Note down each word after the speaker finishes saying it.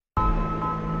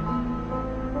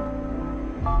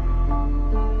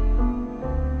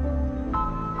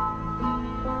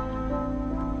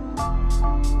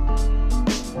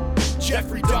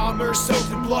Jeffrey Dahmer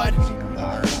soaked in blood.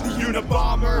 The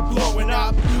Unabomber blowing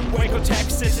up. Waco,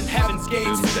 Texas and Heaven's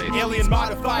Gates. Alien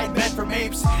modified men from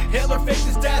apes. Hitler faked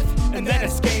his death and then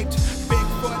escaped.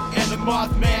 Bigfoot and the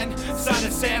Mothman. Son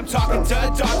of Sam talking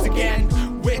to dogs again.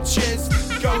 Witches,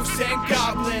 ghosts and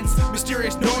goblins.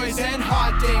 Mysterious noise and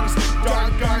hauntings.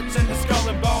 Dark arts and the skull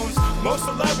and bones. Most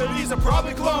celebrities are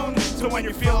probably cloned. So when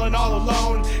you're feeling all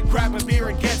alone, grab a beer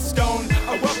and get stoned.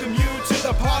 I welcome you to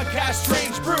the podcast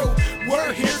Strange Brew.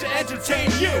 We're here to entertain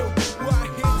you. We're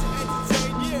here to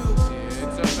entertain you.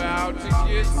 It's about to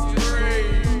get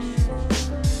strange.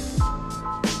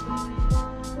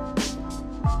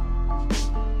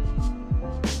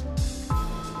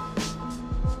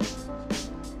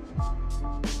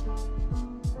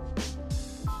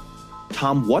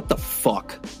 Tom, what the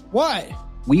fuck? What?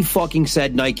 We fucking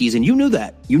said Nikes, and you knew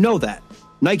that. You know that.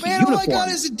 Nike Man, uniform. all I got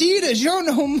is Adidas. You don't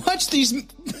know how much these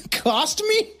cost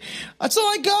me? That's all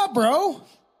I got, bro.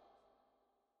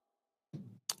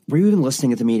 Were you even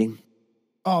listening at the meeting?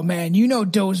 Oh, man, you know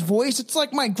Doe's voice. It's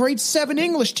like my grade 7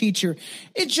 English teacher.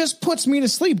 It just puts me to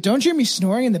sleep. Don't you hear me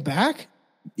snoring in the back?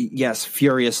 Yes,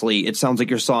 furiously. It sounds like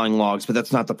you're sawing logs, but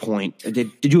that's not the point.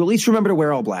 Did you at least remember to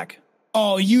wear all black?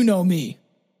 Oh, you know me.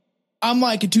 I'm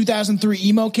like a 2003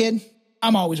 emo kid.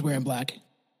 I'm always wearing black.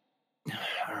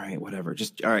 All right, whatever.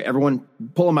 All right, everyone,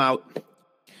 pull them out.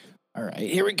 All right,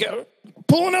 here we go.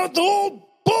 Pulling out the old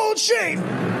ball shape.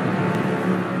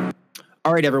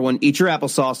 All right, everyone, eat your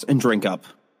applesauce and drink up.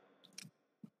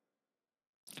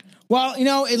 Well,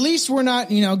 at least we're not,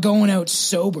 going out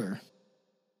sober.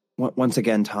 Once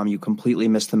again, Tom, you completely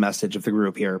missed the message of the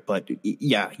group here, but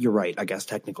yeah, you're right, I guess,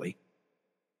 technically.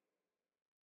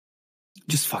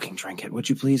 Just fucking drink it, would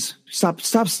you please? Stop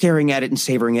staring at it and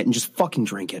savoring it and just fucking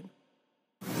drink it.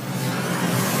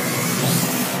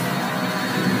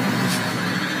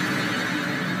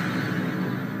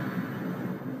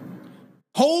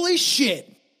 Holy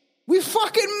shit. We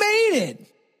fucking made it.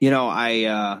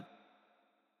 I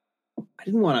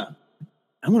didn't want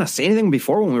to say anything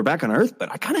before when we were back on Earth,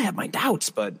 but I kind of had my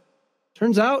doubts, but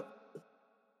turns out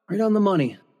right on the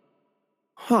money.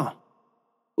 Huh.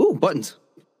 Ooh, buttons.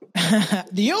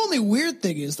 The only weird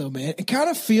thing is, though, man, it kind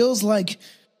of feels like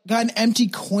I got an empty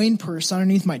coin purse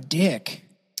underneath my dick.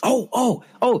 Oh,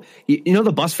 you know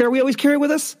the bus fare we always carry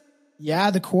with us? Yeah,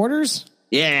 the quarters?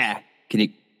 Yeah. Can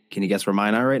you guess where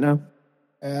mine are right now?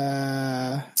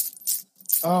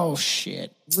 Oh,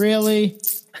 shit. Really?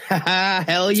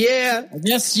 Hell yeah. I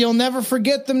guess you'll never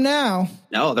forget them now.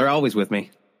 No, they're always with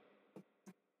me.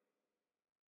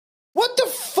 What the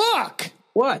fuck?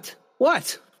 What?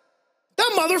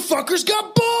 That motherfucker's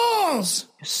got balls!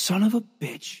 Son of a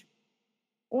bitch.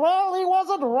 Well, he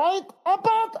wasn't right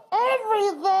about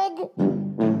everything.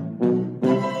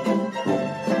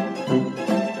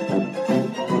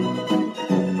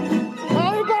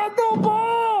 Now you got no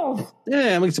balls.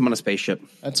 Yeah, we get some on a spaceship.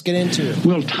 Let's get into it.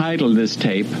 We'll title this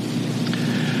tape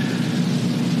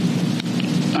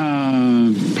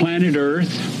Planet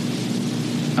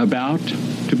Earth About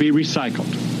to be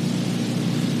Recycled.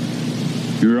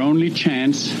 Your only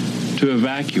chance to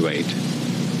evacuate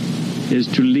is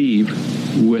to leave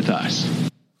with us.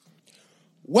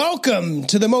 Welcome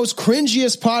to the most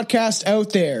cringiest podcast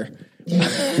out there.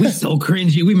 We're so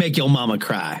cringy, we make your mama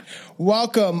cry.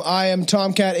 Welcome. I am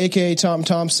Tomcat, a.k.a. Tom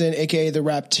Thompson, a.k.a. the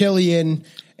Raptilian.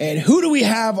 And who do we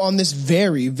have on this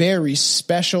very, very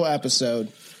special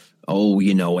episode? Oh,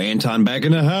 Anton back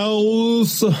in the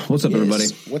house. What's up, everybody?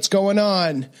 What's going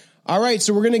on? All right,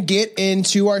 so we're going to get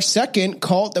into our second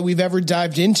cult that we've ever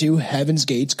dived into, Heaven's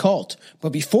Gates cult.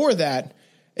 But before that,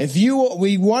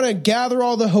 we want to gather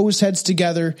all the hose heads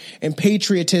together in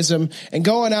patriotism and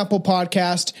go on Apple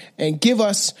Podcast and give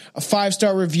us a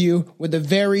 5-star review with a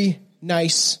very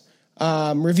nice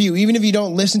review, even if you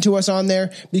don't listen to us on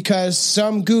there, because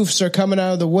some goofs are coming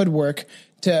out of the woodwork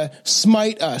to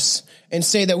smite us and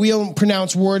say that we don't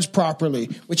pronounce words properly,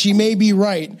 which he may be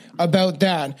right about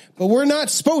that. But we're not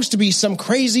supposed to be some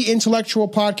crazy intellectual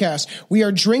podcast. We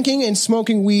are drinking and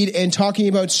smoking weed and talking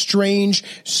about strange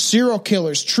serial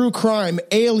killers, true crime,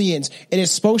 aliens. It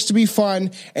is supposed to be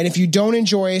fun. And if you don't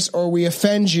enjoy us or we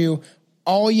offend you,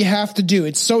 all you have to do,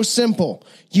 it's so simple.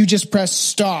 You just press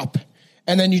stop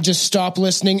and then you just stop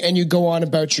listening and you go on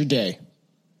about your day.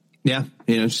 Yeah.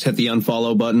 Just hit the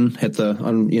unfollow button, hit the,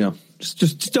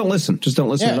 Just don't listen. Just don't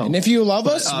listen at all. And if you love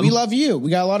us, we love you. We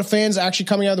got a lot of fans actually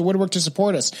coming out of the woodwork to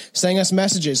support us, sending us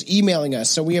messages, emailing us.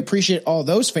 So we appreciate all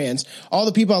those fans. All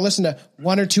the people that listen to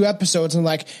 1 or 2 episodes and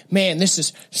like, man, this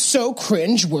is so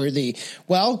cringe-worthy.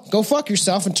 Well, go fuck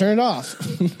yourself and turn it off.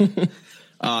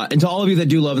 And to all of you that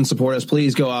do love and support us,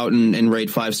 please go out and rate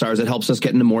 5 stars. It helps us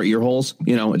get into more ear holes.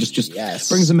 You know, it just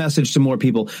brings a message to more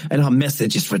people. And a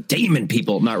message is for Damon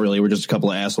people. Not really. We're just a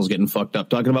couple of assholes getting fucked up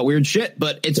talking about weird shit,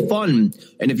 but it's fun.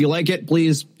 And if you like it,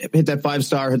 please hit that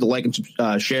 5-star, hit the like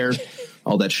and share,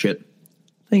 all that shit.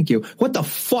 Thank you. What the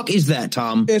fuck is that,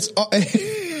 Tom?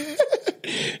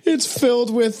 It's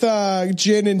filled with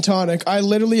gin and tonic. I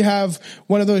literally have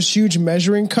one of those huge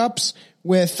measuring cups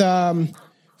with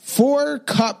 4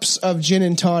 cups of gin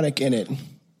and tonic in it.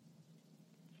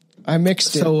 I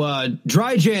mixed it. So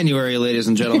dry January, ladies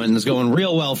and gentlemen, is going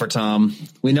real well for Tom.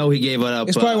 We know he gave it up.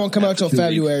 This probably won't come out till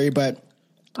February, but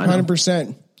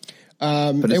 100%.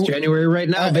 But it's January right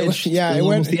now, bitch. It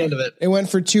went the end of it. It went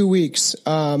for 2 weeks.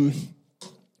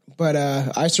 But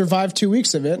I survived 2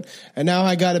 weeks of it, and now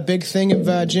I got a big thing of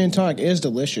gin and tonic. It is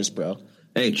delicious, bro.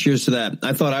 Hey, cheers to that.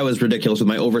 I thought I was ridiculous with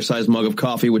my oversized mug of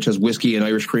coffee, which has whiskey and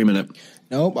Irish cream in it.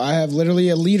 Nope, I have literally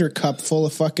a liter cup full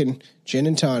of fucking gin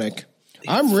and tonic.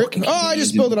 I'm rich. Oh, I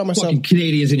just spilled it on myself. Fucking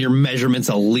Canadians in your measurements,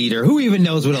 a liter. Who even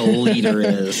knows what a liter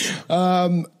is?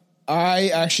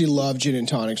 I actually love gin and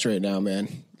tonics right now, man.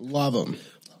 Love them.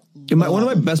 One of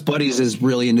my best buddies is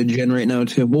really into gin right now,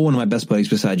 too. Well, one of my best buddies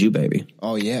besides you, baby.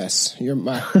 Oh, yes. You're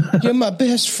my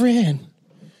best friend.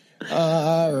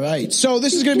 All right. So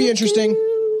this is going to be interesting.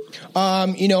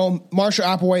 Marshall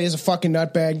Applewhite is a fucking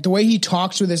nutbag. The way he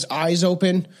talks with his eyes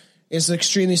open is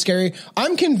extremely scary.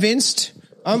 I'm convinced.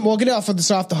 We'll get off of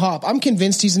this off the hop. I'm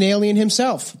convinced he's an alien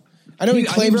himself. I know he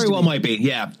claims very well might be.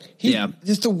 Yeah.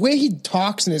 Just the way he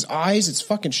talks in his eyes, it's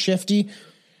fucking shifty.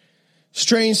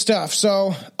 Strange stuff.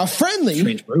 So a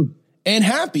friendly and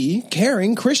happy,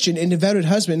 caring Christian and devoted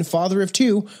husband, father of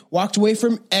 2, walked away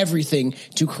from everything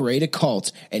to create a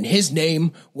cult, and his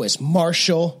name was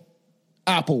Marshall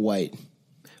Applewhite.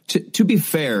 To be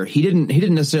fair, he didn't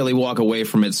necessarily walk away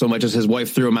from it so much as his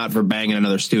wife threw him out for banging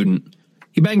another student.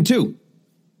 He banged 2.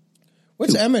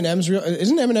 What's Eminem's real?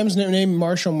 Isn't Eminem's name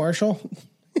Marshall? Marshall.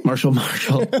 I think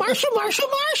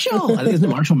it's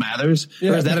Marshall Mathers.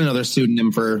 Yeah. Or is that another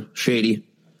pseudonym for Shady?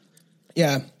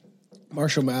 Yeah,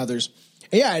 Marshall Mathers.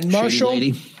 Yeah, and Marshall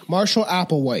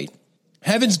Applewhite.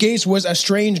 Heaven's Gates was a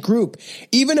strange group,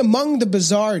 even among the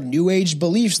bizarre New Age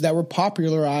beliefs that were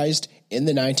popularized in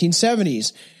the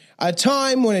 1970s. A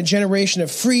time when a generation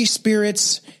of free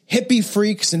spirits, hippie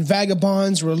freaks, and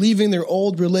vagabonds were leaving their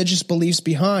old religious beliefs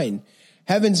behind.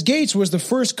 Heaven's Gates was the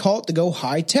first cult to go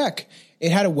high tech.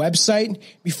 It had a website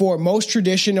before most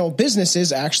traditional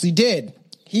businesses actually did.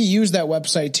 He used that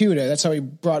website too. That's how he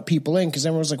brought people in, because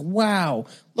everyone was like, wow,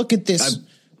 look at this.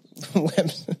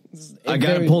 I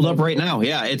got it pulled up right now.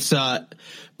 Yeah, it's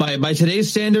by today's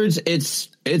standards, it's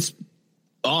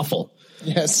awful.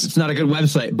 Yes. It's not a good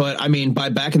website, but I mean, by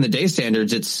back in the day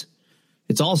standards, it's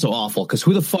also awful, because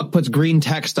who the fuck puts green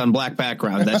text on black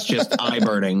background? That's just eye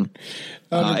burning.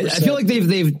 I feel like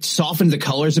they've softened the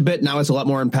colors a bit. Now it's a lot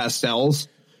more in pastels.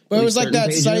 But it was like that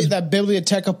pages. Site, that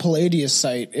Bibliotheca Palladius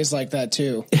site is like that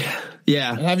too.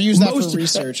 Yeah. And I've used that for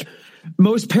research.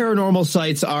 Most paranormal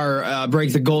sites are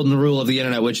break the golden rule of the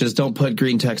internet, which is don't put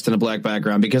green text in a black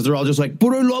background, because they're all just like,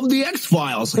 but I love the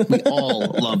X-Files. Like, we all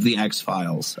love the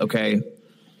X-Files, okay?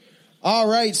 All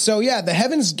right. So, yeah, the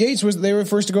Heaven's Gates they were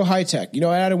first to go high tech. You know,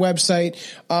 I had a website,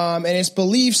 and its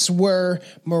beliefs were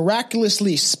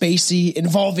miraculously spacey,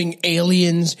 involving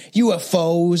aliens,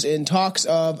 UFOs, and talks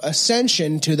of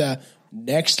ascension to the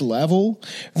next level.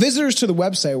 Visitors to the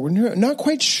website were not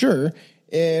quite sure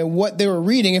what they were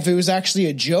reading, if it was actually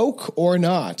a joke or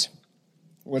not,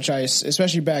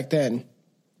 especially back then.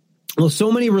 Well,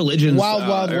 so many religions,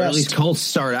 Wild or West. at least cults,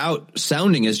 start out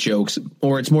sounding as jokes,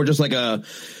 or it's more just like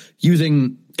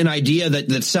using an idea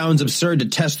that sounds absurd to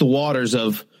test the waters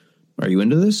of, are you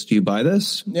into this? Do you buy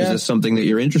this? Yeah. Is this something that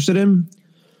you're interested in?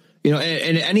 You know,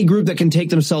 and any group that can take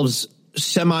themselves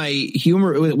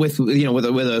semi-humor with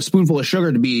a spoonful of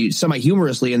sugar to be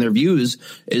semi-humorously in their views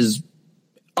is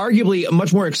arguably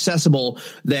much more accessible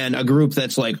than a group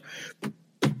that's like,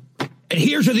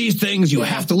 adhere to these things, you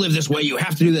have to live this way, you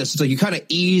have to do this. It's like you kind of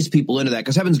ease people into that,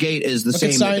 because Heaven's Gate is the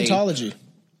same. Scientology.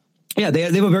 They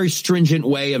have a very stringent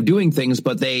way of doing things,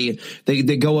 but they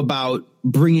go about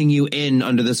bringing you in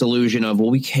under this illusion of, well,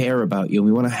 we care about you, and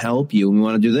we want to help you, and we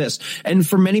want to do this. And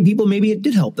for many people, maybe it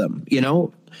did help them. You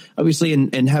know, obviously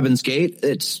in Heaven's Gate,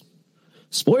 it's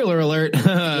spoiler alert.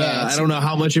 I don't know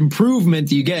how much improvement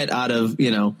you get out of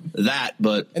that,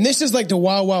 but this is like the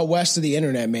Wild Wild West of the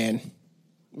internet, man.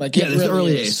 Like, yeah, it's the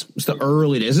early days. It's the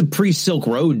early days. It's pre-Silk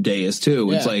Road days too.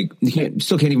 Yeah. It's like you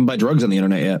still can't even buy drugs on the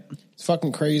internet yet. It's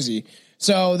fucking crazy.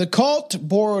 So the cult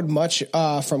borrowed much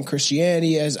from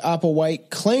Christianity, as Applewhite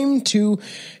claimed to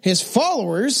his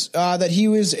followers that he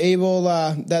was able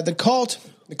that the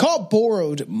cult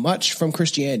borrowed much from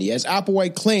Christianity, as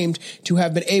Applewhite claimed to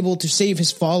have been able to save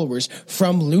his followers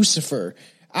from Lucifer.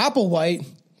 Applewhite,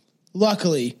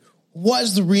 luckily,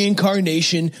 was the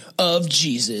reincarnation of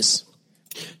Jesus,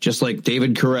 just like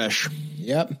David Koresh.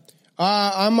 Yep,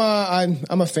 I'm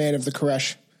a fan of the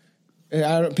Koresh.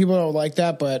 People don't like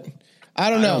that, but. I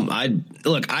don't know.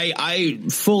 I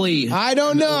fully. I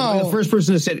don't know. I'm the first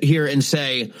person to sit here and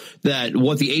say that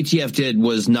what the ATF did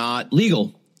was not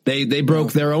legal. They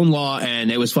broke their own law and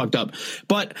it was fucked up.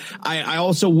 But I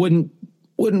also wouldn't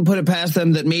put it past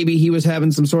them that maybe he was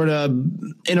having some sort of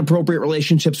inappropriate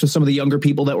relationships with some of the younger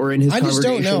people that were in his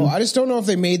congregation. I just don't know if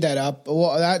they made that up.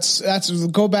 Well, that's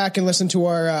go back and listen to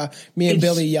our me and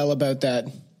Billy yell about that.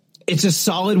 It's a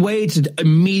solid way to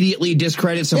immediately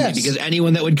discredit somebody, because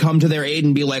anyone that would come to their aid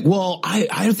and be like, well,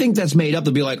 I think that's made up.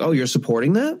 They'll be like, oh, you're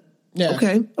supporting that? Yeah.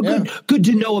 Okay. Good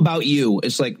to know about you.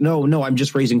 It's like, no, I'm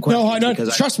just raising questions. No, I don't.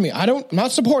 Trust me. I'm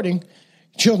not supporting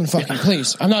children fucking,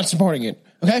 please. I'm not supporting it.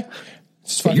 Okay.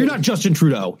 You're not Justin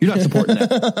Trudeau. You're not supporting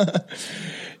that.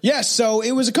 Yes. So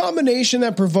it was a combination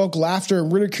that provoked laughter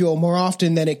and ridicule more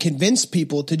often than it convinced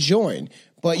people to join.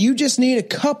 But you just need a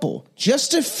couple,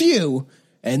 just a few,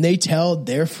 and they tell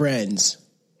their friends.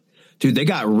 Dude, they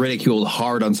got ridiculed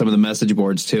hard on some of the message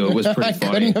boards too. It was pretty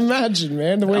funny. I couldn't imagine,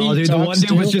 man. The way the one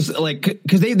dude was just like,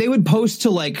 because they would post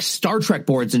to like Star Trek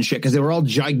boards and shit, because they were all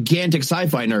gigantic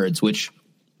sci-fi nerds, which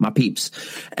my peeps.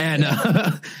 And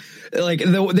like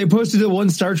they posted to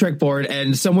one Star Trek board,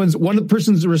 and one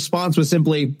person's response was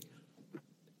simply,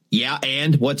 "Yeah,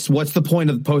 and what's the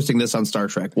point of posting this on Star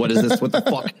Trek? What is this? What the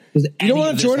fuck?" You don't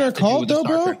want to join our cult, though,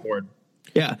 bro?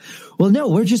 Yeah. Well, no,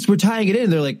 we're tying it in.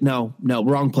 They're like, no,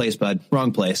 wrong place, bud.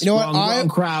 Wrong place. You know what? Wrong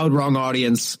crowd, wrong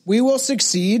audience. We will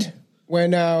succeed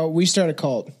when we start a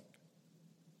cult.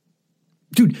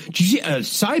 Dude, did you see a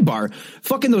sidebar?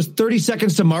 Fucking those 30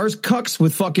 Seconds to Mars cucks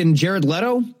with fucking Jared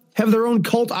Leto have their own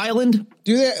cult island.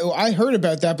 Do they? I heard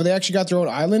about that, but they actually got their own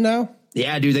island now?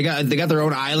 Yeah, dude, they got their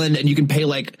own island, and you can pay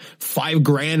like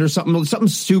 $5,000 or something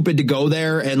stupid to go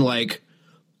there and like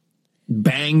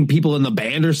bang people in the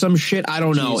band or some shit. I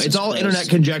don't know. It's all Christ. Internet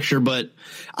conjecture, but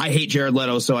I hate Jared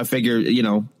Leto, so I figure,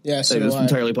 so it was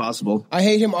entirely possible. I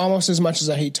hate him almost as much as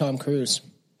I hate Tom Cruise.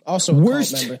 Also,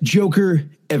 worst Joker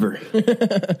ever.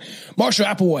 Marshall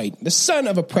Applewhite, the son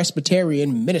of a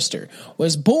Presbyterian minister,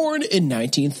 was born in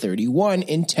 1931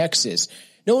 in Texas.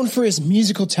 Known for his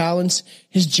musical talents,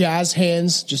 his jazz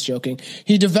hands, just joking,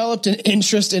 he developed an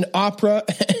interest in opera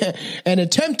and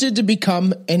attempted to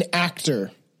become an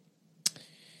actor.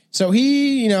 So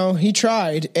he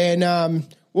tried, and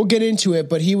we'll get into it,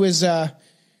 but he was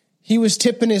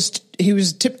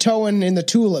tiptoeing in the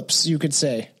tulips, you could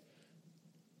say.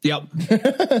 Yep.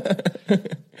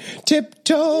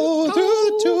 Tiptoe through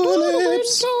the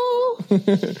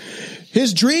tulips.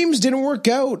 His dreams didn't work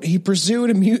out. He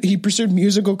pursued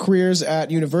musical careers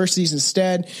at universities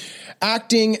instead.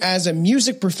 Acting as a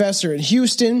music professor in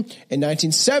Houston in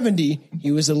 1970,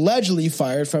 he was allegedly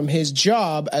fired from his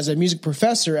job as a music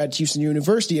professor at Houston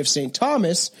University of St.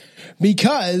 Thomas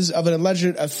because of an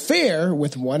alleged affair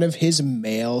with one of his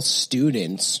male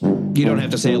students. You don't have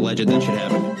to say alleged. That should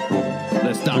happen.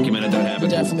 That's documented. That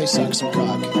happened. He definitely sucks some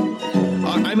cock.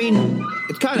 I mean,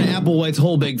 it's kind of Applewhite's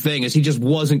whole big thing is he just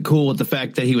wasn't cool with the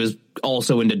fact that he was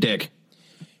also into dick.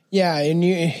 Yeah, and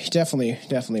he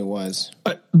definitely was.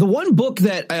 The one book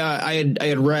that I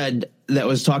had read that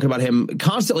was talking about him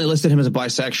constantly listed him as a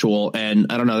bisexual, and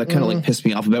I don't know, that kind of like pissed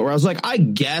me off a bit, where I was like, I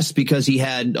guess because he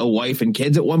had a wife and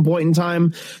kids at one point in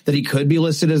time that he could be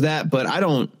listed as that, but I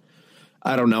don't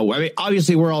know. I mean,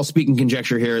 obviously we're all speaking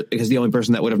conjecture here because the only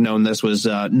person that would have known this was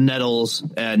Nettles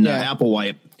and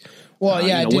Applewhite. Well,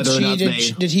 yeah,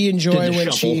 did he enjoy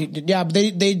when she did, yeah, but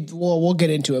they we'll get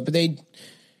into it, but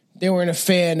they weren't a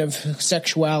fan of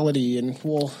sexuality, and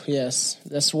yes,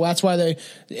 that's why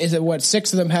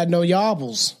 6 of them had no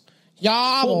yobbles.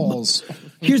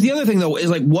 Here's the other thing though, is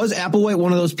like, was Applewhite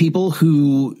one of those people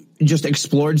who just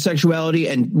explored sexuality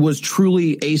and was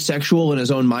truly asexual in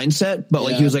his own mindset, but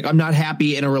like he was like, I'm not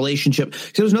happy in a relationship.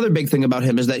 So there was another big thing about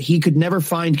him is that he could never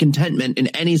find contentment in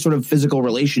any sort of physical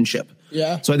relationship.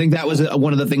 Yeah. So I think that was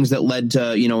one of the things that led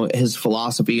to, his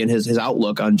philosophy and his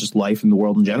outlook on just life and the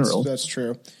world in general. That's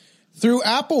true. Through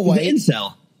Applewhite. The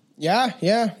incel. Yeah.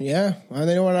 Well,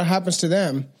 they know what happens to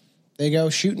them. They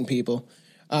go shooting people.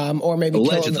 Or maybe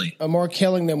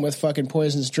killing them with fucking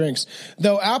poisonous drinks.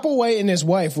 Though Applewhite and his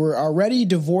wife were already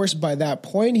divorced by that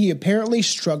point, he apparently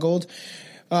struggled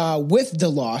with the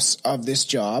loss of this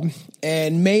job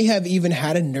and may have even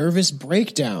had a nervous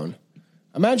breakdown.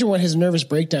 Imagine what his nervous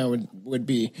breakdown would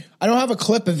be. I don't have a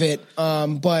clip of it,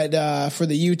 but for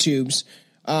the YouTubes.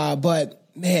 But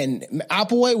man,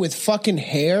 Applewhite with fucking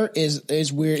hair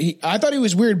is weird. I thought he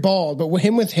was weird bald, but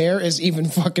him with hair is even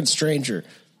fucking stranger.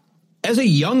 As a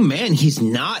young man, he's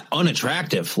not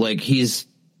unattractive. Like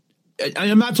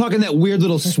I'm not talking that weird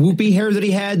little swoopy hair that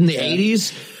he had in the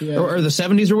 80s or the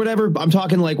 70s or whatever. I'm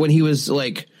talking like when he was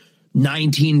like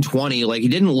 19, 20. Like he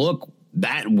didn't look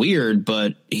that weird,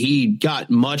 but he got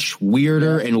much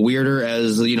weirder and weirder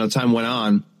as time went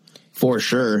on, for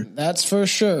sure. That's for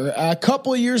sure. A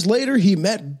couple of years later, he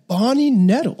met Bonnie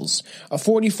Nettles, a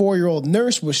 44-year-old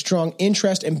nurse with strong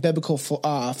interest in biblical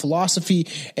philosophy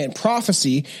and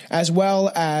prophecy, as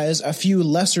well as a few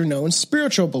lesser-known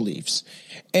spiritual beliefs.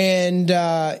 And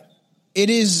it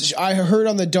is, I heard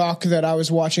on the doc that I was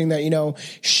watching that,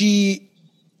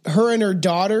 her and her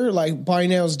daughter, like Bonnie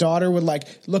Nettles' daughter, would like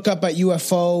look up at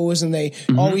UFOs, and they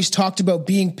always talked about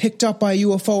being picked up by a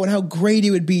UFO and how great it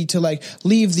would be to like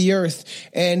leave the earth.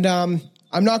 And I'm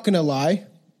not going to lie,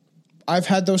 I've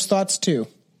had those thoughts too.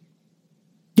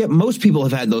 Yeah, most people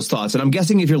have had those thoughts. And I'm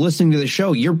guessing if you're listening to the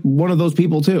show, you're one of those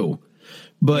people too.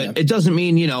 But it doesn't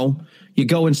mean, you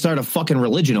go and start a fucking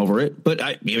religion over it. But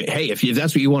hey, if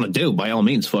that's what you want to do, by all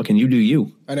means, fucking you do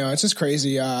you. I know, it's just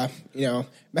crazy.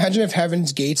 Imagine if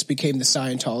Heaven's Gates became the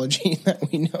Scientology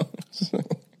that we know.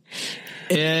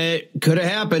 It could have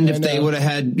happened if they would have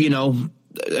had,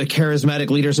 a charismatic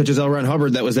leader such as L. Ron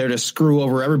Hubbard that was there to screw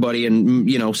over everybody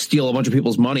and, steal a bunch of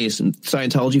people's money. And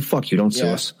Scientology, fuck you, don't sue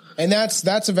us. And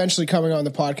that's eventually coming on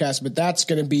the podcast, but that's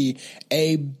going to be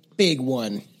a big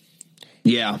one.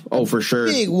 Yeah. Oh, for sure.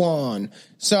 Big one.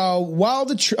 So while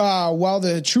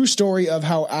the true story of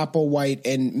how Applewhite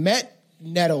and met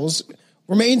Nettles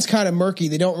remains kind of murky,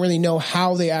 they don't really know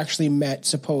how they actually met,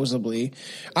 supposedly.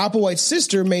 Applewhite's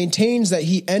sister maintains that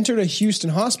he entered a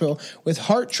Houston hospital with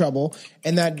heart trouble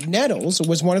and that Nettles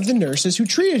was one of the nurses who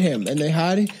treated him, and they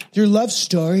had their love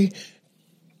story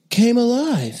came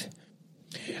alive.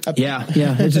 Yeah.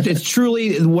 It's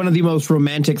truly one of the most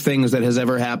romantic things that has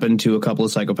ever happened to a couple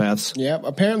of psychopaths. Yep.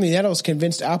 Apparently, Nettles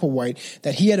convinced Applewhite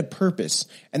that he had a purpose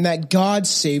and that God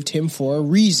saved him for a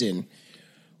reason.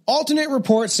 Alternate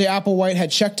reports say Applewhite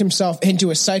had checked himself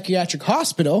into a psychiatric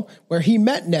hospital where he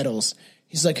met Nettles.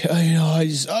 He's like, I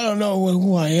don't know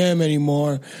who I am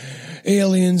anymore.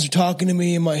 Aliens are talking to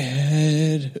me in my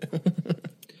head.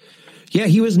 Yeah,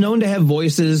 he was known to have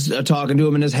voices talking to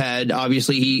him in his head.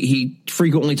 Obviously, he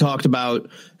frequently talked about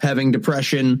having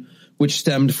depression, which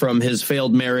stemmed from his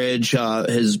failed marriage,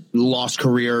 his lost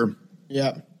career.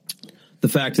 Yeah. The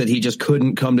fact that he just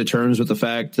couldn't come to terms with the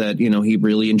fact that, he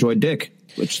really enjoyed dick,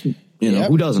 which,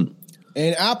 who doesn't?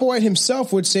 And Applewhite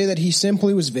himself would say that he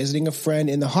simply was visiting a friend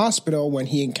in the hospital when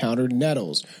he encountered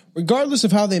Nettles. Regardless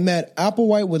of how they met,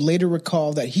 Applewhite would later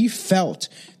recall that he felt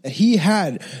that he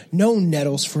had known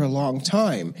Nettles for a long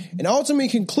time and ultimately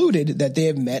concluded that they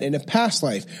had met in a past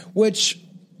life, which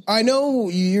I know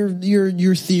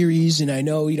your theories, and I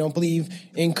know you believe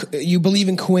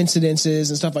in coincidences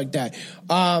and stuff like that.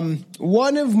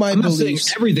 One of my I'm not beliefs,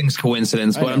 saying everything's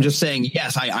coincidence, but I'm just saying,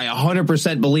 yes, I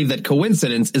 100% believe that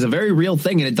coincidence is a very real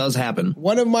thing, and it does happen.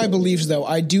 One of my beliefs, though,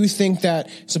 I do think that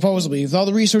supposedly, with all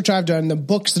the research I've done, the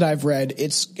books that I've read,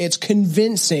 it's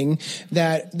convincing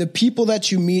that the people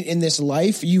that you meet in this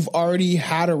life, you've already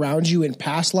had around you in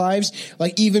past lives.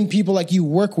 Like even people like you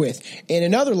work with in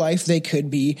another life, they could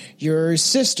be your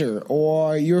sister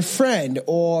or your friend,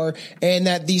 and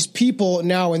that these people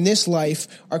now in this life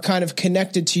are kind of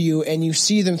connected to you, and you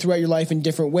see them throughout your life in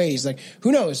different ways. Like,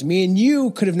 who knows? Me and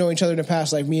you could have known each other in a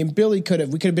past life. Me and Billy we could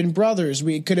have been brothers.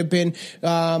 We could have been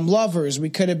lovers. You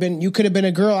could have been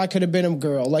a girl. I could have been a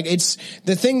girl. Like, it's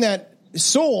the thing that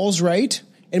souls, right?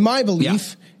 In my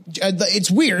belief,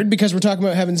 it's weird because we're talking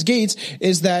about Heaven's Gates,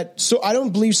 is that, so I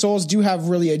don't believe souls do have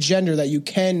really a gender that you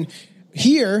can.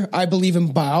 Here, I believe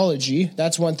in biology.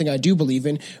 That's one thing I do believe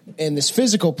in this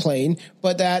physical plane.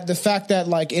 But that the fact that,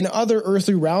 like, in other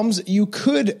earthly realms, you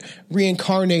could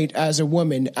reincarnate as a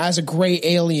woman, as a gray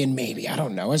alien, maybe. I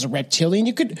don't know, as a reptilian.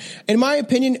 You could, in my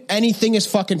opinion, anything is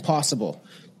fucking possible.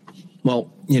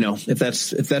 Well, if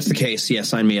that's the case, yeah,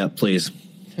 sign me up, please.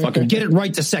 Fucking get it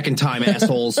right the second time,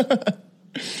 assholes.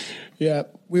 Yeah,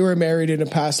 we were married in a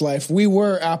past life. We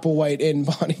were Applewhite and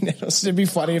Bonnie Nettles. It'd be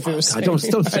funny if it was. God, don't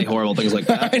say horrible things like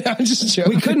that. I'm just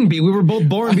joking. We couldn't be. We were both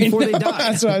born before they died.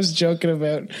 That's what I was joking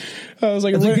about. I was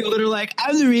like, it's like people that are like,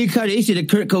 I'm the reincarnation of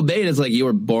Kurt Cobain. It's like, you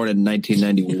were born in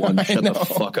 1991. Shut the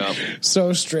fuck up.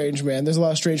 So strange, man. There's a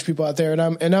lot of strange people out there,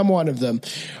 and I'm one of them.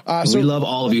 So we love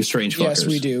all of you strange fuckers. Yes,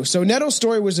 we do. So Nettle's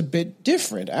story was a bit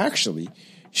different, actually.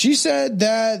 She said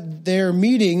that their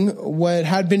meeting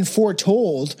had been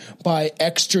foretold by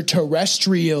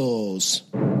extraterrestrials.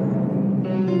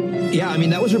 Yeah, I mean,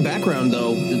 that was her background,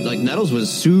 though. Like, Nettles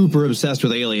was super obsessed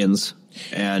with aliens.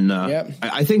 And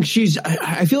I think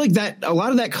I feel like that a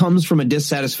lot of that comes from a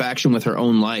dissatisfaction with her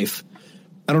own life.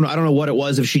 I don't know what it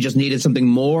was, if she just needed something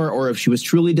more or if she was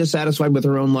truly dissatisfied with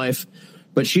her own life.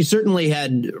 But she certainly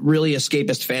had really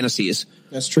escapist fantasies.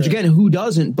 That's true. Which, again, who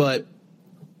doesn't? But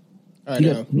I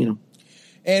know. You know.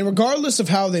 And regardless of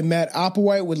how they met,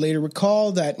 Applewhite would later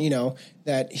recall that,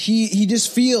 that he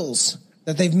just feels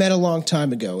that they've met a long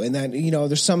time ago and that,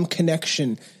 there's some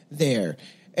connection there.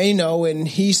 And, and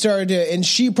he started to, and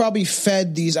she probably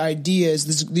fed these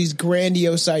ideas, these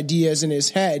grandiose ideas in his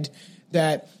head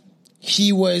that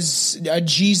he was a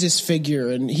Jesus figure.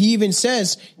 And he even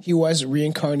says he was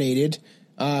reincarnated.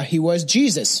 He was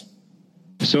Jesus.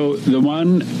 So the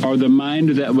one or the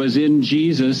mind that was in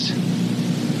Jesus,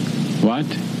 what?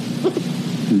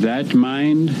 That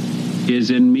mind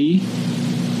is in me?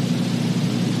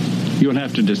 You'll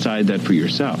have to decide that for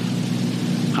yourself.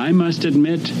 I must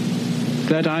admit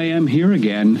that I am here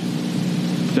again,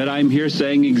 that I'm here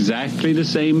saying exactly the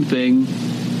same thing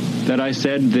that I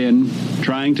said then,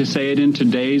 trying to say it in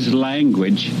today's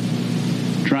language,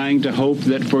 trying to hope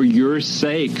that for your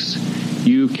sakes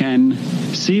you can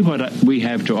see what we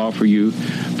have to offer you,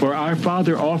 for our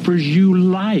Father offers you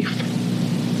life.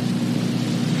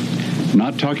 I'm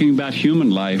not talking about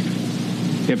human life.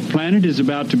 If planet is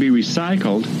about to be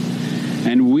recycled,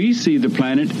 and we see the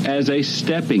planet as a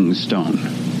stepping stone,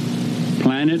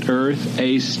 planet Earth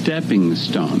a stepping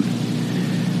stone,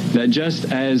 that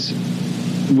just as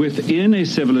within a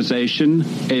civilization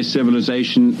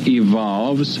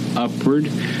evolves upward,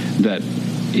 that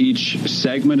each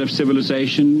segment of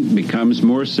civilization becomes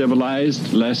more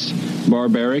civilized, less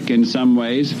barbaric in some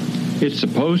ways. It's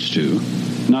supposed to,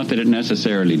 not that it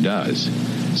necessarily does.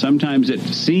 Sometimes it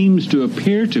seems to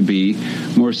appear to be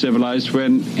more civilized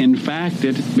when, in fact,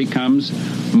 it becomes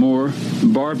more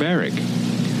barbaric,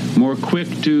 more quick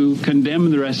to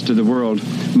condemn the rest of the world,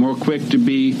 more quick to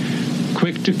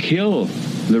kill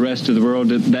the rest of the world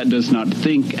that does not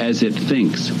think as it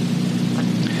thinks.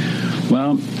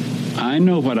 Well, I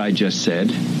know what I just said.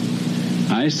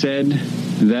 I said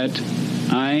that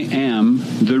I am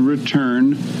the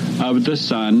return of the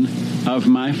Son of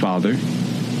my Father.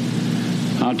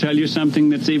 I'll tell you something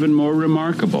that's even more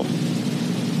remarkable.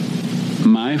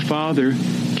 My Father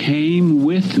came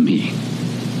with me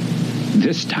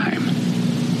this time.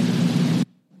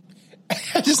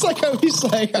 I just like how he's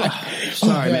like,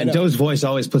 sorry, man. Doe's voice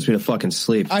always puts me to fucking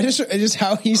sleep. I just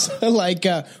how he's like,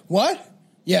 what?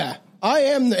 Yeah. I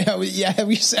am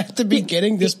we said at the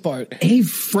beginning this part. He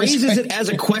phrases it as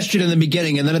a question in the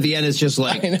beginning, and then at the end it's just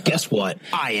like, guess what?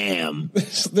 I am.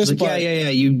 This like, part. Yeah.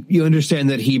 You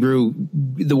understand that Hebrew,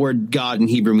 the word God in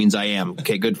Hebrew means I am.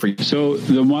 Okay, good for you. So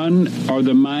the one or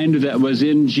the mind that was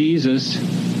in Jesus,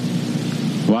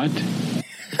 what?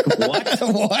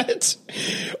 What?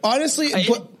 Honestly,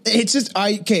 it's just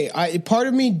part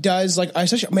of me does like I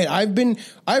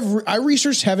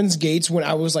researched Heaven's Gates when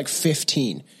I was like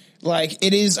 15. Like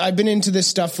it is, I've been into this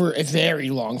stuff for a very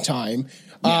long time.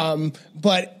 Yeah.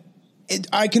 But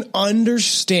I can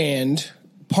understand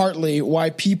partly why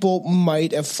people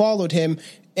might have followed him.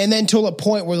 And then till a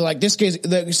point where like this guy's,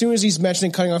 as soon as he's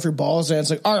mentioning cutting off your balls, and it's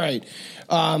like, all right,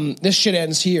 this shit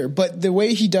ends here. But the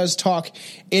way he does talk,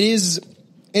 it is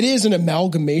an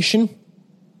amalgamation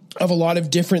of a lot of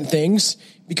different things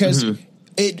because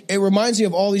it reminds me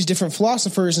of all these different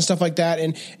philosophers and stuff like that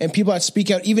and people that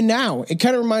speak out even now. It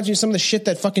kind of reminds me of some of the shit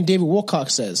that fucking David Wilcock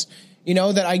says,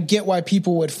 that I get why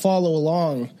people would follow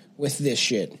along with this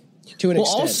shit to an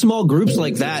extent. All small groups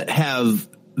like that have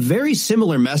very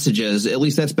similar messages. At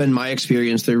least that's been my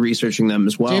experience through researching them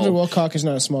as well. David Wilcock is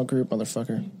not a small group,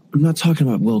 motherfucker. I'm not talking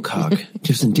about Wilcock.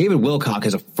 Just David Wilcock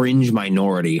is a fringe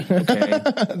minority. Okay,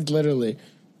 literally.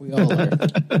 We all are.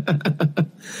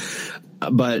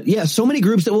 But yeah, so many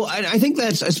groups that I think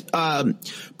that's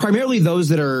primarily those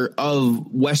that are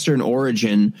of Western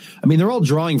origin. I mean, they're all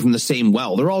drawing from the same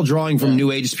well. They're all drawing from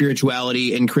New Age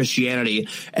spirituality and Christianity.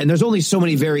 And there's only so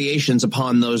many variations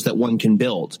upon those that one can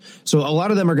build. So a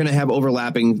lot of them are going to have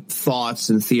overlapping thoughts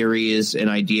and theories and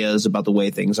ideas about the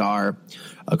way things are.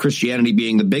 Christianity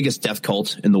being the biggest death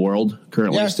cult in the world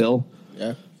currently still.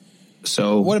 Yeah.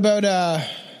 So what about,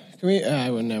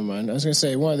 never mind. I was going to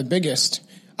say one of the biggest.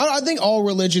 I think all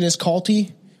religion is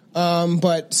culty,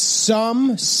 but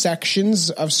some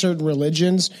sections of certain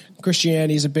religions,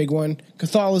 Christianity is a big one,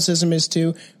 Catholicism is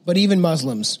too, but even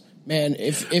Muslims, man,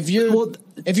 if you're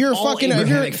a fucking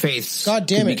Abrahamic faiths, God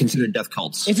damn it, be considered death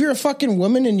cults. If you're a fucking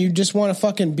woman and you just want to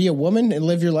fucking be a woman and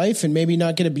live your life and maybe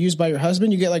not get abused by your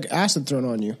husband, you get like acid thrown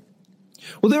on you.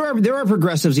 Well, there are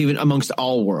progressives even amongst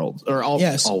all worlds, or all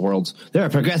worlds. There are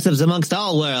progressives amongst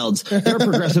all worlds. There are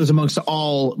progressives amongst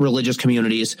all religious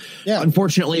communities. Yeah.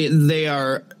 Unfortunately, they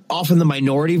are often the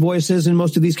minority voices in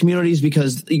most of these communities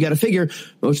because you got to figure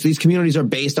most of these communities are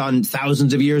based on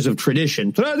thousands of years of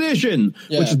tradition,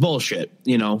 which is bullshit.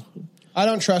 You know, I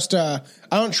don't trust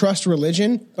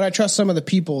religion, but I trust some of the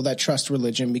people that trust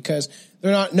religion because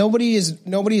they're not. Nobody is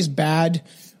bad.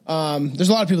 There's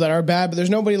a lot of people that are bad, but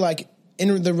there's nobody like.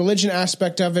 In the religion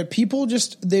aspect of it, people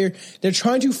just they're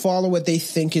trying to follow what they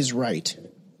think is right.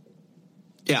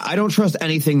 Yeah, I don't trust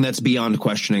anything that's beyond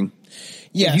questioning.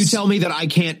 Yes. If you tell me that I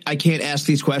can't ask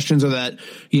these questions, or that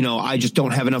I just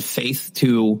don't have enough faith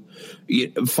to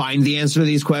find the answer to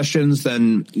these questions,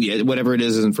 then whatever it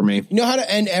is isn't for me. You know how to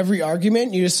end every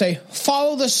argument? You just say,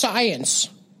 "Follow the science."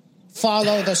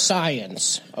 Follow the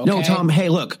science. Okay? No, Tom. Hey,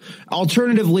 look.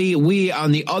 Alternatively, we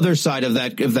on the other side of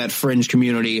that fringe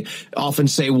community often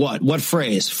say what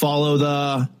phrase? Follow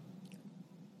the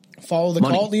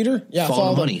money. Cult leader. Yeah,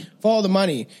 follow the money. Follow the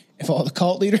money. And follow the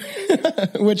cult leader.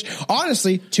 Which,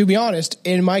 honestly, to be honest,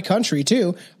 in my country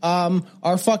too,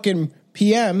 our fucking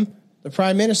PM, the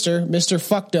Prime Minister, Mr.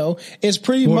 Fuckdo, is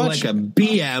pretty more much like a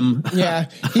BM. Yeah,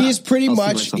 he is pretty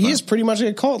much like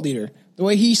a cult leader. The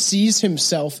way he sees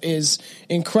himself is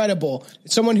incredible.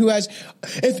 Someone who has,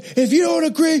 if you don't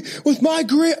agree with you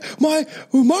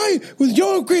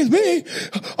don't agree with me,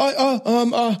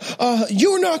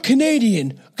 you're not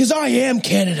Canadian because I am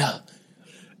Canada.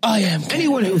 I am Canada.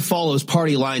 Anyone who follows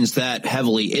party lines that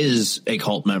heavily is a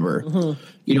cult member.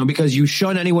 Mm-hmm. Because you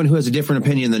shun anyone who has a different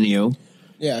opinion than you.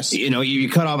 Yes. You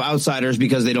cut off outsiders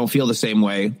because they don't feel the same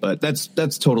way, but that's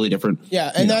totally different.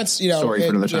 Yeah, and that's, story for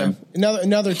another time.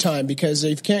 Another time, because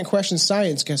if you can't question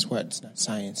science, guess what? It's not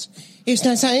science. It's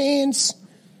not science.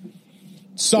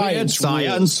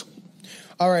 Science.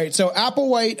 All right, so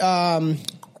Applewhite,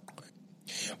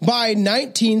 by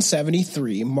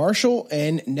 1973, Marshall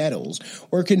and Nettles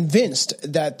were convinced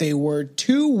that they were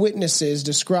two witnesses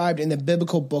described in the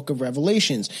biblical book of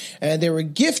Revelations, and they were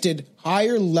gifted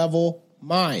higher level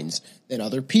minds than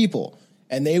other people,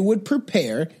 and they would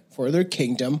prepare for their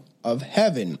kingdom of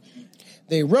heaven.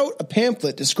 They wrote a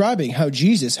pamphlet describing how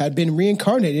Jesus had been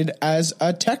reincarnated as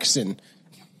a Texan,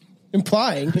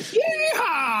 implying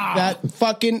that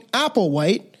fucking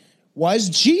Applewhite was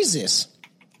Jesus.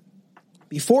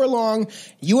 Before long,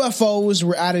 UFOs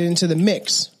were added into the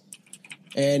mix,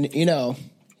 and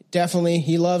definitely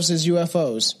he loves his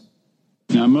UFOs.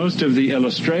 Now, most of the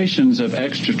illustrations of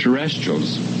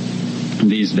extraterrestrials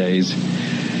these days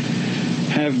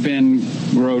have been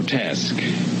grotesque,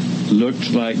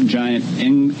 looked like giant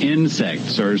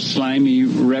insects or slimy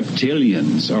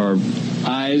reptilians or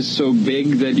eyes so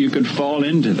big that you could fall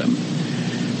into them.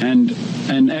 And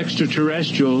an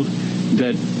extraterrestrial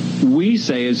that we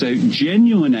say is a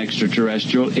genuine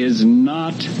extraterrestrial is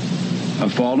not a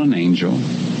fallen angel,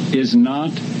 is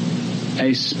not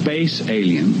a space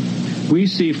alien. We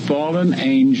see fallen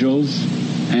angels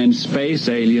and space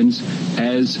aliens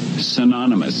as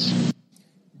synonymous.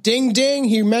 Ding, ding.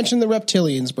 He mentioned the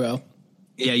reptilians, bro.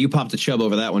 Yeah, you popped a chub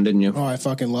over that one, didn't you? Oh, I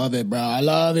fucking love it, bro. I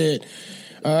love it.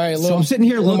 All right. So I'm sitting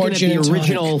here looking at the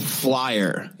original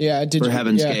flyer for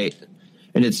Heaven's Gate.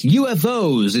 And it's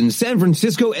UFOs in San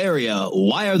Francisco area.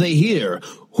 Why are they here?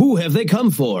 Who have they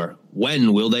come for?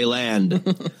 When will they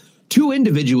land? Two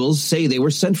individuals say they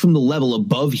were sent from the level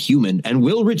above human and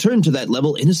will return to that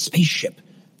level in a spaceship.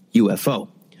 UFO.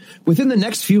 Within the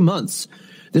next few months,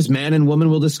 This man and woman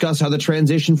will discuss how the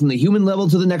transition from the human level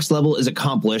to the next level is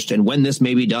accomplished and when this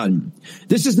may be done.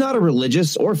 This is not a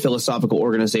religious or philosophical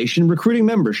organization recruiting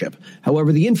membership.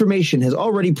 However, the information has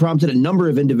already prompted a number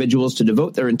of individuals to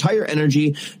devote their entire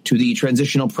energy to the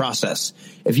transitional process.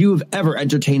 If you have ever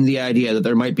entertained the idea that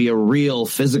there might be a real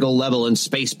physical level in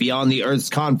space beyond the Earth's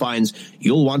confines,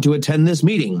 you'll want to attend this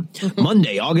meeting.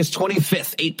 Monday, August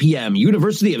 25th, 8 p.m.,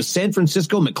 University of San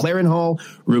Francisco, McLaren Hall,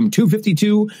 room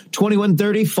 252,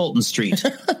 2130 Fulton Street.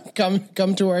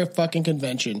 Come to our fucking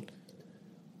convention.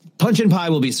 Punch and pie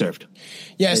will be served.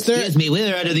 Yes, Excuse me,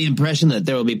 we're under the impression that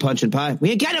there will be punch and pie. We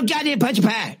ain't got no goddamn punch and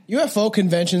pie. UFO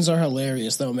conventions are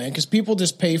hilarious, though, man, because people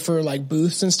just pay for like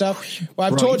booths and stuff.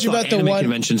 Well, I've told you about the one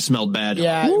convention smelled bad.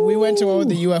 Yeah, we went to one with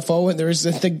the UFO, and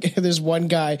there's one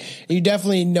guy. And you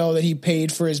definitely know that he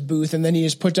paid for his booth, and then he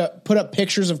just put up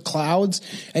pictures of clouds,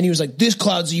 and he was like, "This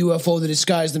cloud's a UFO that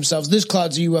disguise themselves. This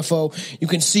cloud's a UFO. You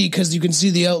can see because you can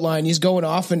see the outline." He's going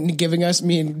off and giving us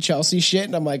me and Chelsea shit,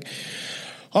 and I'm like,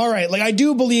 all right, like I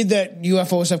do believe that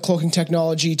UFOs have cloaking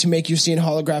technology to make you see a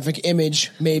holographic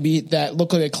image, maybe that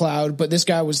look like a cloud. But this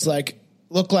guy was like,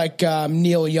 looked like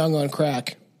Neil Young on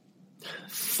crack.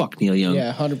 Fuck Neil Young.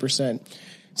 Yeah, 100%.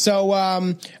 So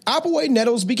Applewhite and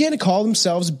Nettles began to call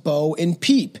themselves Bo and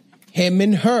Peep, him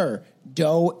and her,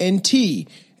 Doe and T,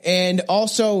 and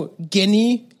also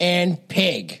Guinea and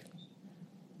Pig.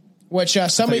 Which I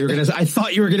thought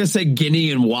you were gonna say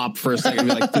Guinea and Wop for a second.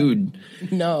 Be like, dude,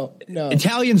 no.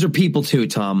 Italians are people too,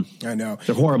 Tom. I know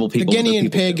they're horrible people. The Guinea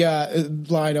and Pig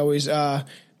line always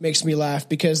makes me laugh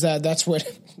because that's what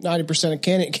 90%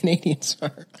 of Canadians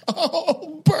are.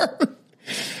 Oh, burn.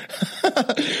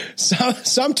 So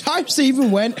sometimes they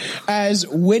even went as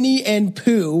Winnie and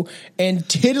Pooh and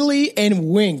Tiddly and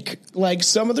Wink. Like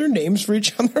some of their names for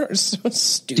each other are so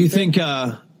stupid. Do you think?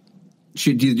 Do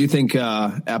you think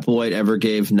Applewhite ever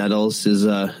gave Nettles his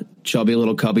chubby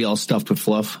little cubby all stuffed with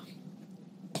fluff?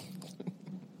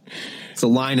 It's a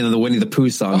line in the Winnie the Pooh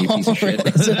song, you piece of shit.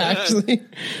 Is it actually?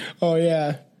 Oh,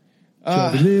 yeah.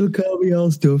 Chubby little cubby all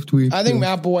stuffed with I think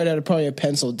Applewhite had probably a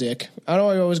pencil dick. I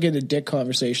don't always get into dick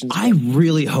conversations. I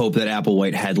really hope that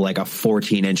Applewhite had like a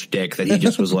 14-inch dick that he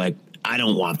just was like, I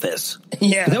don't want this.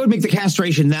 Yeah. But that would make the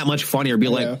castration that much funnier. Be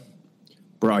like,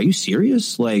 bro, are you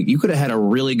serious? Like, you could have had a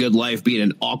really good life being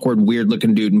an awkward,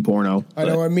 weird-looking dude in porno. I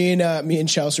know. Me and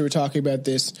Chelsea were talking about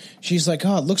this. She's like,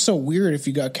 "Oh, it looks so weird if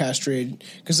you got castrated."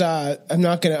 Because I'm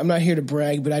not here to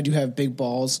brag, but I do have big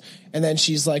balls. And then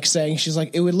she's like,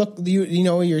 it would look, you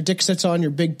know, your dick sits on your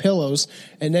big pillows,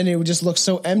 and then it would just look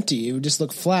so empty. It would just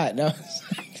look flat. Now,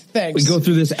 thanks. We go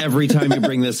through this every time you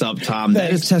bring this up, Tom.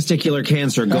 That is testicular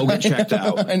cancer. Go get checked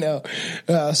out. I know.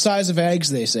 Size of eggs,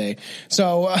 they say.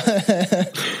 So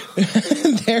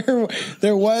there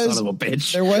was Son of a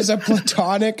bitch. There was a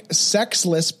platonic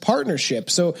sexless partnership.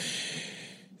 So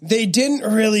they didn't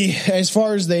really, as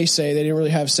far as they say, they didn't really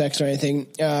have sex or anything.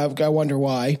 I wonder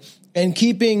why. And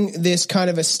keeping this kind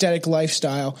of aesthetic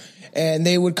lifestyle. And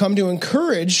they would come to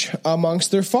encourage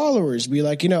amongst their followers, be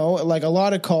like, you know, like a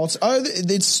lot of cults.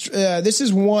 This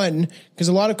is one, because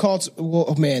a lot of cults. Well,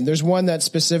 oh man, there's one that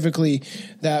specifically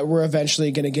that we're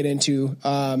eventually going to get into.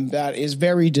 That is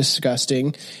very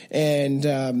disgusting,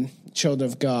 and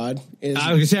Children of God is.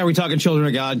 I was gonna say, are we talking Children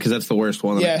of God? Because that's the worst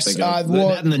one. Yes, that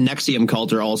and the Nexium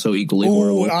cult are also equally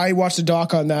horrible. I watched a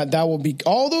doc on that. That will be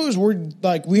all those were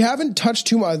like we haven't touched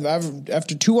too much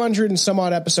after 200 and some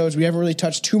odd episodes. We haven't really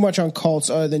touched too much on cults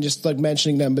other than just like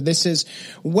mentioning them. But this is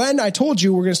when I told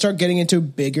you we're going to start getting into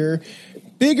bigger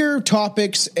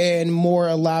topics and more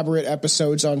elaborate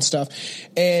episodes on stuff.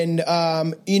 And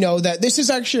you know that this is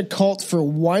actually a cult for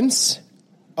once.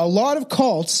 A lot of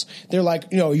cults, they're like,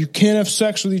 you know, you can't have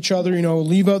sex with each other, you know,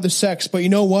 leave out the sex. But you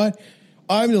know what?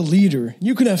 I'm the leader.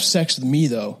 You can have sex with me,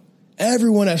 though.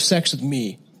 Everyone has sex with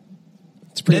me.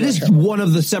 That is one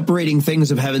of the separating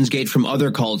things of Heaven's Gate from other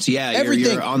cults. Yeah,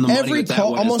 everything, you're on the money every with that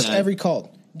cult, one. almost every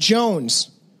cult. Jim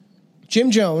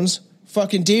Jones,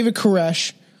 fucking David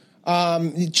Koresh,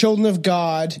 Children of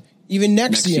God, even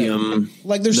Nexium.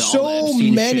 Like, there's so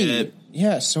many. Shit.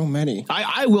 Yeah, so many.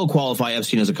 I will qualify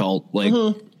Epstein as a cult. Like,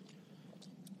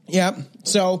 Yeah.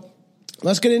 So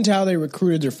let's get into how they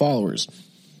recruited their followers.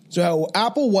 So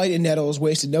Applewhite and Nettles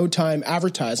wasted no time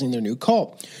advertising their new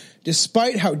cult,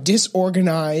 despite how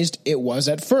disorganized it was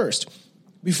at first.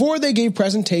 Before they gave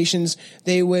presentations,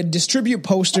 they would distribute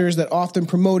posters that often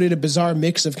promoted a bizarre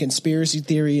mix of conspiracy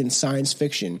theory and science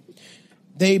fiction.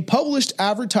 They published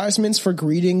advertisements for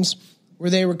greetings where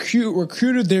they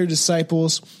recruited their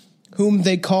disciples, whom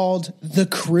they called the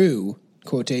crew,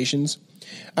 quotations.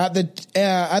 At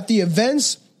the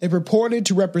events, they purported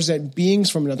to represent beings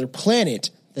from another planet,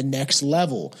 the next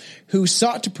level, who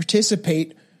sought to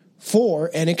participate for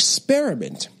an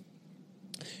experiment.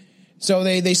 So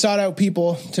they sought out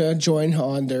people to join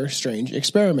on their strange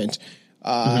experiment.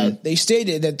 They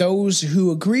stated that those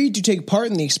who agreed to take part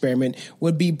in the experiment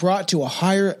would be brought to a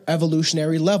higher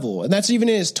evolutionary level. And that's even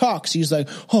in his talks. He's like,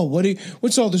 oh,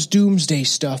 what's all this doomsday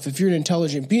stuff? If you're an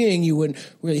intelligent being, you wouldn't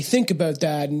really think about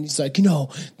that. And he's like,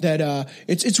 that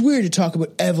it's weird to talk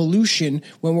about evolution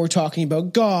when we're talking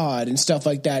about God and stuff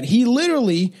like that. He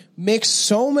literally mixed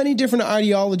so many different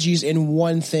ideologies in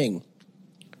one thing.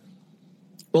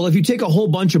 Well, if you take a whole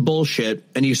bunch of bullshit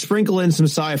and you sprinkle in some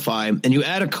sci-fi and you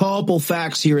add a couple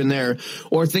facts here and there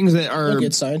or things that are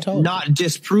not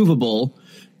disprovable,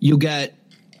 you get,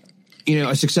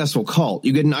 a successful cult.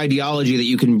 You get an ideology that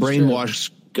you can brainwash,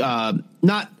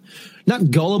 not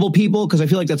gullible people, because I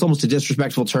feel like that's almost a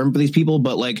disrespectful term for these people,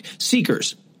 but like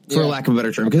seekers, for lack of a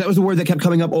better term, because that was the word that kept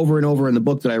coming up over and over in the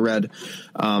book that I read,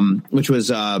 which was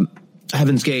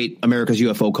Heaven's Gate, America's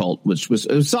UFO Cult, which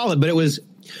was solid, but it was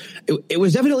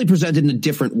definitely presented in a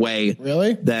different way.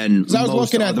 Really? Than I was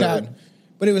looking at that,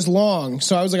 but it was long.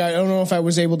 So I was like, I don't know if I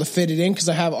was able to fit it in because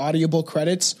I have Audible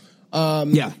credits.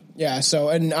 Yeah. So,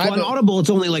 and on Audible, it's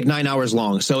only like 9 hours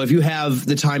long. So if you have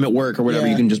the time at work or whatever,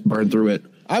 you can just burn through it.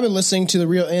 I've been listening to The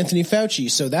Real Anthony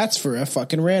Fauci. So that's for a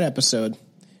fucking rant episode.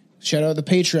 Shout out the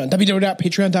Patreon,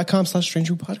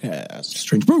 www.patreon.com/strange-brew-podcast.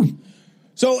 Strange Brew.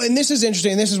 So, and this is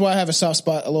interesting. This is why I have a soft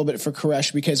spot a little bit for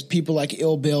Koresh, because people like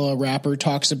Ill Bill, a rapper,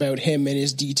 talks about him and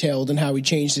his detailed and how he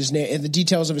changed his name and the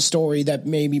details of his story that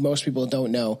maybe most people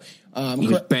don't know. He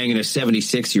was banging a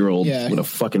 76-year-old. Yeah. What a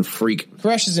fucking freak.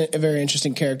 Koresh is a very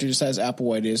interesting character, just as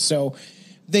Applewhite is. So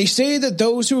they say that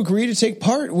those who agree to take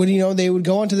part would, they would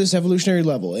go onto this evolutionary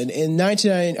level. And in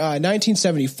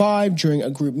 1975, during a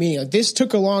group meeting, this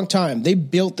took a long time. They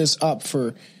built this up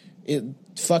for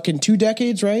fucking 2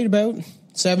 decades, right? About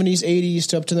 70s, 80s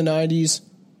to up to the 90s.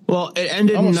 Well, it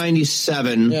ended in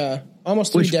 97. Yeah,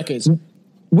 almost 3 decades.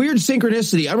 Weird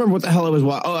synchronicity. I remember what the hell I was.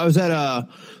 I was at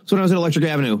when I was at Electric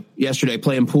Avenue yesterday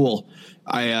playing pool.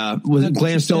 I was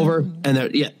glanced over, and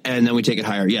then we take it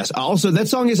higher. Yes. Also, that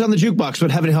song is on the jukebox, but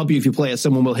heaven help you if you play it,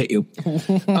 someone will hit you.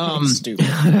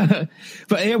 Stupid.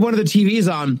 But they had one of the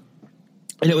TVs on,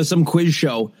 and it was some quiz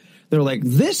show. They're like,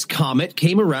 this comet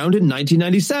came around in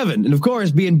 1997. And of course,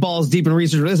 being balls deep in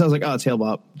research for this, I was like, oh, Tail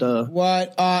Bop. Duh.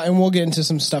 What? And we'll get into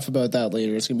some stuff about that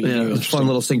later. It's going to be a fun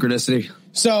little synchronicity.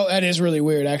 So that is really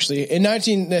weird, actually. In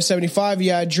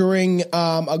 1975, during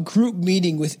a group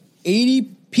meeting with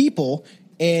 80 people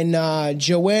in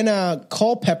Joanna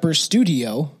Culpepper's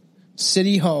studio,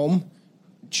 City Home.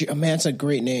 Man, that's a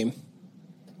great name.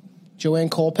 Joanne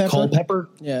Culpepper? Culpepper?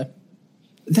 Yeah.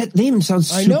 That name sounds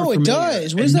super familiar. It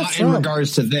does. Where's that from? In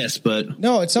regards to this, but...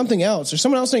 No, it's something else. There's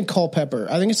someone else named Culpepper.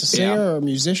 I think it's a singer or a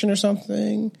musician or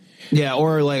something. Yeah,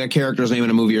 or like a character's name in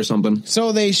a movie or something.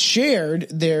 So they shared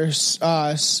their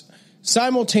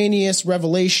simultaneous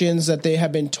revelations that they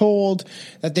had been told,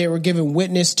 that they were given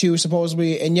witness to,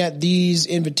 supposedly, and yet these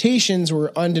invitations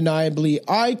were undeniably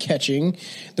eye-catching.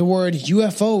 The word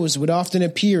UFOs would often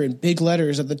appear in big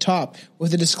letters at the top,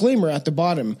 with a disclaimer at the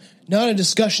bottom. Not a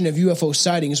discussion of UFO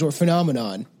sightings or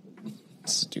phenomenon.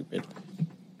 Stupid.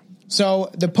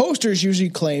 So the posters usually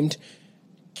claimed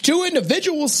 2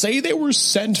 individuals say they were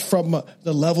sent from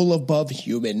the level above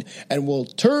human and will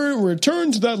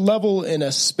return to that level in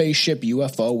a spaceship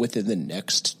UFO within the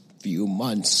next few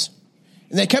months.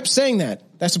 And they kept saying that.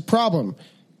 That's a problem.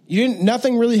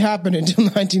 Nothing really happened until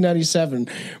 1997,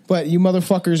 but you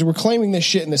motherfuckers were claiming this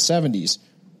shit in the 70s.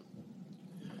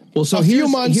 Well, so a few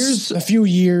months, a few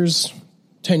years,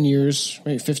 10 years,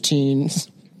 maybe 15.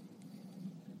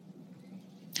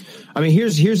 I mean,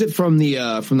 here's it from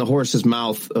the horse's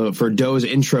mouth for Doe's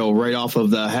intro right off of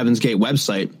the Heaven's Gate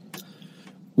website.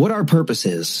 What our purpose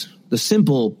is, the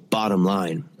simple bottom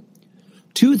line.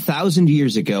 2,000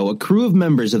 years ago, a crew of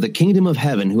members of the Kingdom of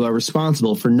Heaven who are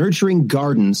responsible for nurturing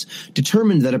gardens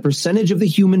determined that a percentage of the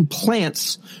human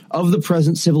plants of the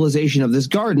present civilization of this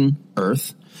garden,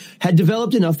 Earth, had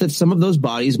developed enough that some of those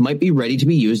bodies might be ready to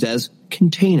be used as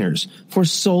containers for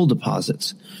soul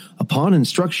deposits. Upon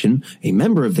instruction, a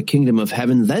member of the Kingdom of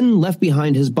Heaven then left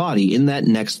behind his body in that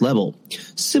next level,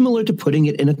 similar to putting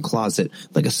it in a closet,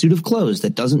 like a suit of clothes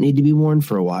that doesn't need to be worn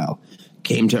for a while,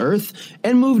 came to Earth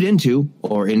and moved into,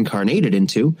 or incarnated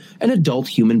into, an adult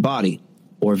human body,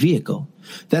 or vehicle,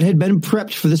 that had been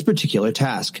prepped for this particular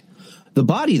task. The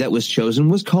body that was chosen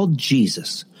was called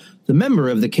Jesus. The member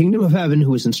of the Kingdom of Heaven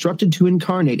who was instructed to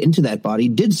incarnate into that body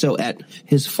did so at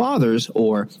his father's,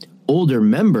 or older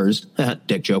members,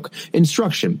 dick joke,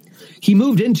 instruction. He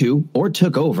moved into, or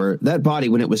took over, that body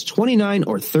when it was 29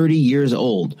 or 30 years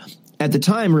old, at the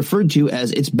time referred to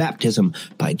as its baptism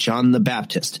by John the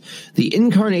Baptist. The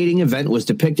incarnating event was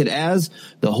depicted as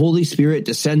the Holy Spirit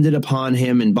descended upon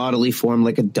him in bodily form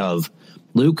like a dove.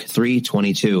 Luke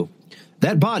 3:22.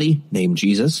 That body, named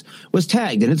Jesus, was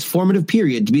tagged in its formative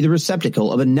period to be the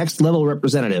receptacle of a next-level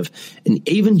representative, and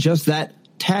even just that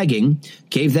tagging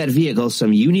gave that vehicle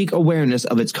some unique awareness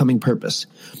of its coming purpose.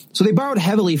 So they borrowed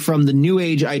heavily from the New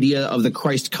Age idea of the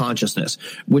Christ consciousness,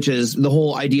 which is the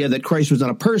whole idea that Christ was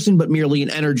not a person, but merely an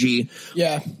energy.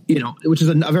 Yeah. Which is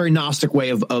a very Gnostic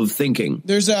way of thinking.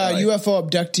 There's a UFO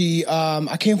abductee.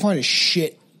 I can't find his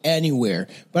shit anywhere,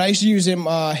 but I used to use him,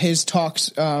 his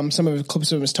talks, some of the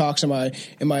clips of his talks in my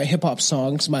hip hop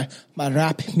songs, my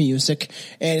rap music.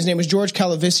 And his name was George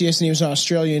Calavisius, and he was an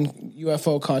Australian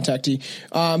UFO contactee.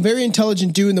 Very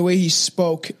intelligent dude in the way he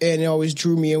spoke, and it always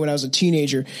drew me in when I was a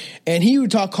teenager. And he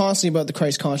would talk constantly about the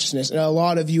Christ consciousness, and a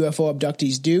lot of UFO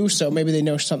abductees do, so maybe they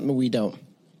know something we don't.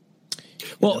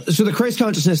 Well, so the Christ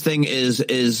consciousness thing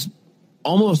is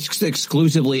almost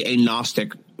exclusively a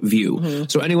Gnostic view. Mm-hmm.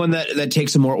 So anyone that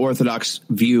takes a more orthodox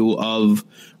view of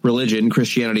religion,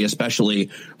 Christianity especially,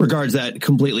 regards that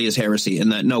completely as heresy,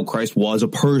 and that no, Christ was a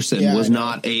person, was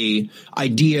not a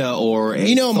idea or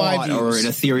a thought or an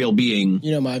ethereal being.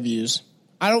 You know my views.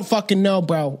 I don't fucking know,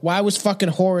 bro. Why was fucking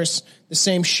Horus the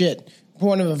same shit?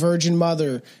 Born of a virgin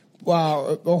mother.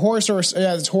 Wow, Horus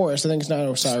it's Horus. I think it's not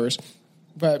Osiris.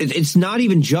 But it's not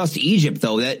even just Egypt,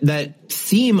 though. That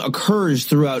theme occurs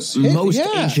throughout most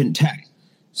ancient texts.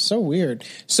 So weird.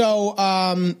 So,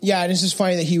 and it's just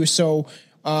funny that he was so,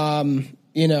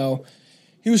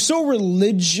 he was so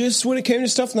religious when it came to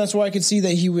stuff, and that's why I could see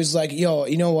that he was like, yo,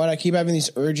 you know what? I keep having these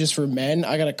urges for men.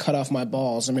 I got to cut off my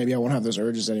balls, and maybe I won't have those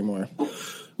urges anymore.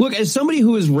 Look, as somebody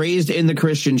who was raised in the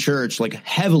Christian church, like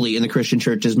heavily in the Christian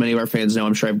church, as many of our fans know,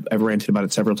 I'm sure I've ranted about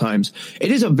it several times.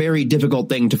 It is a very difficult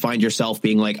thing to find yourself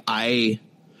being like,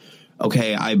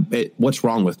 what's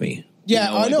wrong with me?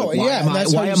 Yeah, I know.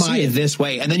 Why am I this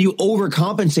way? And then you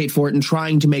overcompensate for it and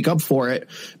trying to make up for it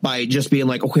by just being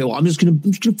like, okay, well, I'm just gonna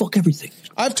fuck everything.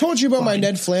 I've told you about my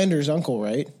Ned Flanders uncle,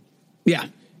 right? Yeah.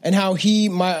 And how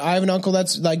I have an uncle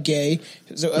that's like gay.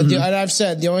 So, and I've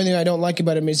said the only thing I don't like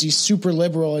about him is he's super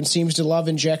liberal and seems to love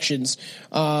injections,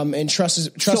 and trusts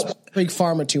big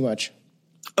pharma too much.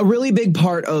 A really big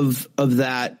part of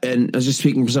that, and I was just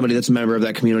speaking for somebody that's a member of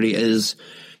that community, is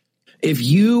if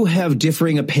you have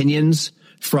differing opinions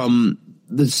from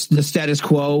the status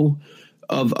quo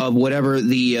of whatever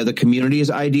the community's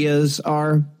ideas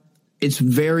are, it's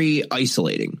very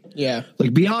isolating. Yeah.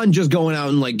 Like beyond just going out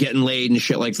and like getting laid and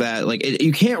shit like that, like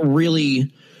you can't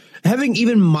really having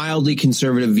even mildly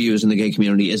conservative views in the gay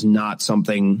community is not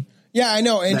something. Yeah, I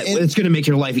know. And it's going to make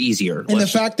your life easier. And the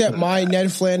fact that my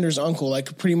Ned Flanders uncle,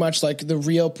 like pretty much like the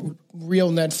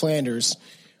real Ned Flanders,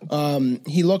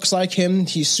 he looks like him.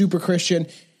 He's super Christian.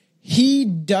 He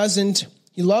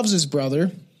loves his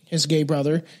brother, his gay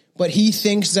brother, but he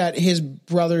thinks that his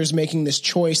brother is making this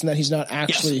choice and that he's not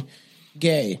actually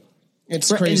gay.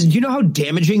 It's crazy. And do you know how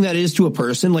damaging that is to a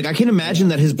person? Like, I can imagine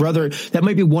that his brother, that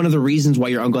might be one of the reasons why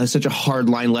your uncle has such a hard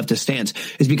line leftist stance,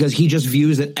 is because he just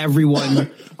views that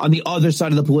everyone on the other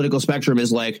side of the political spectrum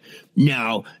is like,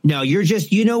 no, you're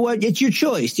just, you know what? It's your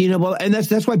choice, you know? Well, and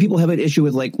that's why people have an issue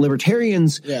with like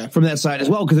libertarians from that side as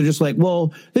well. Cause they're just like,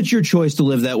 well, it's your choice to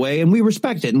live that way. And we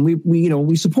respect it and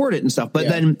we support it and stuff. But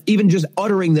then even just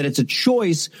uttering that it's a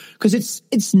choice, cause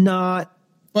it's not.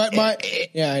 But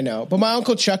I know. But my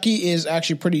uncle Chucky is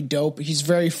actually pretty dope. He's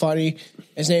very funny.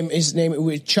 His name is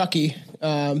Chucky.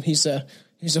 He's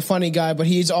a funny guy, but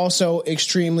he's also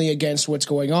extremely against what's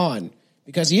going on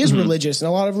because he is religious, and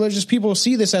a lot of religious people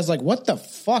see this as like, what the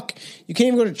fuck? You can't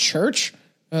even go to church?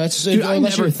 Dude, I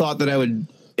never thought that I would.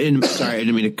 Sorry, I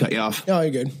didn't mean to cut you off. No,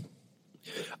 you're good.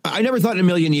 I never thought in a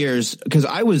million years, because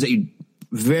I was a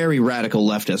very radical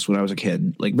leftist when I was a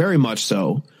kid, like very much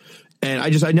so. And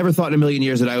I never thought in a million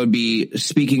years that I would be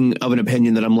speaking of an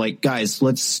opinion that I'm like, guys,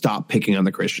 let's stop picking on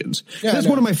the Christians. Yeah, that's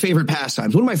one of my favorite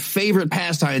pastimes. One of my favorite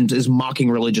pastimes is mocking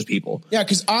religious people. Yeah,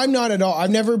 because I'm not at all. I've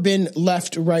never been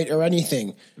left, right, or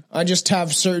anything. I just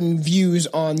have certain views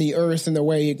on the earth and the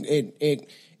way it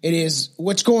is,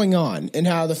 what's going on, and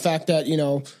how the fact that,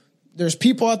 there's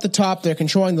people at the top, they're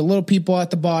controlling the little people at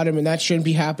the bottom, and that shouldn't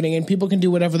be happening. And people can do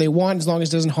whatever they want as long as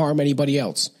it doesn't harm anybody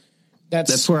else.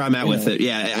 That's where I'm at with it.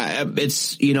 Yeah,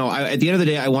 it's at the end of the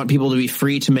day, I want people to be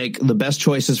free to make the best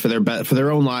choices for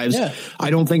their own lives. Yeah. I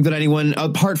don't think that anyone,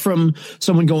 apart from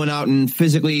someone going out and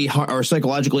physically or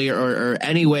psychologically or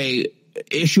any way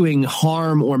issuing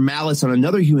harm or malice on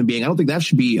another human being, I don't think that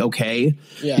should be okay.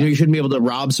 Yeah. You shouldn't be able to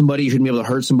rob somebody. You shouldn't be able to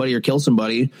hurt somebody or kill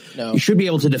somebody. No. You should be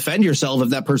able to defend yourself if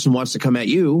that person wants to come at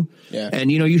you. Yeah.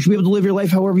 And, you should be able to live your life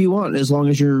however you want, as long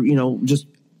as you're, just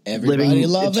Everybody living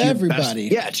love to your everybody.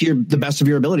 best, to the best of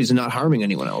your abilities and not harming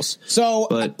anyone else.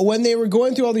 So when they were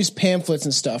going through all these pamphlets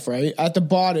and stuff, right, at the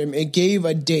bottom, it gave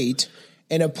a date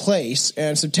and a place,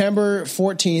 and September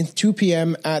 14th, 2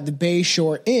 p.m. at the Bay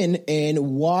Shore Inn in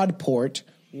Waldport,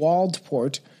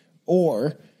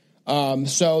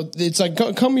 so it's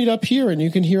like, come meet up here and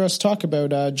you can hear us talk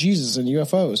about Jesus and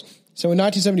UFOs. So in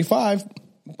 1975,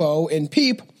 Bo and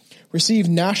Peep received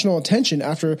national attention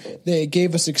after they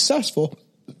gave a successful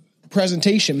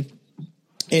presentation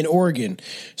in Oregon.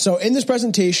 So in this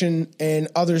presentation and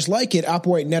others like it,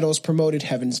 Applewhite Nettles promoted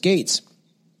Heaven's Gates,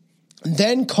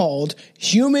 then called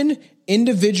Human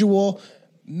Individual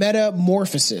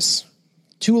Metamorphosis.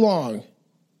 Too long.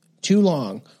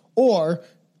 Or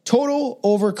Total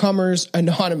Overcomers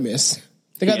Anonymous.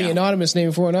 They got the anonymous name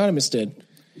before Anonymous did.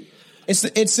 It's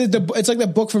like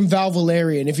the book from Val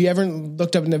Valerian. If you ever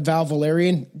looked up into Val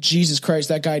Valerian, Jesus Christ,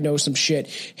 that guy knows some shit.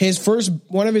 I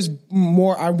want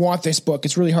this book.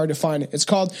 It's really hard to find. It's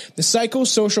called The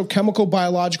Psychosocial Chemical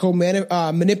Biological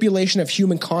Manipulation of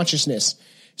Human Consciousness.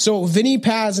 So Vinny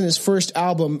Paz in his first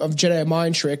album of Jedi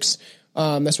Mind Tricks,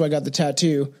 that's why I got the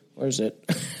tattoo. Where is it?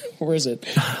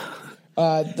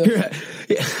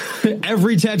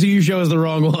 Every tattoo you show is the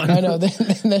wrong one. I know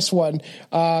this one,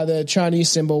 the Chinese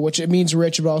symbol, which it means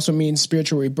rich, but also means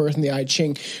spiritual rebirth in the I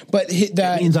Ching. But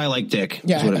that it means I like dick.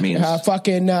 Yeah, is what it means.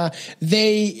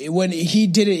 When he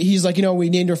did it, he's like, we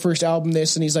named our first album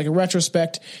this, and he's like, in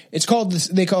retrospect, it's called this.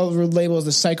 They call the label as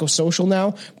the Psychosocial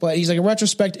now, but he's like, in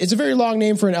retrospect, it's a very long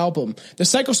name for an album. The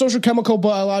Psychosocial Chemical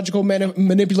Biological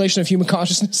Manipulation of Human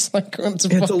Consciousness.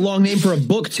 It's a long name for a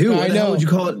book too. Why the hell would you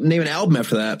call it? Name an album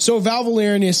after that? So Val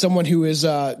Valerian is someone who is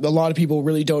a lot of people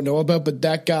really don't know about, but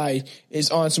that guy is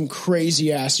on some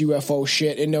crazy ass UFO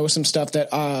shit and knows some stuff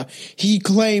that he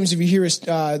claims. If you hear his,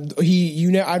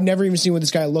 I've never even seen what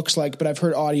this guy looks like, but I've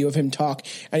heard audio of him talk,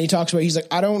 and he talks about, he's like,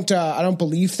 I don't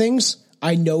believe things,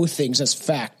 I know things as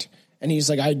fact. And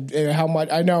he's like, how much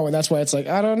I know, and that's why it's like,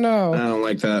 I don't know. I don't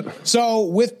like that. So,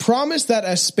 with promise that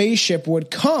a spaceship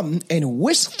would come and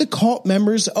whisk the cult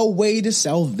members away to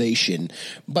salvation.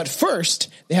 But first,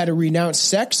 they had to renounce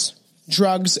sex,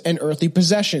 drugs, and earthly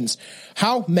possessions.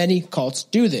 How many cults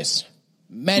do this?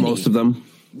 Many. Most of them.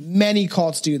 Many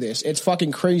cults do this. It's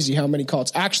fucking crazy how many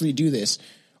cults actually do this.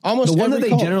 Almost the one that they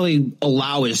cult. generally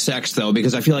allow is sex, though,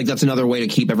 because I feel like that's another way to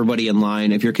keep everybody in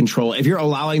line. If you're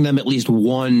allowing them at least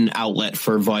one outlet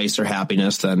for vice or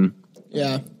happiness, then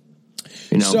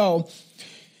So,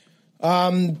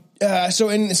 so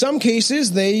in some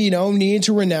cases they need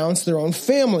to renounce their own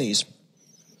families.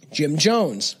 Jim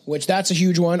Jones, which that's a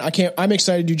huge one. I'm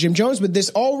excited to do Jim Jones, but this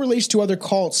all relates to other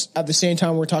cults at the same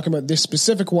time we're talking about this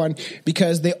specific one,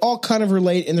 because they all kind of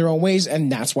relate in their own ways,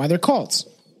 and that's why they're cults.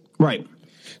 Right.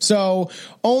 So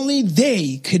only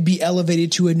they could be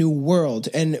elevated to a new world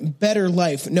and better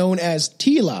life, known as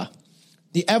Tila,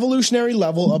 the evolutionary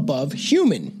level above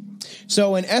human.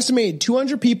 So an estimated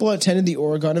 200 people attended the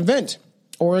Oregon event.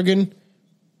 Oregon.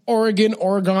 How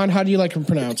do you like to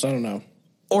pronounce? I don't know.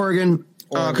 Oregon.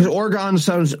 Because Oregon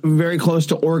sounds very close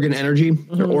to Oregon Energy,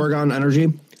 or Oregon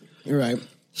Energy. You're right.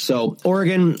 So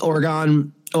Oregon, or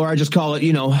I just call it,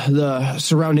 the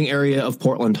surrounding area of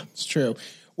Portland. It's true.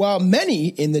 While many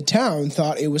in the town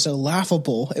thought it was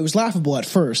laughable at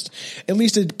first, at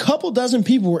least a couple dozen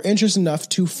people were interested enough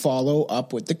to follow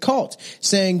up with the cult,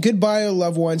 saying goodbye to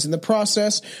loved ones in the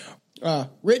process,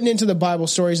 written into the Bible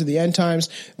stories of the end times.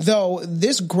 Though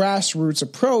this grassroots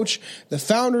approach, the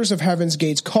founders of Heaven's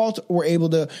Gates cult were able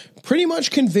to pretty much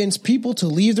convince people to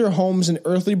leave their homes and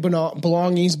earthly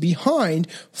belongings behind,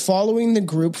 following the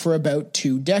group for about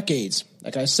 2 decades.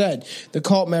 Like I said, the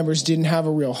cult members didn't have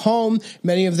a real home.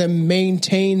 Many of them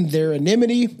maintained their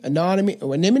anonymity.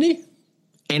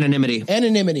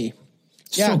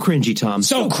 Yeah. So cringy, Tom.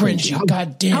 So cringy.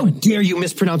 God damn. How dare you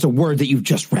mispronounce a word that you've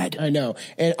just read? I know.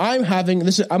 And I'm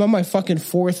on my fucking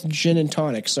 4th gin and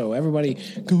tonic, so everybody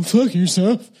go fuck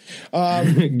yourself.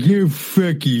 Go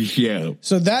fuck yourself.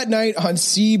 So that night on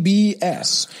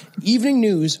CBS Evening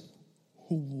News,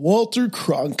 Walter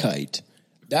Cronkite,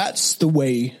 that's the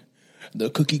way the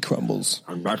cookie crumbles.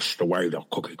 And that's the way the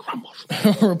cookie crumbles.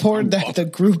 Reported that the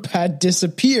group had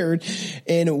disappeared.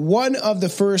 In one of the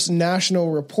first national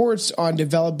reports on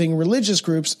developing religious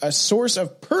groups, a source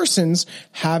of persons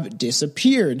have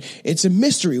disappeared. It's a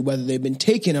mystery whether they've been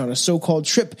taken on a so-called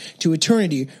trip to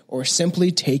eternity or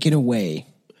simply taken away.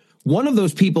 One of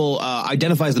those people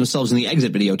identifies themselves in the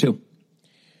exit video, too.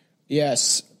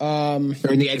 Yes.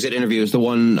 During the exit interviews, the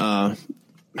one I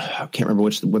can't remember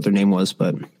what their name was,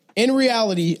 but in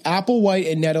reality, Applewhite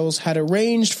and Nettles had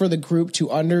arranged for the group to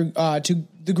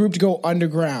go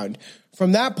underground.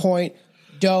 From that point,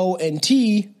 Doe and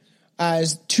T,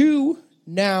 as two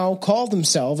now call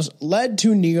themselves, led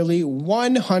to nearly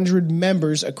 100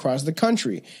 members across the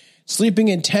country, sleeping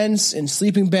in tents and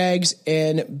sleeping bags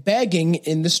and begging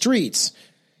in the streets.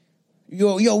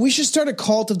 Yo, we should start a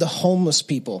cult of the homeless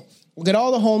people. We'll get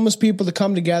all the homeless people to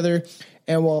come together,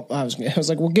 and I was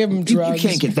like, we'll give them drugs. You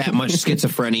can't get that much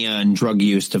schizophrenia and drug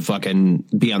use to fucking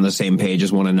be on the same page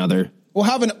as one another. We'll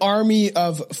have an army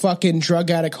of fucking drug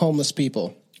addict homeless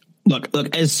people.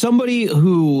 Look, as somebody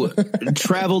who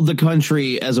traveled the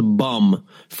country as a bum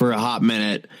for a hot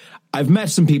minute, I've met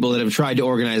some people that have tried to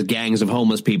organize gangs of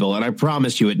homeless people, and I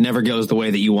promise you it never goes the way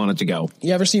that you want it to go.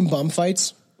 You ever seen bum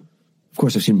fights? Of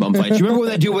course I've seen bum fights. You remember when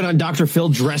that dude went on Dr. Phil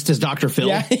dressed as Dr. Phil?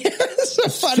 Yeah, so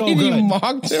funny. So good. He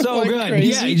mocked him so like good. crazy.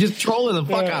 Yeah, he just trolling the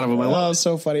fuck out of him. I love it.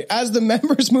 So funny. As the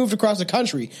members moved across the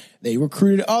country, they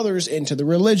recruited others into the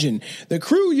religion. The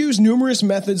crew used numerous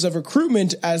methods of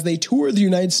recruitment as they toured the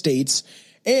United States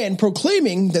and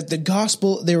proclaiming that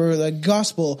they were the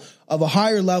gospel of a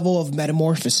higher level of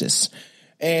metamorphosis.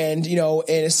 And, and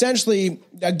essentially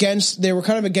they were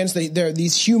kind of against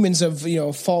these humans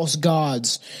of, false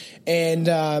gods. And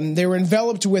they were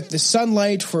enveloped with the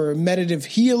sunlight for meditative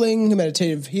healing, and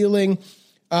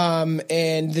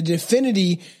the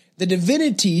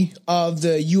divinity of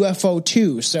the UFO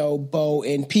too. So Bo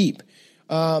and Peep.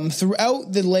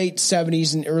 Throughout the late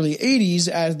 70s and early 80s,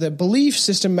 as their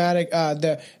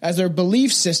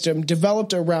belief system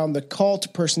developed around the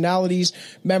cult personalities,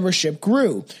 membership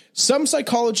grew. Some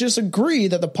psychologists agree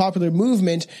that the popular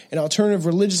movement and alternative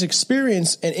religious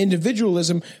experience and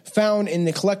individualism found in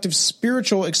the collective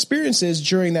spiritual experiences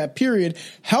during that period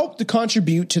helped to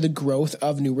contribute to the growth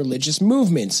of new religious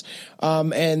movements.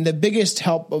 And the biggest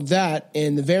help of that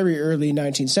in the very early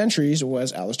 19th centuries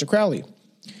was Aleister Crowley.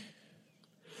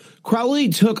 Crowley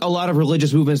took a lot of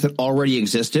religious movements that already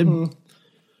existed,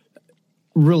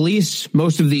 released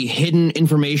most of the hidden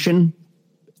information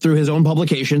through his own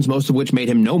publications, most of which made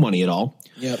him no money at all.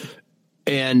 Yep.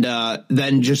 And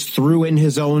then just threw in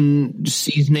his own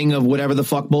seasoning of whatever the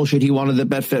fuck bullshit he wanted that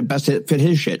best fit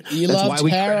his shit. That's why we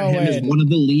credit him as one of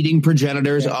the leading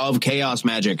progenitors of chaos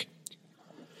magic.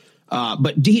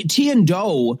 But T and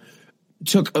Doe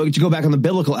to go back on the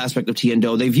biblical aspect of T and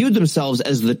Doe, they viewed themselves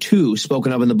as the two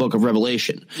spoken of in the book of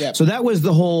Revelation. Yep. So that was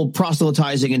the whole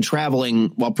proselytizing and traveling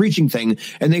while preaching thing.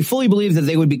 And they fully believed that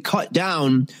they would be cut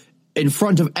down in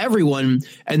front of everyone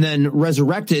and then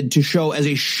resurrected to show as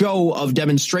a show of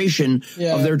demonstration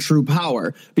of their true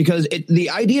power. Because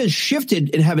the ideas shifted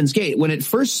in Heaven's Gate when it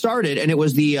first started, and it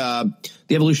was the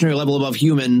evolutionary level above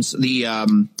humans. You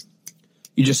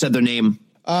just said their name.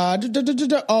 The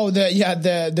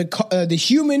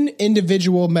human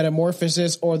individual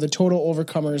metamorphosis, or the Total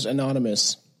Overcomers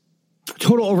Anonymous.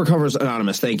 Total Overcomers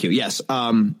Anonymous. Thank you. Yes.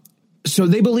 So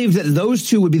they believed that those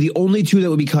two would be the only two that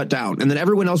would be cut down, and then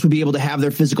everyone else would be able to have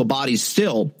their physical bodies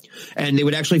still, and they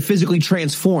would actually physically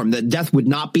transform. That death would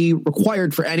not be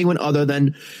required for anyone other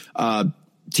than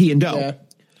T and Doe. Yeah.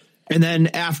 And then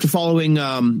after following,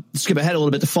 skip ahead a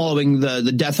little bit to following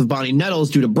the death of Bonnie Nettles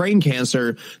due to brain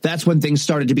cancer, that's when things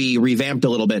started to be revamped a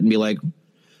little bit and be like,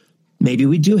 maybe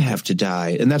we do have to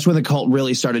die. And that's when the cult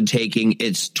really started taking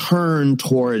its turn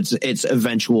towards its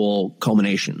eventual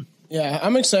culmination. Yeah,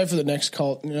 I'm excited for the next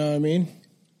cult. You know what I mean?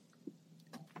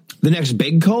 The next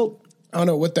big cult? I don't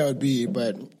know what that would be,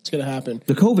 but it's going to happen.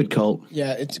 The COVID cult.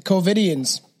 Yeah, it's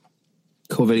COVIDians.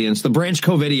 The Branch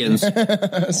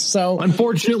Covidians. So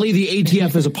unfortunately, the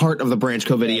ATF is a part of the Branch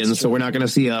Covidians, so we're not going to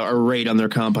see a raid on their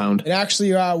compound. And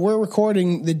actually, we're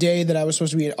recording the day that I was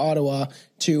supposed to be in Ottawa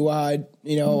to,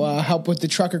 help with the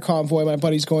trucker convoy. My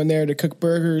buddy's going there to cook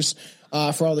burgers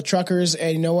for all the truckers.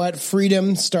 And you know what?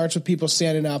 Freedom starts with people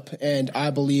standing up, and I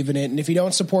believe in it. And if you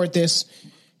don't support this,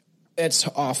 it's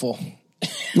awful.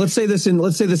 Let's say this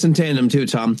in tandem too,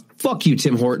 Tom. Fuck you,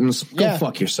 Tim Hortons. Go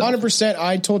fuck yourself. 100%.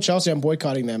 I told Chelsea I'm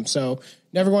boycotting them, so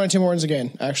never going to Tim Hortons again.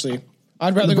 Actually,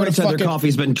 I'd rather go to their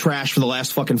coffee's been trashed for the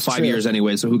last fucking 5 years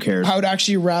anyway, so who cares? I would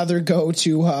actually rather go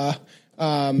to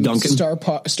Dunkin'?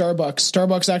 Starbucks.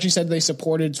 Starbucks actually said they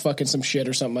supported fucking some shit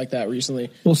or something like that recently.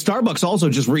 Well, Starbucks also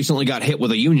just recently got hit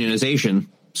with a unionization,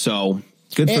 so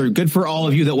good for all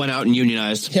of you that went out and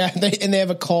unionized. Yeah, they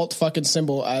have a cult fucking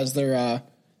symbol as their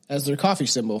coffee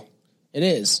symbol. It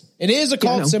is a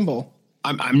cult symbol.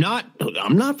 I'm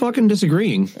not fucking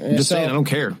disagreeing. I'm just saying I don't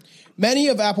care. Many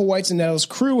of Applewhite's and Nettles'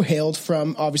 crew hailed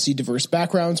from obviously diverse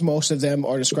backgrounds. Most of them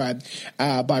are described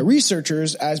by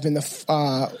researchers as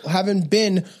having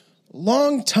been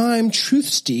long-time truth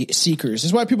seekers. This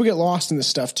is why people get lost in this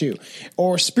stuff too.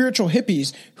 Or spiritual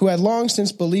hippies who had long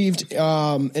since believed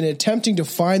in attempting to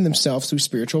find themselves through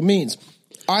spiritual means.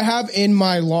 I have in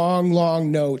my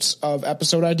long notes of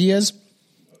episode ideas,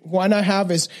 one I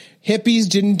have is hippies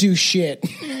didn't do shit.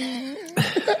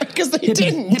 Because they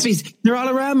didn't. Hippies, they're all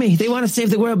around me. They want to save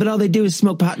the world, but all they do is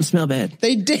smoke pot and smell bad.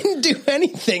 They didn't do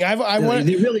anything.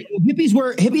 Hippies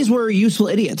were useful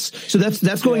idiots. So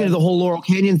that's going into the whole Laurel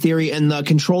Canyon theory and the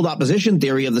controlled opposition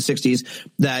theory of the 60s,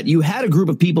 that you had a group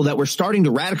of people that were starting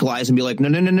to radicalize and be like,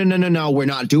 no, we're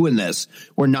not doing this.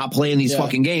 We're not playing these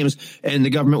fucking games. And the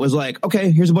government was like,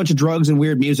 okay, here's a bunch of drugs and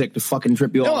weird music to fucking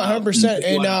trip you all out. 100%.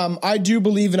 And I do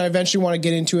believe, and I eventually want to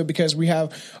get into it because we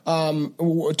have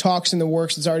talks in the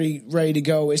works that's already ready to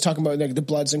go, is talking about like the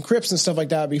Bloods and Crips and stuff like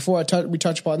that. Before we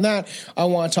touch upon that, I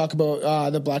want to talk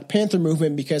about the Black Panther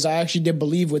movement, because I actually did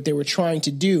believe what they were trying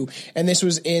to do, and this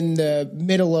was in the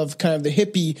middle of kind of the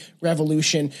hippie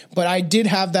revolution. But I did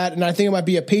have that, and I think it might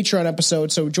be a Patreon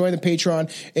episode, so join the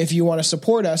Patreon if you want to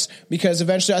support us, because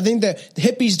eventually I think that the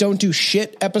hippies don't do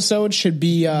shit episode should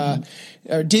be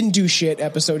or didn't do shit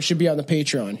episode should be on the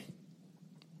Patreon.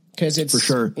 Because it's, for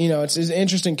sure, it's an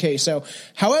interesting case. So,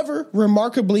 however,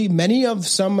 remarkably, many of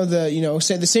some of the,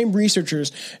 say the same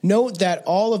researchers note that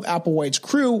all of Applewhite's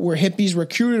crew were hippies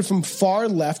recruited from far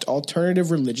left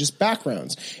alternative religious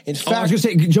backgrounds. In fact, I was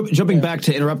going to say, jumping back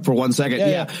to interrupt for 1 second.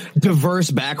 Yeah. Diverse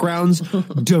backgrounds,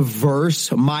 diverse,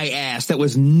 my ass. That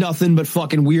was nothing but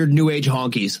fucking weird new age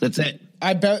honkies. That's it.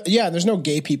 I bet. Yeah, there's no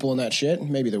gay people in that shit.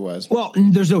 Maybe there was. Well,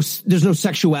 there's no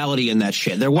sexuality in that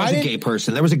shit. There was a gay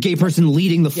person. There was a gay person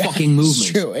leading the fucking movement. It's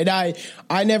true. And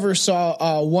I never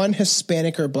saw one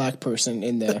Hispanic or black person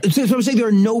in there. So I'm saying there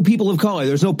are no people of color.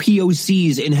 There's no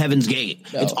POCs in Heaven's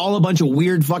Gate. No. It's all a bunch of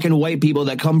weird fucking white people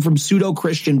that come from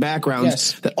pseudo-Christian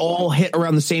backgrounds that all hit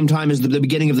around the same time as the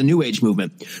beginning of the New Age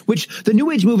movement. Which the New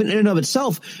Age movement in and of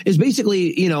itself is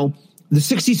basically, the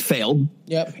 60s failed.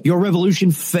 Yep. Your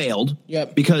revolution failed.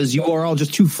 Yep. Because you are all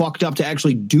just too fucked up to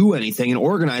actually do anything and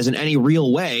organize in any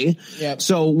real way. Yep.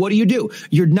 So what do?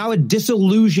 You're now a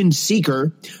disillusioned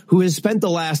seeker who has spent the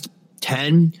last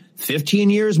 10, 15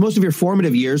 years, most of your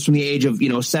formative years from the age of,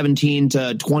 17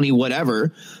 to 20,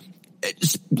 whatever,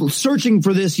 searching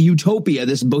for this utopia,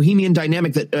 this bohemian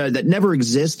dynamic that never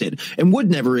existed and would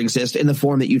never exist in the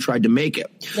form that you tried to make it.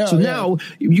 Now,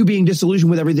 you being disillusioned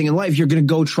with everything in life, you're going to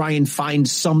go try and find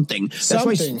something. That's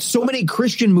why so many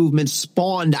Christian movements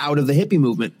spawned out of the hippie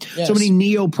movement. Yes. So many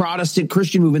neo-Protestant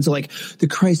Christian movements are like the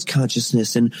Christ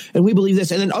consciousness, and we believe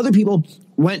this. And then other people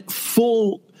went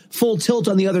full tilt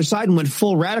on the other side and went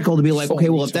full radical to be like, okay,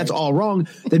 well, if that's all wrong,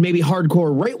 then maybe hardcore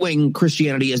right-wing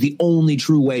Christianity is the only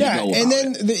true way to go about and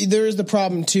then there is the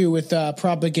problem, too, with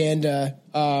propaganda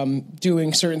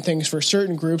doing certain things for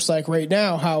certain groups, like right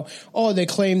now, how, they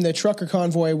claim the trucker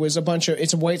convoy was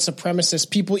it's white supremacist.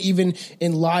 People even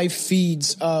in live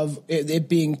feeds of it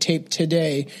being taped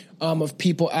today, of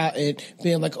people at it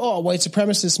being like, white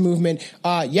supremacist movement.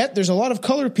 Yet there's a lot of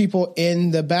colored people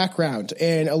in the background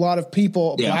and a lot of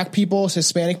people, black people,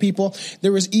 Hispanic people.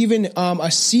 There was even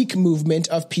a Sikh movement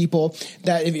of people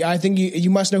that I think you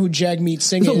must know who Jagmeet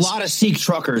Singh is. There's a lot of Sikh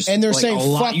truckers. And they're saying,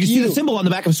 fuck you. You see the symbol on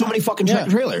the back of so many fucking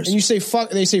trailers. And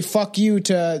they say fuck you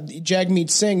to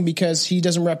Jagmeet Singh because he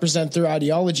doesn't represent their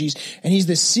ideologies. And he's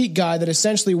this Sikh guy that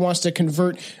essentially wants to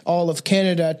convert all of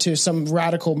Canada to some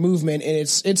radical movement. And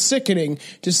it's sickening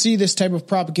to see this type of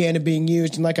propaganda being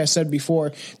used. And like I said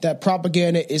before, that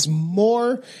propaganda is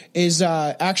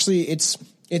actually it's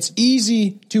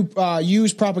easy to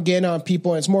use propaganda on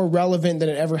people, and it's more relevant than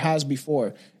it ever has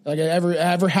before. Like it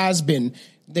ever has been.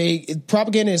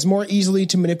 Propaganda is more easily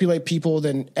to manipulate people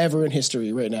than ever in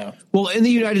history right now. Well, in the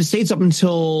United States, up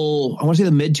until I want to say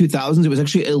the mid 2000s, it was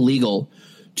actually illegal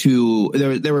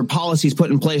there were policies put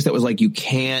in place that was like, you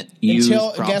can't use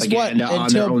propaganda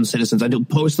on their own citizens until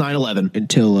post 9/11.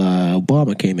 Until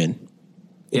Obama came in.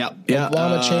 Yeah.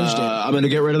 Obama changed it. I'm going to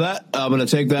get rid of that. I'm going to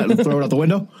take that and throw it out the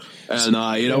window. And,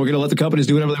 we're going to let the companies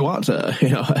do whatever they want.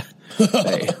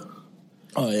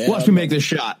 Hey. Watch me make this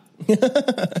shot.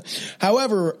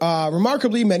 However,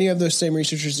 remarkably, many of those same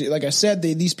researchers, like I said,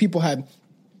 these people had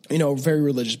very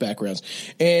religious backgrounds.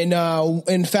 And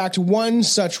in fact, one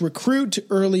such recruit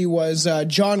early was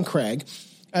John Craig,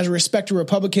 as a respected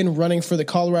Republican running for the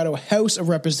Colorado House of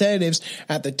Representatives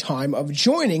at the time of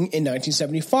joining in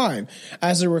 1975.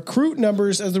 As the recruit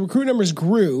numbers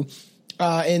grew,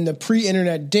 in the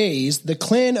pre-internet days, the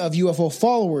clan of UFO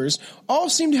followers all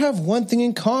seemed to have one thing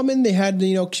in common. They had,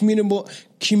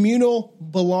 communal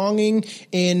belonging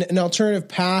in an alternative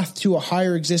path to a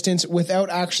higher existence without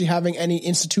actually having any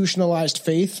institutionalized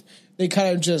faith. They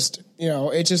kind of just,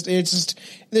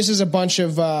 this is a bunch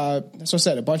of, as I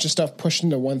said, a bunch of stuff pushed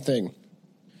into one thing.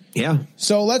 Yeah.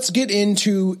 So let's get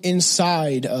into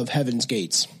inside of Heaven's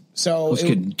Gates. So let's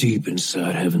get deep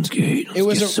inside Heaven's Gate. It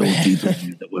was so deep in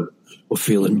here that we're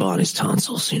feeling Bonnie's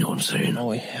tonsils. You know what I'm saying?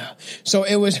 Oh yeah. So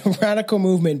it was a radical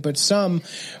movement, but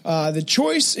the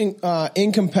choice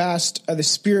encompassed the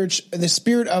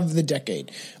spirit of the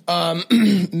decade.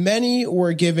 Many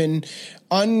were giving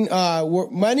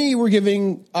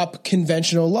up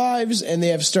conventional lives, and they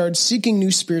have started seeking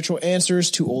new spiritual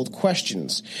answers to old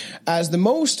questions. With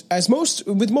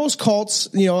most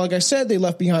cults, like I said, they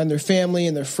left behind their family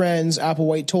and their friends.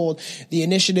 Applewhite told the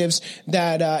initiatives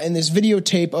that in this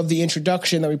videotape of the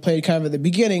introduction that we played kind of at the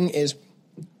beginning is,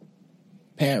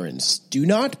 parents do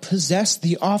not possess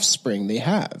the offspring they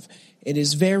have. It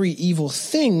is a very evil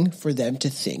thing for them to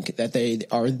think that they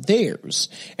are theirs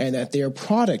and that they are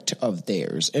product of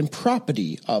theirs and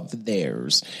property of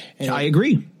theirs. And I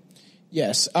agree.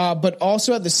 Yes, but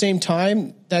also at the same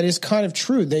time, that is kind of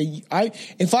true.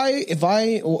 If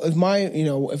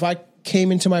I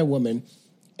came into my woman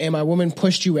and my woman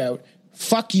pushed you out,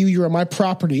 fuck you, you're my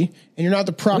property, and you're not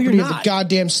the property of the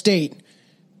goddamn state.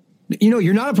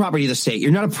 You're not a property of the state.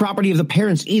 You're not a property of the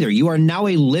parents either. You are now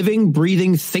a living,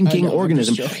 breathing, thinking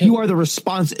organism. You are the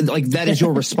that is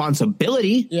your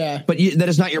responsibility. Yeah. But that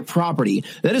is not your property.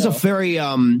 That is a very,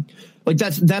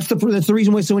 that's the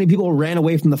reason why so many people ran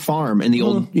away from the farm and the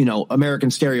old,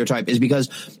 American stereotype is because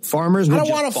farmers would I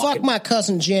don't want to fuck my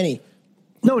cousin Jenny.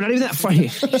 No, not even that funny. You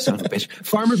son of a bitch.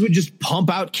 Farmers would just pump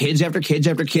out kids after kids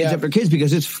after kids after kids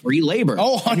because it's free labor.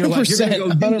 Oh,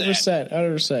 100%.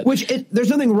 100%. Which there's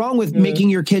nothing wrong with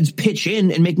making your kids pitch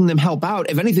in and making them help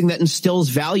out. If anything, that instills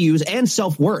values and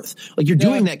self-worth. Like you're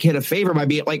doing that kid a favor by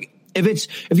being like,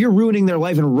 if you're ruining their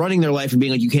life and running their life and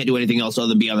being like, you can't do anything else other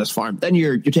than be on this farm, then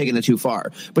you're taking it too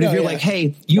far. But if you're like,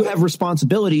 hey, you have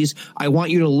responsibilities. I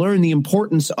want you to learn the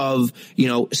importance of,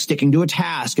 sticking to a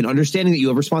task and understanding that you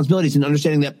have responsibilities and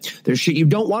understanding that there's shit you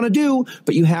don't want to do,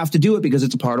 but you have to do it because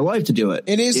it's a part of life to do it.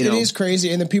 It is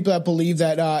crazy. And the people that believe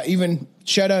that, even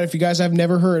shout out if you guys have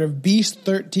never heard of Beast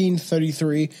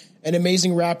 1333, an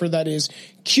amazing rapper that is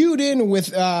cued in with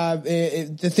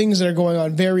the things that are going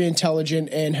on, very intelligent,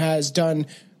 and has done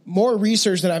more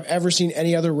research than I've ever seen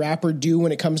any other rapper do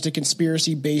when it comes to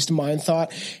conspiracy-based mind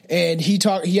thought. And he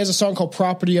has a song called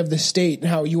Property of the State, and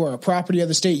how you are a property of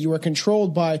the state. You are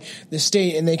controlled by the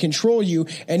state, and they control you.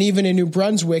 And even in New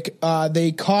Brunswick,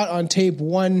 they caught on tape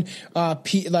one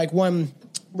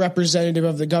representative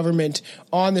of the government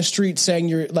on the street saying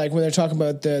you're like when they're talking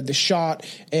about the shot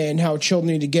and how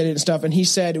children need to get it and stuff. And he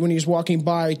said when he was walking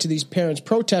by to these parents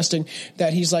protesting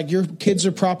that he's like, your kids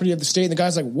are property of the state. And the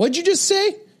guy's like, what'd you just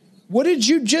say? What did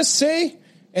you just say?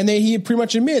 And he pretty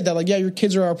much admitted that, like, yeah, your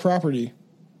kids are our property.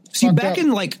 See, back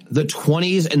in like the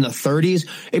 20s and the 30s,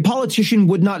 a politician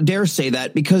would not dare say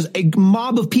that because a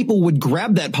mob of people would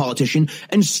grab that politician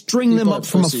and string them up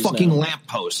from a fucking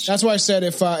lamppost. That's why I said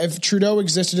if Trudeau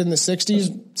existed in the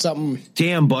 60s, something.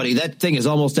 Damn, buddy, that thing is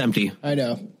almost empty. I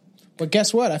know. But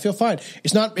guess what? I feel fine.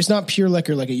 It's not pure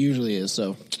liquor like it usually is,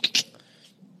 so.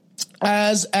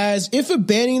 As if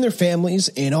abandoning their families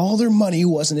and all their money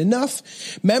wasn't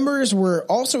enough, members were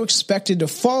also expected to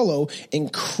follow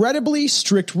incredibly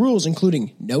strict rules,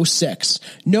 including no sex,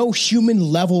 no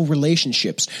human-level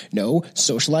relationships, no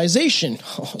socialization.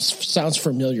 Oh, sounds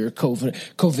familiar,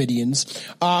 COVIDians.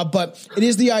 But it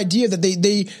is the idea that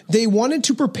they wanted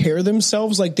to prepare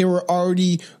themselves like they were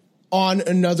already on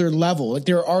another level, like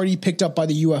they were already picked up by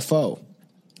the UFO.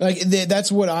 Like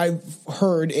that's what I've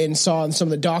heard and saw in some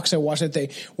of the docs I watched, that they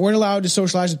weren't allowed to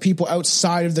socialize with people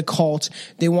outside of the cult.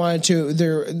 They wanted to,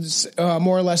 they're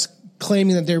more or less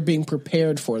claiming that they're being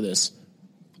prepared for this.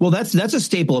 Well, that's a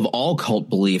staple of all cult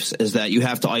beliefs, is that you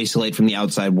have to isolate from the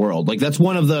outside world. Like that's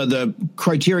one of the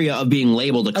criteria of being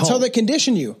labeled a cult. That's how they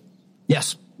condition you.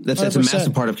 Yes, that's a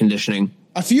massive part of conditioning.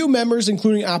 A few members,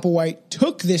 including Applewhite,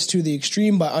 took this to the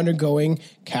extreme by undergoing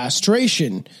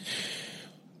castration.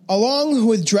 Along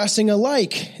with dressing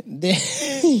alike. Dude,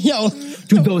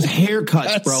 those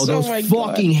haircuts, bro. Those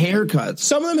fucking haircuts.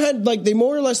 Some of them had, like, they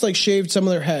more or less, like, shaved some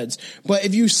of their heads. But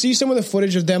if you see some of the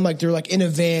footage of them, like, they're, like, in a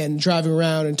van driving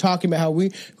around and talking about how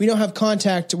we don't have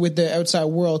contact with the outside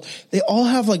world, they all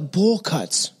have, like, bowl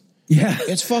cuts. Yeah,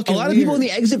 It's fucking a lot of weird. people in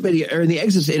the exit video or in the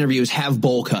exit interviews have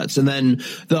bowl cuts, and then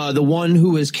the one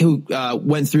who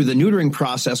went through the neutering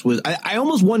process was. I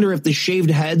almost wonder if the shaved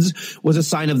heads was a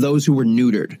sign of those who were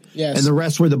neutered, Yes. and the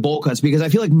rest were the bowl cuts, because I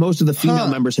feel like most of the female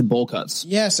members had bowl cuts.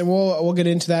 Yes, and we'll get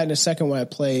into that in a second when I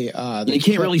play. You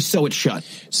can't really sew it shut.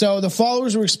 So the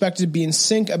followers were expected to be in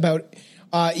sync about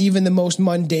even the most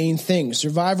mundane things.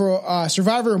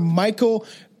 Survivor Michael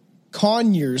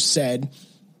Conyers said,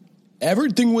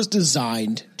 "Everything was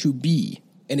designed to be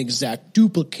an exact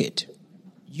duplicate.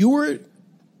 You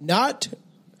not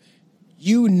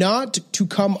to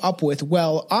come up with,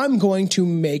 well, I'm going to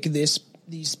make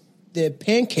the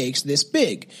pancakes this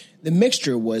big. The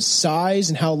mixture was size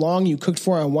and how long you cooked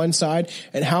for on one side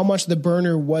and how much the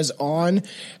burner was on,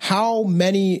 how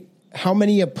many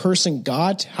a person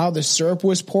got, how the syrup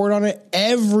was poured on it.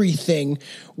 Everything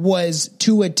was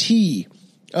to a T.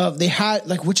 They had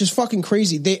which is fucking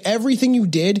crazy. Everything you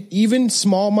did, even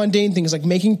small mundane things like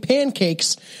making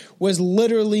pancakes, was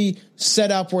literally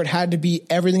set up where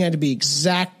everything had to be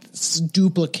exact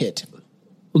duplicate."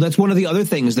 Well, that's one of the other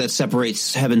things that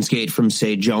separates Heaven's Gate from,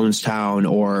 say, Jonestown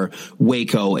or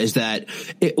Waco, is that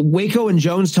Waco and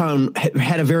Jonestown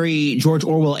had a very George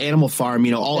Orwell Animal Farm.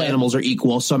 All animals are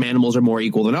equal. Some animals are more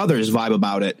equal than others vibe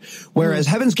about it. Whereas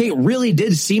Heaven's Gate really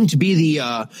did seem to be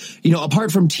the,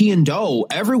 apart from T and Doe,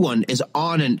 everyone is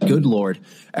on, and good Lord.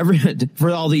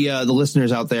 For all the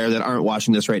listeners out there that aren't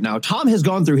watching this right now, Tom has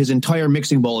gone through his entire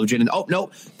mixing bowl of gin, and oh no,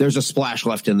 there's a splash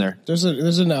left in there. There's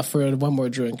enough for one more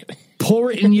drink.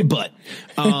 Pour it in your butt.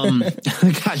 God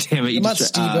damn it! Not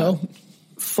Steve-O.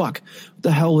 Fuck. What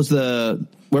the hell was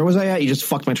where was I at? You just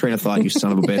fucked my train of thought, you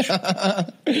son of a bitch.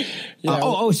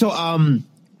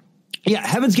 Yeah,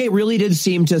 Heaven's Gate really did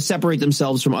seem to separate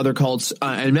themselves from other cults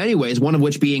in many ways, one of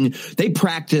which being they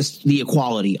practiced the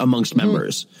equality amongst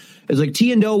members. It's like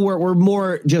T and Doe were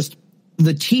more just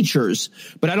the teachers,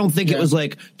 but I don't think it was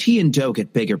like T and Doe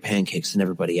get bigger pancakes than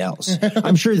everybody else.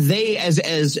 I'm sure they,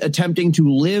 as attempting to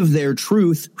live their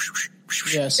truth,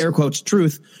 air quotes,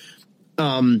 truth,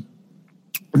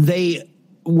 they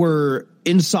were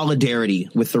in solidarity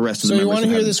with the rest of the members. So you want to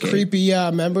hear Heaven's this Gate. creepy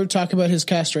member talk about his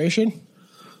castration?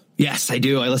 Yes, I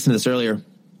do. I listened to this earlier.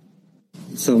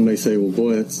 Some may say, well,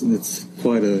 boy, it's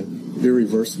quite a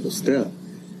irreversible step.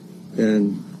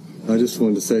 And I just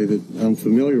wanted to say that I'm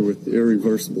familiar with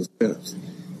irreversible steps.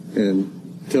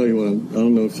 And tell you what, I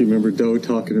don't know if you remember Doe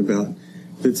talking about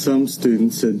that some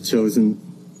students had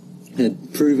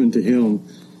proven to him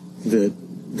that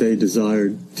they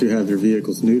desired to have their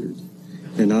vehicles neutered.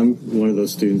 And I'm one of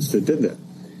those students that did that.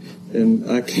 And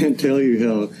I can't tell you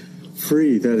how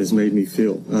free that has made me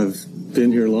feel. I've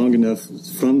been here long enough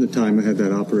from the time I had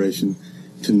that operation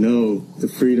to know the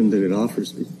freedom that it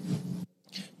offers me.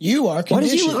 You are conditioned. Why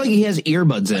does he look like he has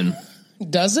earbuds in?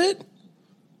 Does it?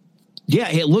 Yeah,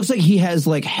 it looks like he has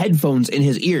like headphones in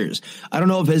his ears. I don't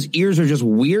know if his ears are just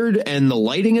weird and the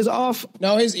lighting is off.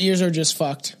 No, his ears are just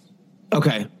fucked.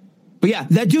 Okay. But yeah,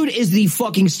 that dude is the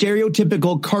fucking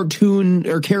stereotypical cartoon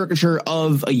or caricature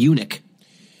of a eunuch.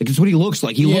 Like, that's what he looks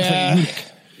like. He looks like a eunuch.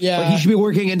 Yeah, like he should be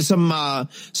working in some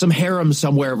harem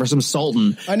somewhere for some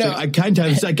sultan. I know. Like, I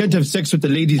can't have sex with the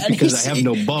ladies because I have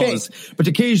no balls. But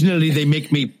occasionally they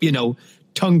make me,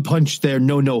 tongue punch their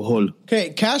no hole. Okay,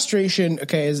 castration.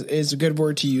 Okay, is a good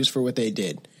word to use for what they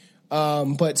did.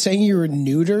 But saying you were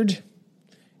neutered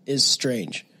is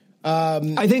strange.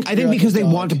 I think because they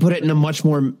want to put it in a much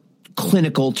more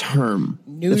clinical term.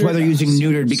 That's why they're using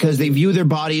neutered, because they view their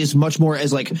bodies much more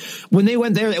as like, when they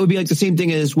went there, it would be like the same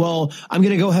thing as, well, I'm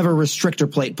going to go have a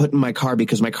restrictor plate put in my car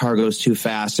because my car goes too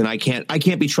fast and I can't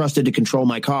be trusted to control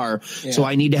my car. Yeah. So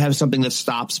I need to have something that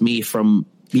stops me from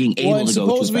being able to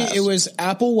go too fast. It was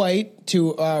Applewhite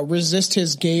to resist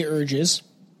his gay urges.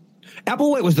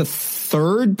 Applewhite was the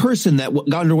third person that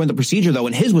underwent the procedure, though,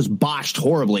 and his was botched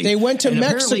horribly. They went to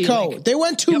Mexico. They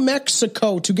went to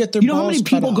Mexico to get their balls cut off. You know how many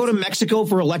people go to Mexico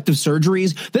for elective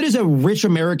surgeries? That is a rich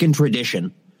American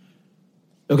tradition.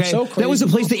 Okay? So crazy. That was the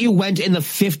place that you went in the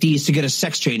 50s to get a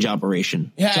sex change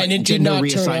operation. Yeah, and it did not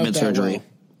turn out that well.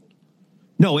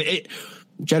 No, it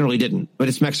generally didn't, but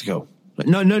it's Mexico.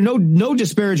 No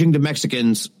disparaging to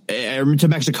Mexicans, to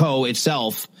Mexico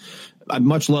itself.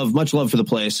 Much love for the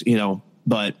place,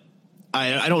 but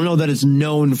I don't know that it's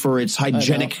known for its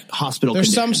hygienic hospital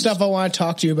There's conditions. some stuff I want to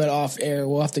talk to you about off air.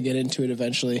 We'll have to get into it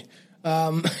eventually.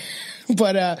 But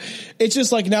it's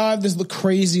just like, now I have this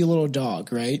crazy little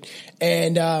dog, right?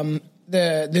 And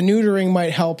the neutering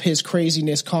might help his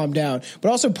craziness calm down. But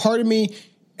also part of me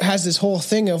has this whole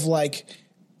thing of like,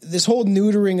 this whole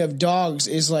neutering of dogs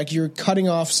is like you're cutting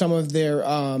off some of their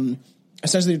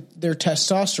essentially their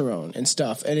testosterone and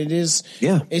stuff. And it is,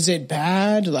 Yeah. Is it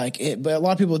bad? But a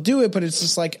lot of people do it, but it's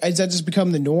just like, has that just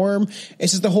become the norm?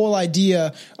 It's just the whole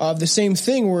idea of the same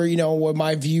thing where, what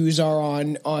my views are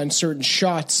on certain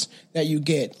shots that you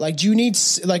get. Like, do you need,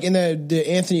 like in the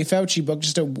Anthony Fauci book,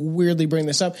 just to weirdly bring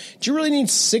this up, do you really need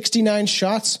 69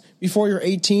 shots before you're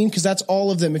 18? Because that's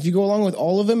all of them. If you go along with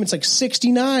all of them, it's like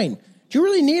 69. Do you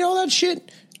really need all that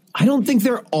shit? I don't think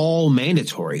they're all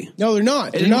mandatory. No, they're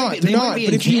not. They're not.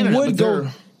 But if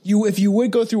you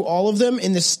would go through all of them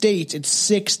in the States, it's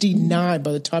 69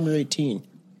 by the time you're 18.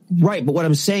 Right, but what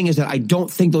I'm saying is that I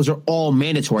don't think those are all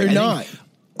mandatory. They're not.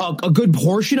 A good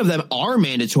portion of them are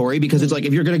mandatory because it's like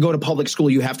if you're going to go to public school,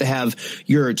 you have to have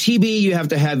your TB, you have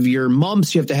to have your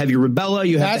mumps, you have to have your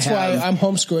rubella. That's why I'm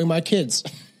homeschooling my kids.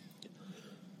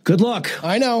 Good luck.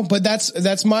 I know, but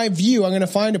that's my view. I'm going to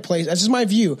find a place. That's just my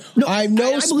view. No, I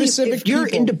know specific if you're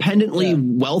people. independently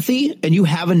wealthy and you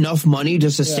have enough money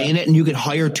to sustain it and you could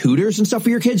hire tutors and stuff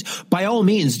for your kids, by all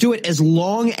means do it, as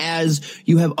long as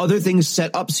you have other things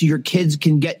set up so your kids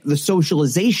can get the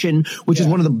socialization, which is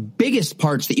one of the biggest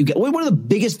parts that you get. One of the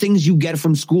biggest things you get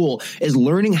from school is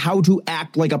learning how to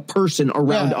act like a person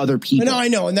around other people. No, I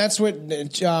know. And that's what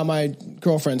my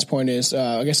girlfriend's point is.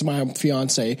 I guess my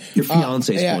fiance. Your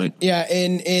fiance's point. Yeah,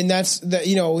 and that's that.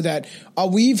 That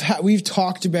we've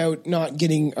talked about not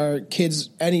getting our kids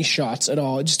any shots at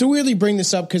all. Just to weirdly bring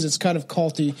this up because it's kind of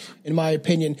culty in my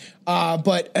opinion.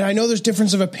 But I know there's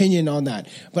difference of opinion on that.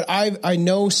 But I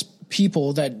know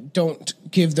people that don't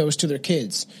give those to their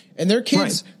kids, and their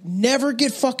kids never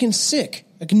get fucking sick.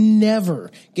 Like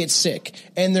never get sick,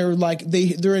 and they're like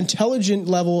their intelligence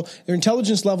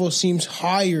level seems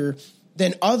higher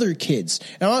than other kids.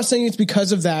 And I'm not saying it's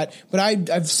because of that, but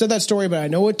I've said that story, but I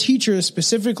know a teacher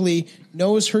specifically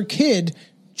knows her kid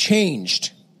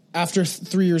changed after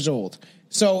 3 years old.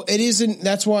 So it isn't,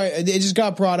 that's why it just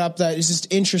got brought up that it's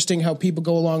just interesting how people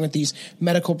go along with these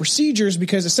medical procedures,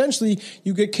 because essentially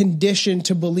you get conditioned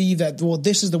to believe that, well,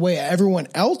 this is the way everyone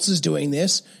else is doing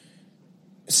this.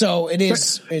 So it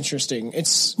is interesting.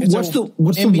 What's the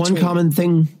one common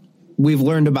thing we've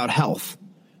learned about health?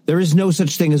 There is no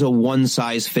such thing as a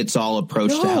one-size-fits-all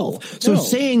approach to health. So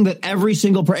saying that every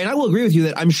single and I will agree with you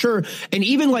that I'm sure, and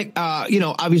even like,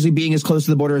 obviously being as close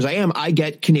to the border as I am, I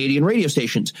get Canadian radio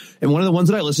stations. And one of the ones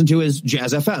that I listen to is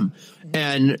Jazz FM.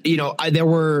 And, there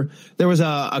was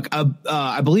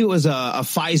I believe it was a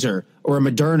Pfizer or a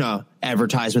Moderna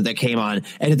advertisement that came on,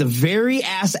 and at the very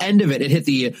ass end of it, it hit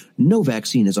the no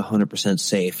vaccine is 100%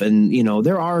 safe. And,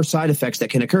 there are side effects that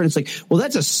can occur. And it's like, well,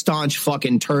 that's a staunch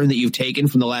fucking turn that you've taken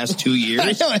from the last 2 years.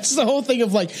 I know. It's the whole thing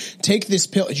of like, take this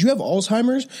pill. If you have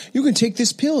Alzheimer's, you can take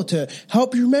this pill to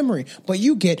help your memory, but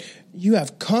you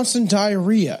have constant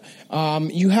diarrhea.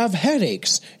 You have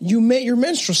headaches. Your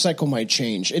menstrual cycle might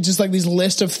change. It's just like these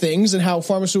list of things, and how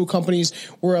pharmaceutical companies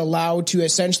were allowed to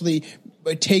essentially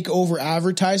take over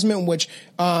advertisement, which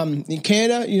in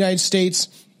Canada, United States,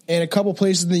 and a couple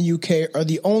places in the UK are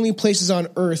the only places on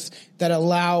earth that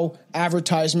allow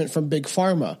advertisement from big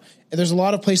pharma. And there's a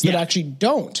lot of places that actually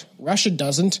don't. Russia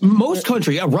doesn't. Most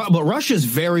country, but Russia is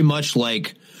very much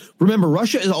like. Remember,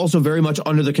 Russia is also very much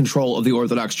under the control of the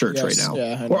Orthodox Church right now.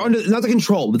 Yeah, or under, not the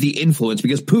control, but the influence,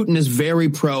 because Putin is very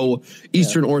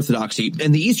pro-Eastern Orthodoxy.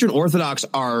 And the Eastern Orthodox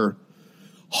are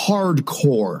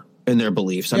hardcore in their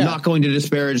beliefs. I'm not going to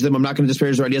disparage them. I'm not going to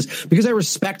disparage their ideas, because I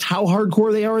respect how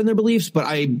hardcore they are in their beliefs.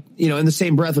 But in the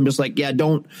same breath, I'm just like,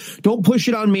 don't push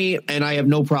it on me, and I have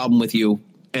no problem with you.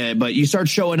 But you start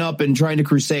showing up and trying to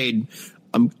crusade,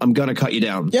 I'm gonna cut you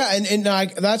down. Yeah, and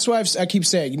that's why I keep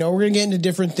saying, we're gonna get into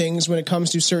different things when it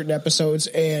comes to certain episodes,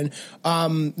 and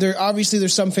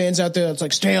there's some fans out there that's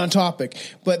like, stay on topic,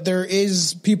 but there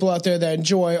is people out there that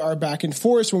enjoy our back and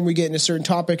forth when we get into certain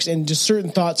topics and just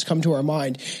certain thoughts come to our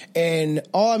mind. And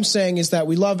all I'm saying is that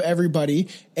we love everybody,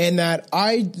 and that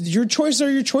your choices are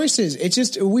your choices. It's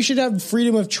just, we should have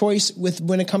freedom of choice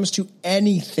when it comes to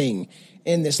anything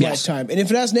in this lifetime. And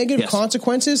if it has negative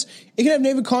consequences, it can have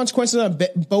negative consequences on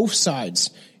both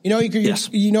sides.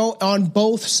 On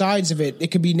both sides of it, it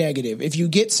could be negative. If you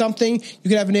get something, you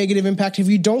could have a negative impact. If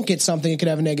you don't get something, it could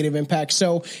have a negative impact.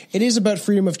 So it is about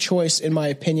freedom of choice, in my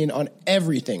opinion, on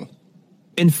everything.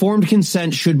 Informed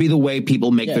consent should be the way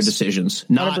people make their decisions,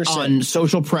 not 100%. On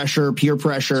social pressure, peer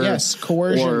pressure,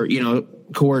 coercion, or,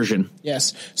 coercion.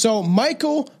 Yes. So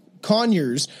Michael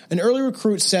Conyers, an early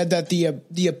recruit, said that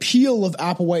the appeal of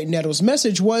Applewhite and Neto's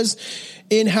message was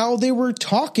in how they were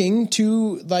talking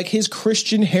to like his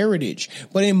Christian heritage,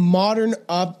 but in modern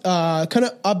kind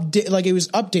of update, like it was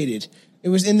updated It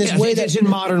was in this way that it's in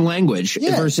modern language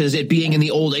versus it being in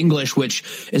the old English, which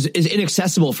is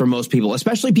inaccessible for most people,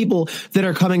 especially people that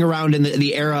are coming around in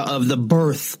the era of the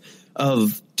birth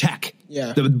of tech.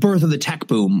 Yeah. The birth of the tech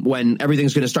boom, when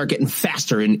everything's going to start getting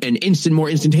faster and more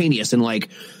instantaneous. And like,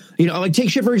 you know, like take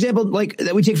shit, for example, like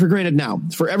that we take for granted now.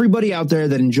 For everybody out there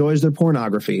that enjoys their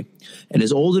pornography and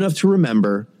is old enough to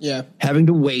remember having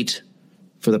to wait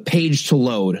for the page to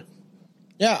load.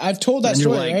 Yeah, I've told that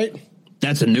story, like, right?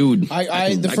 That's a nude.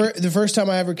 The first time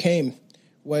I ever came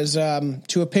was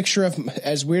to a picture of,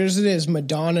 as weird as it is,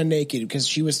 Madonna naked, because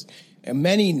she was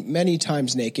many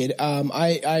times naked.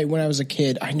 I when I was a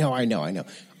kid, I know. I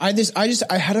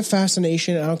had a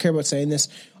fascination, and I don't care about saying this,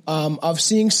 of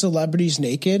seeing celebrities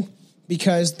naked,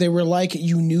 because they were like,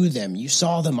 you knew them, you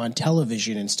saw them on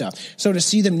television and stuff. So to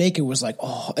see them naked was like,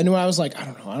 oh. And when I was like, I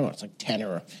don't know, it's like 10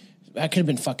 or I could have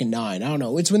been fucking 9. I don't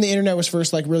know. It's when the internet was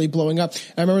first like really blowing up.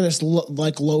 And I remember this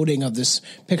loading of this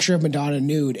picture of Madonna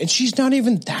nude, and she's not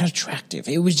even that attractive.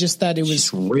 It was just that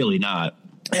she's really not.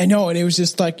 I know. And it was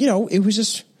just like, you know, it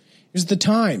was the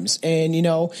times, and you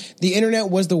know, the internet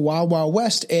was the wild, wild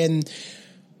west. And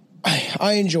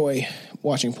I enjoy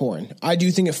watching porn. I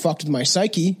do think it fucked with my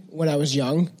psyche when I was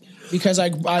young, because I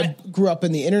grew up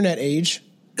in the internet age.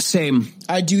 Same.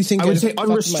 I do think I would say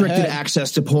unrestricted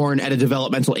access to porn at a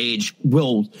developmental age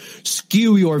will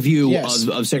skew your view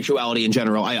of sexuality in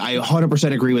general. I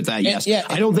 100% agree with that. Yes.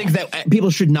 I don't think that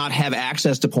people should not have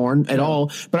access to porn at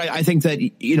all, but I think that,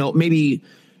 you know, maybe.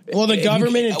 Well, the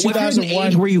government in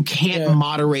 2001, where you can't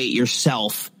moderate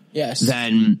yourself,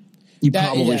 then you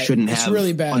probably shouldn't have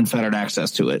really bad, unfettered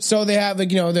access to it. So they have,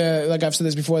 like, you know, like I've said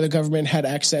this before, the government had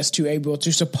access to able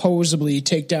to supposedly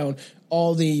take down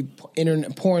all the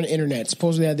porn internet.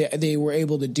 Supposedly they were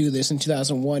able to do this in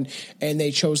 2001, and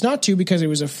they chose not to because it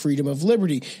was a freedom of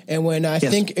liberty. And when I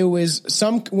think it was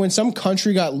when some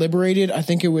country got liberated, I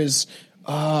think it was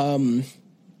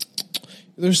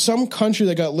there's some country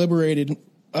that got liberated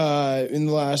in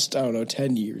the last, I don't know,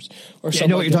 10 years or something. I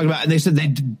know what you're talking about. And they said they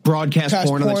broadcast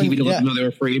porn on the TV to let them know they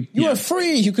were free. You are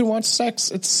free. You can watch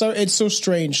sex. It's so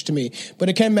strange to me, but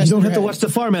it can mess. You don't have to watch the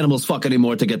farm animals fuck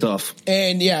anymore to get off.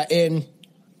 And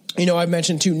you know, I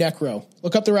mentioned too, Necro.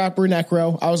 Look up the rapper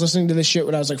Necro. I was listening to this shit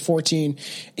when I was like 14.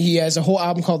 He has a whole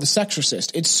album called The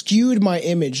Sexorcist. It skewed my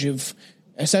image of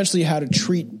essentially how to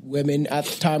treat women at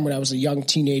the time when I was a young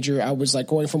teenager. I was like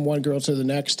going from one girl to the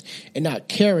next and not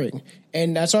caring.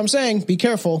 And that's what I'm saying. Be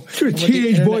careful. Sure,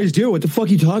 teenage boys do. What the fuck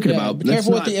are you talking about? Be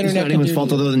careful what the internet can do. It's not anyone's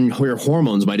fault other than your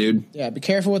hormones, my dude. Yeah, be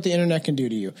careful what the internet can do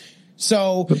to you.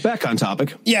 So, but back on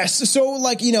topic. Yes. So,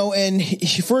 like, you know, and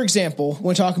for example,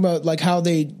 when talking about like how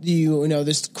they do, you know,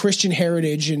 this Christian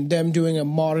heritage and them doing a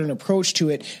modern approach to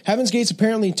it, Heaven's Gates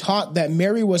apparently taught that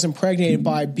Mary was impregnated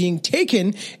by being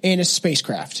taken in a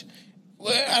spacecraft.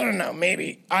 Well, I don't know.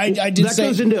 Maybe I did. That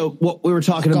goes into what we were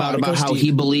talking about how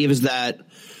he believes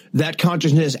that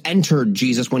consciousness entered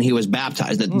Jesus when he was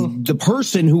baptized, that the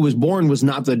person who was born was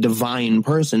not the divine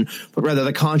person, but rather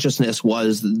the consciousness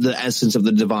was the essence of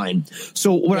the divine.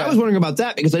 So what I was wondering about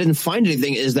that, because I didn't find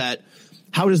anything, is that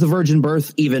how does the virgin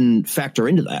birth even factor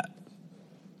into that?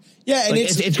 Yeah, and like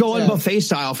it's going buffet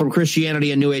style from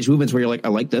Christianity and New Age movements where you're like, I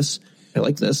like this. I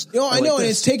like this. You know, I know, and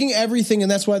it's taking everything, and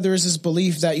that's why there is this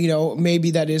belief that, you know,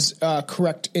 maybe that is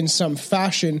correct in some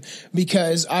fashion,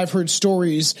 because I've heard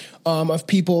stories of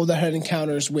people that had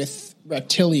encounters with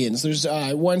reptilians. There's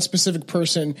one specific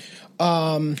person,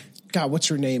 God, what's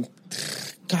her name?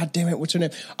 God damn it, what's her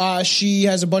name? She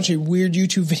has a bunch of weird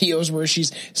YouTube videos where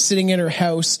she's sitting in her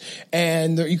house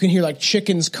and you can hear like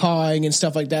chickens cawing and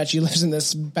stuff like that. She lives in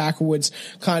this backwoods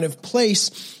kind of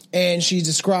place. And she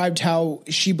described how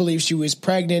she believes she was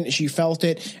pregnant, she felt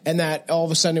it, and that all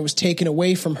of a sudden it was taken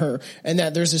away from her. And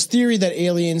that there's this theory that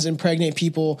aliens impregnate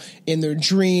people in their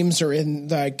dreams or in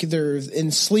like they're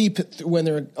in sleep when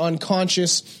they're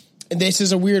unconscious. And this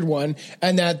is a weird one,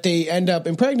 and that they end up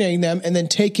impregnating them and then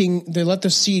they let the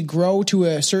seed grow to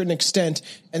a certain extent,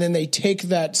 and then they take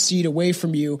that seed away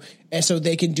from you, and so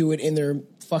they can do it in their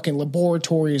fucking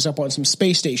laboratories up on some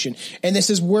space station. And this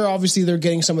is where obviously they're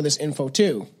getting some of this info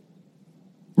too.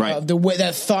 Right. The way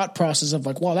that thought process of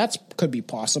like, well, that could be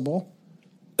possible.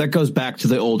 That goes back to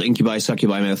the old incubi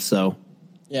succubi myth. So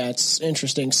yeah, it's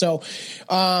interesting. So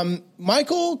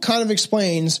Michael kind of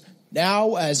explains,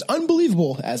 now, as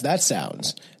unbelievable as that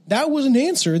sounds, that was an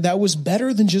answer that was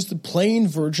better than just the plain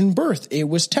virgin birth. It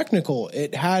was technical.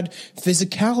 It had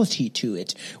physicality to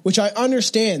it, which I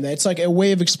understand. That it's like a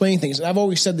way of explaining things. And I've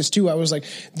always said this too. I was like,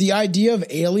 the idea of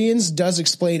aliens does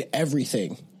explain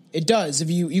everything. It does. If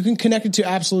you can connect it to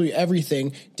absolutely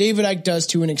everything. David Icke does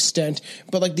to an extent,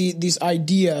 but like this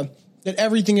idea that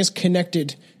everything is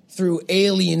connected through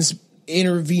aliens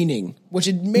intervening, which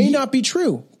it may not be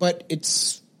true, but it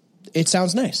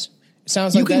sounds nice. It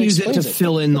sounds like you can that use it to explains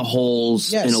fill in the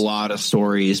holes Yes. in a lot of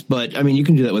stories, but I mean, you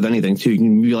can do that with anything too. You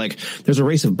can be like, there's a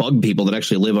race of bug people that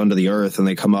actually live under the earth, and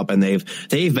they come up and they've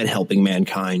been helping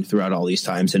mankind throughout all these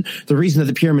times. And the reason that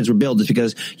the pyramids were built is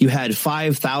because you had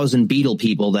 5,000 beetle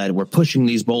people that were pushing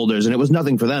these boulders, and it was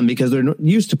nothing for them because they're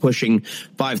used to pushing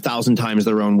 5,000 times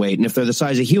their own weight. And if they're the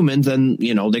size of humans, then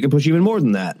they can push even more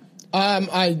than that.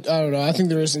 I don't know. I think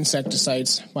there is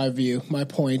insecticides. My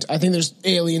point. I think there's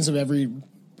aliens of every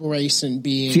race and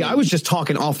being. See, I was just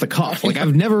talking off the cuff. Like,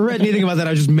 I've never read anything about that. I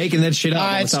was just making that shit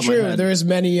up. It's true. There is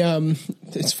many.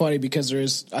 It's funny because there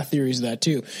is theories of that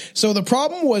too. So the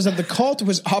problem was that the cult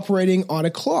was operating on a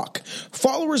clock.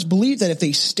 Followers believed that if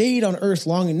they stayed on Earth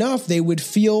long enough, they would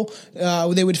face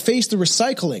the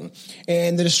recycling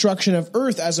and the destruction of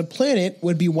Earth as a planet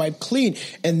would be wiped clean.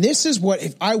 And this is what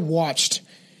if I watched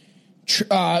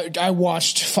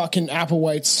fucking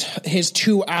Applewhite's his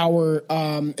 2-hour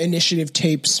initiative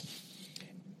tapes.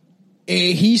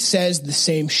 He says the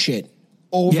same shit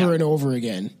over and over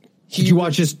again. Did you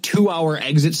watch his 2-hour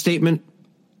exit statement?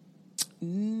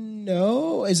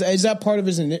 No, is that part of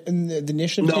his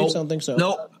initiative tapes? I don't think so.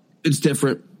 No, it's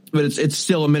different, but it's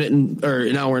still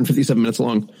an hour and 57 minutes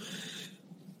long.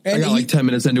 And I got 10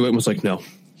 minutes into it and was like, no.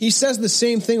 He says the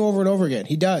same thing over and over again.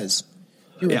 He does.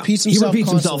 He repeats himself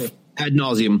constantly. Ad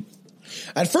nauseum.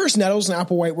 At first, Nettles and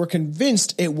Applewhite were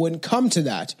convinced it wouldn't come to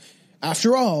that.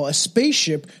 After all, a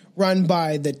spaceship run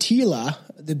by the Tila,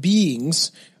 the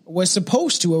beings, was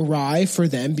supposed to arrive for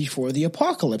them before the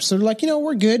apocalypse. So they're like,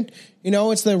 we're good.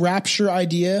 It's the rapture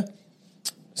idea.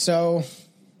 So,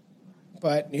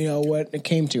 but what it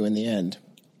came to in the end.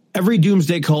 Every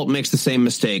doomsday cult makes the same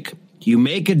mistake. You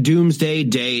make a doomsday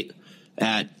date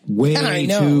at way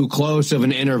too close of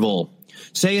an interval.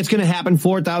 Say it's going to happen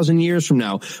 4,000 years from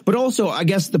now. But also, I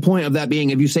guess the point of that being,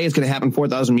 if you say it's going to happen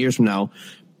 4,000 years from now,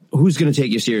 who's going to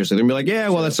take you seriously? They're going to be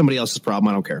like, that's somebody else's problem.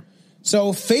 I don't care.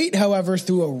 So fate, however,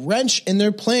 threw a wrench in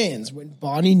their plans when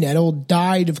Bonnie Nettle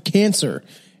died of cancer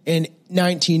in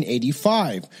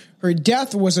 1985. Her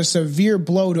death was a severe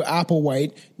blow to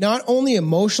Applewhite, not only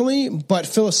emotionally, but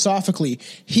philosophically.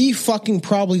 He fucking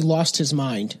probably lost his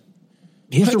mind.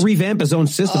 He has to revamp his own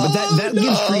system, but that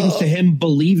gives credence to him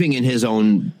believing in his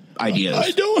own ideas.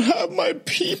 I don't have my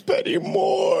peep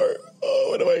anymore. Oh,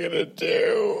 what am I going to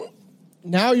do?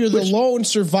 Now you're the lone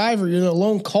survivor. You're the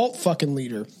lone cult fucking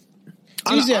leader.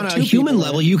 On a human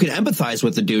level, you can empathize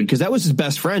with the dude because that was his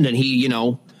best friend, and he,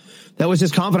 that was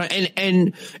his confidant.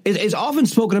 And it's often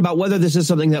spoken about whether this is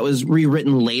something that was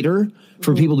rewritten later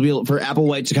for people to be able, for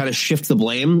Applewhite to kind of shift the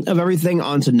blame of everything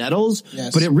onto Nettles.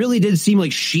 Yes. But it really did seem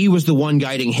like she was the one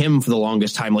guiding him for the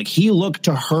longest time. Like he looked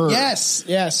to her,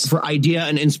 for idea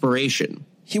and inspiration.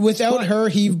 Without her,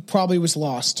 he probably was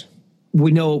lost.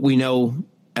 We know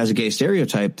as a gay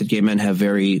stereotype that gay men have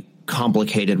very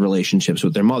complicated relationships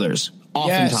with their mothers.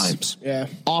 Oftentimes. Yes.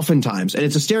 Yeah. Oftentimes. And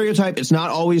it's a stereotype. It's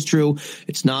not always true.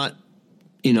 It's not,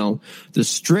 the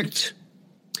strict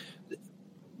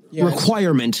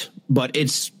requirement, but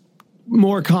it's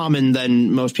more common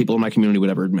than most people in my community would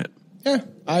ever admit. Yeah,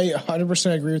 I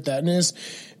 100% agree with that. And it's,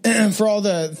 for all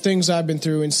the things I've been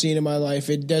through and seen in my life,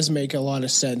 it does make a lot of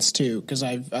sense too. Cause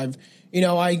I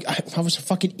was a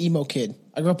fucking emo kid.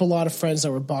 I grew up with a lot of friends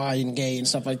that were bi and gay and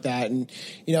stuff like that. And,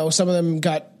 some of them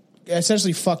got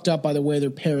essentially fucked up by the way their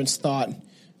parents thought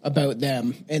about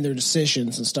them and their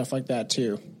decisions and stuff like that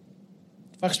too.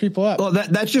 Fucks people up. Well,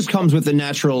 that just comes with the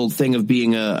natural thing of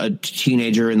being a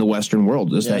teenager in the Western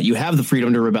world is that you have the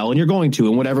freedom to rebel and you're going to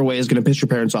in whatever way is going to piss your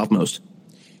parents off most.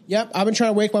 Yep. I've been trying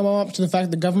to wake my mom up to the fact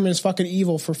that the government is fucking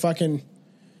evil for fucking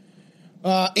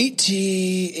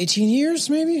 18 years,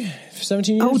 maybe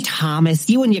 17 years. Oh, Thomas,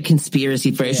 you and your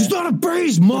conspiracy theories. It's not a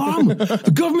base, Mom.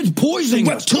 The government's poisoning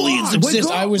us. Reptilians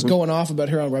exist. I was going off about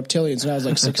her on reptilians when I was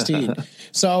like 16.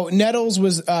 So Nettles'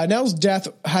 death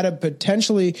had a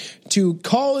potentially to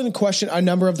call into question a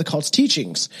number of the cult's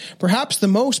teachings. Perhaps the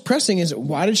most pressing is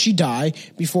why did she die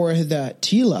before the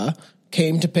Tila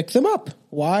came to pick them up?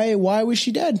 Why was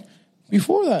she dead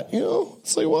before that?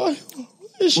 It's like why?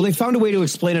 Well, they found a way to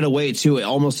explain it away, too,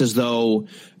 almost as though,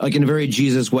 like in a very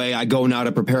Jesus way, I go now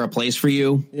to prepare a place for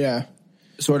you. Yeah.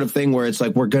 Sort of thing where it's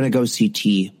like, we're going to go see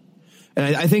T.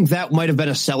 And I think that might have been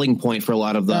a selling point for a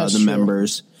lot of the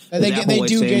members. And they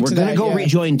do saying, we're going to go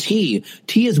rejoin T.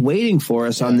 T is waiting for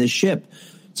us on this ship.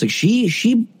 It's like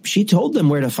she told them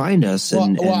where to find us.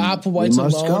 And Applewhite's we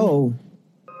must alone.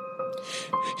 go.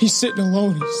 He's sitting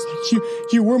alone. He's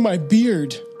like, you were my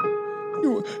beard.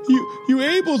 You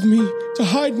enabled me to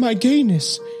hide my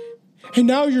gayness, and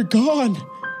now you're gone.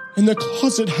 And the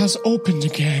closet has opened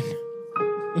again.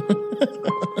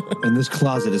 And this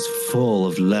closet is full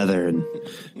of leather and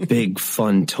big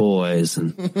fun toys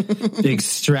and big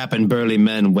strapping burly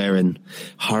men wearing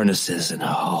harnesses and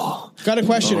Got a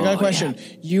question. Yeah.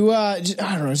 You I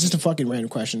don't know, it's just a fucking random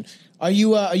question. Are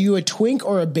you a twink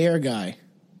or a bear guy?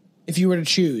 If you were to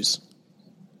choose.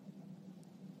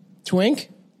 Twink?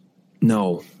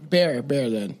 No. Bear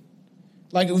then.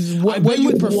 Like what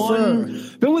you prefer?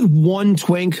 Been with one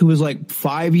twink who was like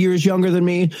 5 years younger than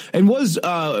me, and was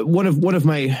one of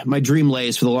my dream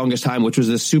lays for the longest time, which was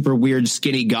this super weird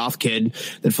skinny goth kid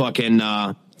that fucking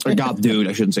or goth dude.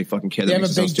 I shouldn't say fucking kid. They That have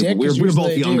makes a it big sound stupid. dick, We were both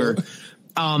they younger.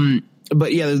 do.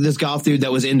 But yeah, this goth dude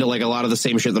that was into like a lot of the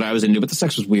same shit that I was into, but the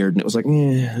sex was weird, and it was like,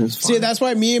 it was fine. See, that's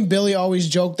why me and Billy always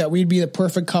joke that we'd be the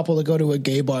perfect couple to go to a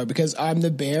gay bar, because I'm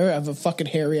the bear, I have a fucking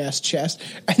hairy ass chest,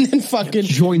 and then fucking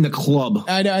join the club.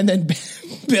 I know, and then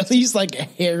Billy's like a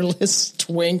hairless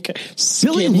twink. Billy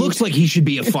Skinny. looks like he should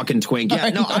be a fucking twink. Yeah,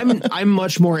 no, I'm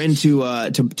much more into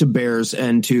to bears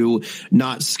and to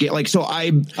not scale. Like, so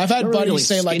I've had buddies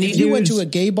say like, if you went to dudes. a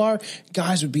gay bar,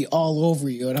 guys would be all over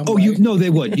you. And I'm They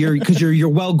would. You're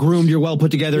well groomed, you're well put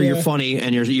together, Yeah. you're funny,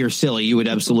 and you're silly. You would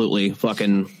absolutely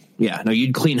fucking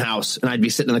you'd clean house, and I'd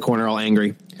be sitting in the corner all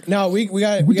angry. No, we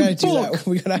gotta do that.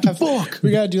 We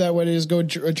gotta do that when it is go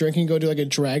drinking, go do like a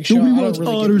drag show. Nobody I wants don't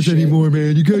really otters give a shit. anymore,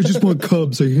 man. You guys just want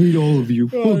cubs. I hate all of you.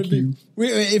 Fuck you.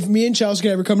 If me and Chelsea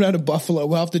can ever come down to Buffalo,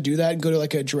 we'll have to do that and go to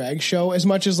like a drag show. As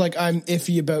much as like I'm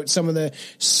iffy about some of the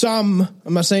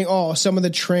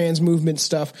trans movement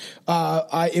stuff,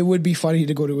 it would be funny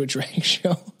to go to a drag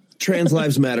show. Trans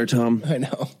lives matter, Tom. I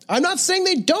know. I'm not saying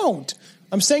they don't.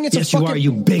 I'm saying it's Yes, a fucking.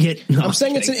 you are, you bigot. No, I'm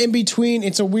saying it's an in between.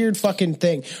 It's a weird fucking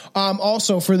thing.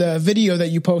 Also, for the video that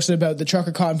you posted about the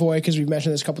trucker convoy, because we've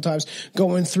mentioned this a couple times,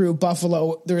 going through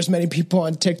Buffalo, there's many people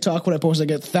on TikTok when I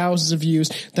posted, I get thousands of views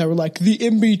that were like the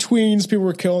in betweens. People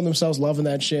were killing themselves, loving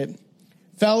that shit.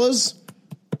 Fellas,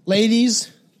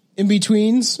 ladies, in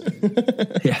betweens.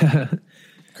 Yeah.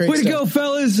 Great Way to stuff. go,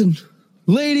 fellas and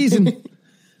ladies and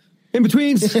in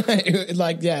betweens.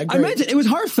 Like, yeah, I great. meant it was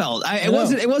heartfelt. It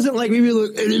know. wasn't like maybe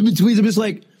look in betweens. I'm just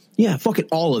like, yeah, fucking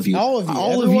all of you. All of you.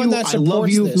 All of Everyone you. that I love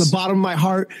supports you this. from the bottom of my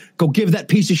heart. Go give that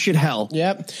piece of shit hell.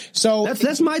 Yep. So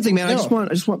That's my thing, man. No. I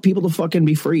just want people to fucking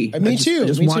be free. Me too. I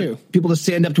just Me want too. people to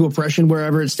stand up to oppression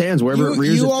wherever it stands, wherever it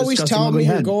rears you its always disgusting tell ugly me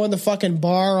you head. go in the fucking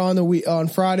bar on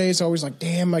Fridays. Always like,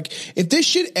 damn, like if this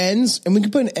shit ends and we can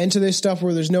put an end to this stuff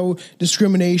where there's no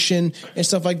discrimination and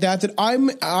stuff like that. That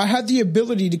I had the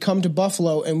ability to come to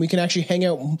Buffalo and we can actually hang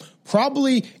out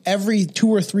probably every 2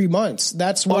 or 3 months.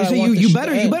 That's what I want. You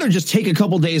better just take a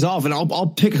couple days off, and I'll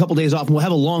pick a couple days off, and we'll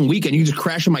have a long weekend. You can just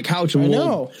crash on my couch, and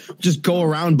we'll just go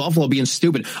around Buffalo being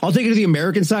stupid. I'll take you to the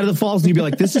American side of the falls, and you'll be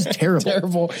like, "This is terrible.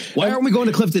 Terrible. Why aren't we going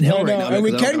to Clifton Hill right now?" And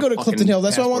we Because I can don't go to have a Clifton Hill.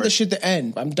 That's why I want passport. this shit to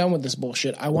end. I'm done with this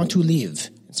bullshit. I want to leave.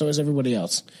 So is everybody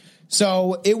else.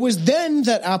 So it was then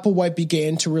that Applewhite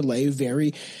began to rely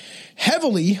very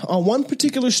heavily on one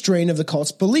particular strain of the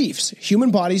cult's beliefs. Human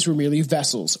bodies were merely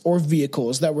vessels or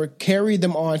vehicles that were carried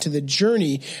them on to the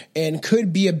journey and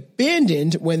could be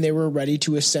abandoned when they were ready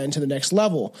to ascend to the next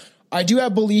level. I do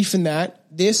have belief in that.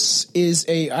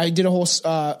 I did a whole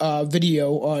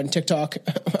video on TikTok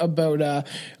about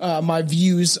my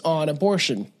views on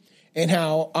abortion. And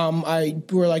how I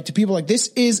were like to people like, this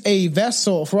is a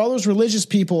vessel for all those religious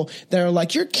people that are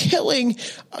like, you're killing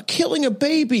a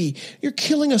baby, you're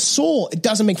killing a soul. It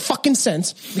doesn't make fucking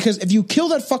sense, because if you kill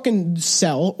that fucking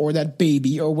cell or that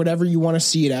baby or whatever you want to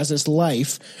see it as, this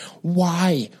life,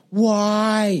 why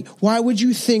would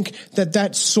you think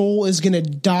that soul is going to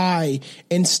die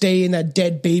and stay in that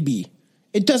dead baby?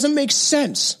 It doesn't make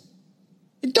sense.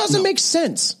 It doesn't make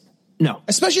sense. No.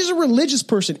 Especially as a religious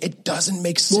person, it doesn't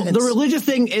make sense. Well, the religious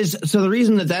thing is, so the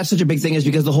reason that that's such a big thing is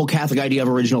because the whole Catholic idea of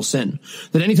original sin.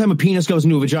 That anytime a penis goes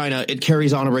into a vagina, it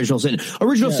carries on original sin.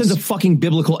 Original sin's a fucking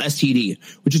biblical STD,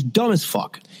 which is dumb as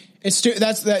fuck.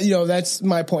 That's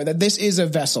my point, that this is a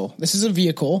vessel. This is a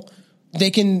vehicle.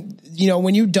 They can,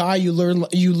 when you die, you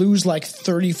lose like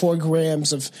 34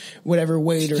 grams of whatever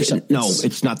weight or something. No,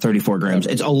 it's not 34 grams.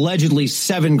 It's allegedly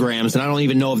 7 grams, and I don't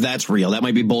even know if that's real. That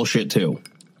might be bullshit too.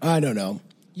 I don't know.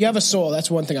 You have a soul. That's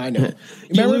one thing I know.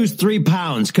 You lose 3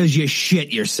 pounds because you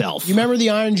shit yourself. You remember the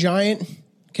Iron Giant?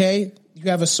 Okay, you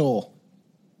have a soul.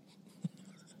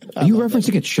 Are you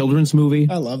referencing a children's movie?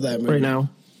 I love that movie right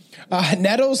now.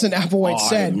 Nettles and Applewhite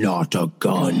said, "I'm not a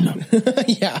gun."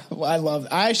 Yeah, well,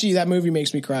 actually, that movie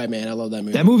makes me cry, man. I love that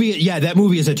movie. That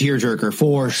movie is a tearjerker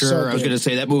for sure. So I was good. going to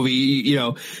say that movie.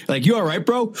 Like, you all right,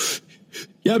 bro?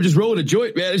 Yeah, I'm just rolling a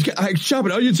joint, man. I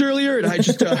chopped onions earlier, and I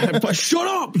just shut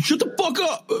up, shut the fuck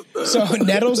up. So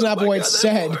Nettles and Applewhite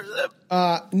said,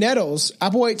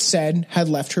 Applewhite said had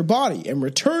left her body and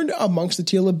returned amongst the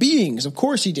Tila beings. Of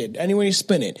course he did. Anyway, you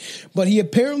spin it, but he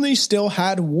apparently still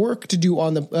had work to do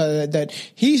on the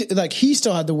he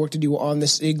still had the work to do on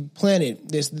this planet,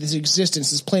 this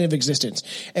existence, this plane of existence,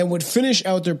 and would finish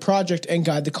out their project and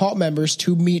guide the cult members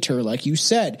to meet her, like you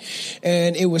said.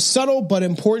 And it was subtle but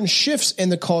important shifts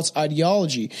in the cult's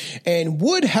ideology, and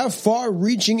would have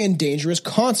far-reaching and dangerous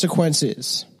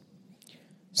consequences.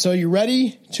 So you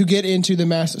ready to get into the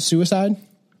mass suicide?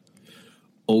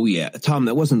 Oh, yeah. Tom,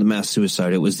 that wasn't the mass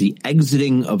suicide. It was the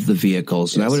exiting of the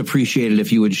vehicles. Yes. And I would appreciate it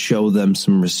if you would show them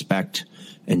some respect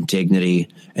and dignity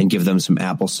and give them some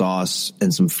applesauce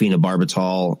and some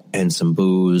phenobarbital and some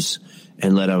booze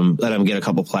and let them get a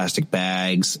couple plastic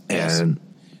bags. And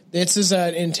this is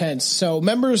intense. So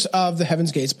members of the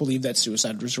Heaven's Gates believe that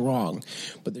suicide was wrong,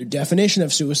 but their definition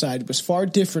of suicide was far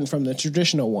different from the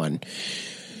traditional one.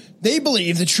 They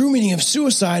believe the true meaning of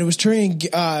suicide was turning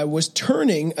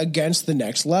against the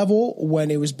next level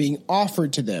when it was being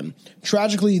offered to them.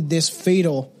 Tragically, this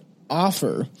fatal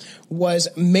offer was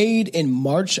made in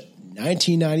March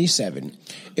 1997.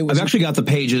 I've actually got the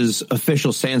page's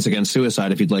official stance against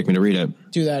suicide if you'd like me to read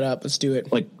it. Do that up. Let's do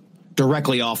it. Like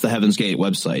directly off the Heaven's Gate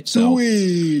website. So,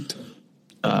 sweet.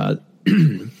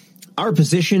 Our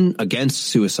position against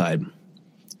suicide.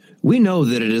 We know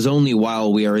that it is only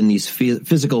while we are in these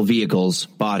physical vehicles,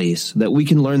 bodies, that we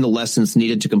can learn the lessons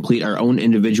needed to complete our own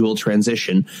individual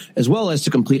transition, as well as to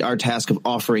complete our task of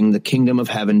offering the kingdom of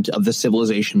heaven of the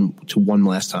civilization to one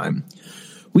last time.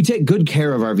 We take good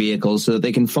care of our vehicles so that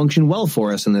they can function well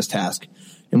for us in this task,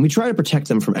 and we try to protect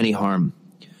them from any harm.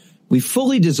 We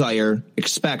fully desire,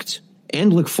 expect,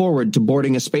 and look forward to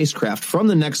boarding a spacecraft from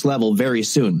the next level very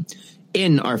soon,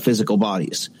 in our physical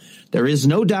bodies. There is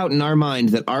no doubt in our mind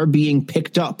that our being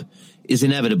picked up is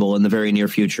inevitable in the very near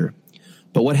future.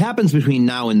 But what happens between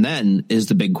now and then is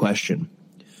the big question.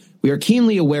 We are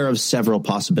keenly aware of several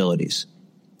possibilities.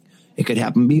 It could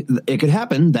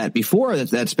happen that before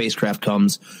that spacecraft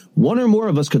comes, one or more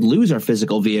of us could lose our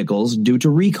physical vehicles due to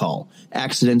recall,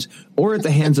 accident, or at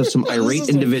the hands of some irate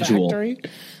individual.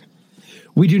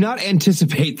 We do not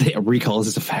anticipate that recall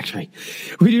is a factory.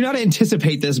 We do not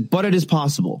anticipate this, but it is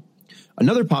possible.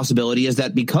 Another possibility is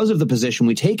that because of the position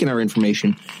we take in our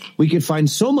information, we could find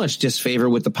so much disfavor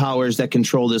with the powers that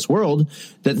control this world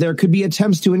that there could be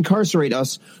attempts to incarcerate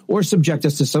us or subject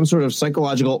us to some sort of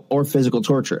psychological or physical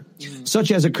torture,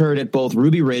 such as occurred at both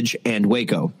Ruby Ridge and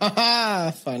Waco.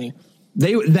 Funny.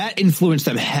 That influenced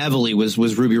them heavily was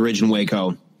Ruby Ridge and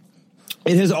Waco.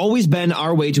 It has always been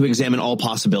our way to examine all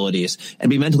possibilities and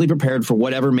be mentally prepared for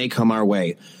whatever may come our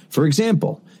way. For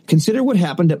example, consider what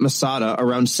happened at Masada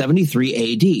around 73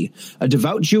 AD. A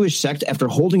devout Jewish sect, after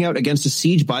holding out against a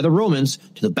siege by the Romans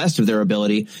to the best of their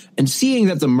ability, and seeing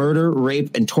that the murder,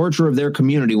 rape, and torture of their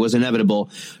community was inevitable,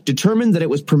 determined that it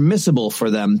was permissible for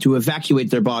them to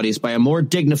evacuate their bodies by a more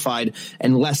dignified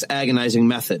and less agonizing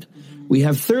method. We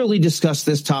have thoroughly discussed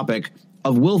this topic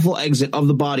of willful exit of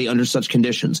the body under such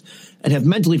conditions, and have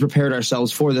mentally prepared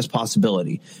ourselves for this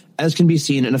possibility, as can be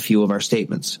seen in a few of our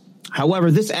statements. However,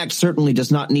 this act certainly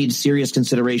does not need serious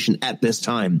consideration at this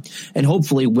time, and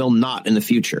hopefully will not in the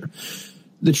future.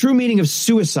 The true meaning of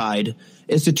suicide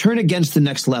is to turn against the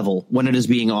next level when it is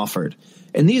being offered.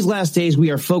 In these last days,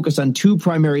 we are focused on two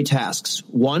primary tasks.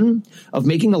 One, of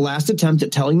making the last attempt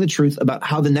at telling the truth about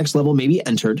how the next level may be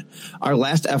entered, our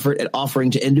last effort at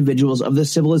offering to individuals of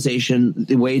this civilization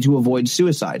the way to avoid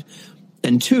suicide.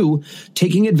 And two,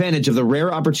 taking advantage of the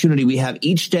rare opportunity we have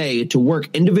each day to work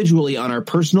individually on our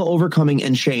personal overcoming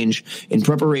and change in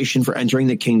preparation for entering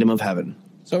the kingdom of heaven.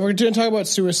 So we're going to talk about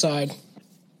suicide.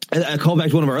 I call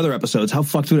back to one of our other episodes. How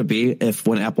fucked would it be if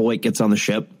when Applewhite gets on the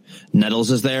ship, Nettles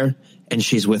is there and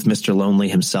she's with Mr. Lonely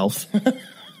himself? That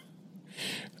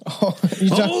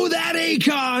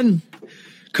Akon!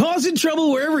 Causing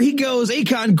trouble wherever he goes.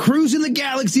 Akon cruising the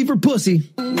galaxy for pussy.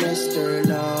 Mr.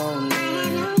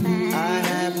 Lonely, I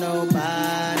have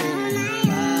nobody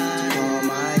on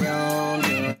my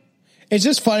own. It's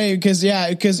just funny because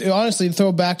honestly,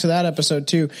 throw back to that episode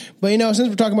too. But, since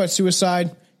we're talking about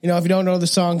suicide, if you don't know the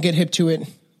song, get hip to it.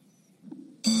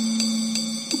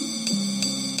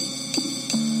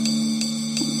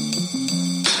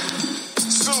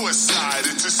 Suicide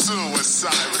into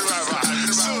suicide.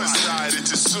 Suicide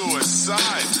into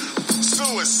suicide.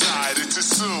 Suicide into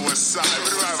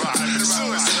suicide.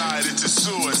 Suicide into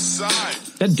suicide.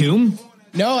 That Doom?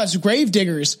 No, that's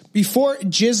Gravediggers. Before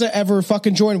Jizza ever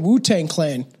fucking joined Wu-Tang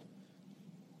Clan.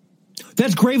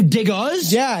 That's Grave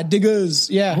Diggers? Yeah, Diggers.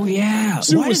 Yeah. Oh, yeah.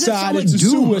 Suicide, it's a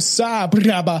suicide.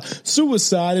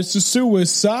 Suicide, it's a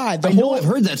suicide. I know I've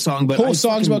heard that song, but whole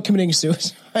song's about committing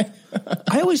suicide.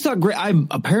 I always thought I'm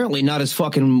apparently not as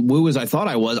fucking woo as I thought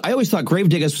I was. I always thought Grave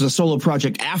Diggers was a solo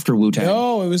project after Wu-Tang.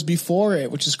 No, it was before it,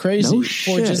 which is crazy. No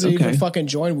before shit. Disney even fucking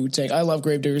joined Wu-Tang. I love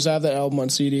Grave Diggers. I have that album on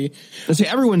CD. Let's see,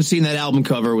 everyone's seen that album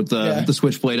cover with the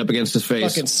switchblade up against his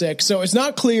face. Fucking sick. So it's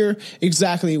not clear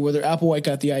exactly whether Applewhite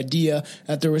got the idea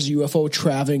that there was a UFO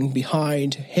traveling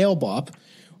behind Hale-Bopp,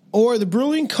 or the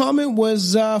Brilliant Comet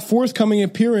was forthcoming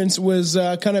appearance was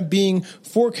kind of being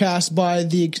forecast by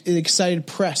the excited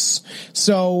press.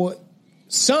 So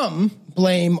some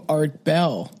blame Art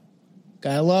Bell.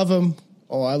 I love him.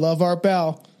 Oh, I love Art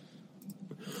Bell.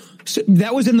 So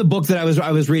that was in the book that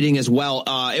I was reading as well.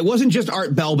 It wasn't just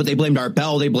Art Bell, but they blamed Art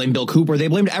Bell. They blamed Bill Cooper. They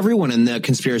blamed everyone in the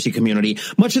conspiracy community,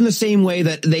 much in the same way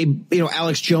that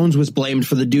Alex Jones was blamed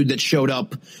for the dude that showed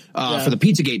up for the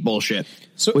Pizzagate bullshit,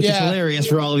 which is hilarious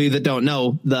for all of you that don't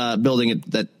know. The building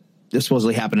that this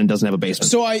supposedly happened and doesn't have a basement.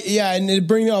 So and it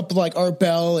bring up like Art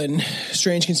Bell and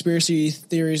strange conspiracy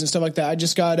theories and stuff like that. I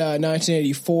just got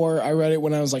 1984. I read it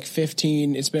when I was like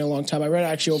 15. It's been a long time. I read it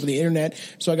actually over the internet,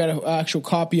 so I got an actual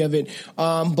copy of it.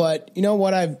 But you know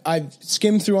what I've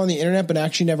skimmed through on the internet, but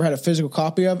actually never had a physical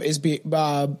copy of is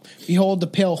Behold the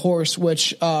Pale Horse,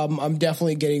 which I'm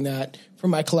definitely getting that for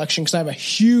my collection because I have a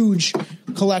huge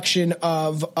collection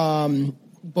of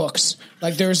books.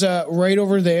 Like there's a right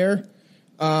over there.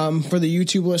 For the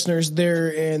YouTube listeners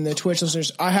there and the Twitch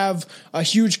listeners, I have a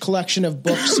huge collection of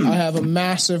books. I have a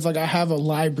massive, I have a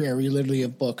library literally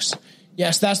of books.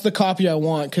 Yes, that's the copy I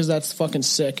want because that's fucking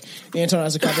sick. Anton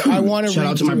has a copy. I want to shout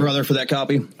out to my brother for that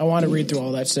copy. I want to read through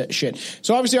all that shit.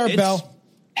 So obviously Art Bell.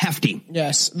 Hefty.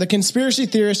 Yes. The conspiracy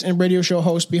theorist and radio show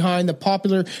host behind the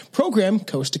popular program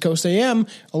Coast to Coast AM,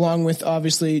 along with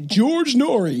obviously George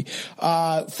Norrie,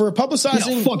 for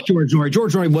publicizing. No, fuck George Norrie.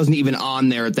 George Norrie wasn't even on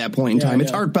there at that point in time.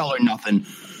 It's Art Bell or nothing.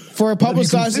 For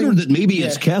publicizing. That maybe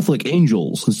it's Catholic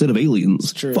angels instead of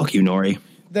aliens. True. Fuck you, Norrie.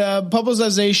 The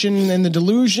publicization and the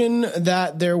delusion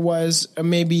that there was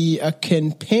maybe a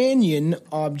companion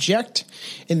object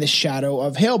in the shadow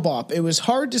of Hale-Bopp. It was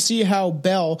hard to see how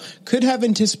Bell could have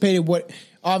anticipated what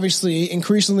obviously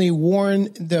increasingly Warren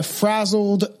the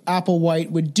frazzled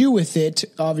Applewhite would do with it,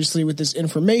 obviously with this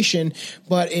information.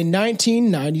 But in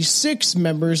 1996,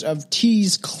 members of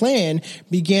T's clan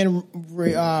began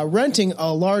renting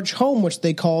a large home, which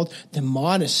they called the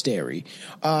Monastery,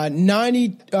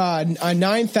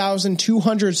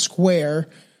 9,200 square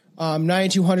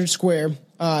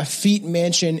feet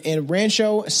mansion in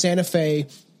Rancho Santa Fe,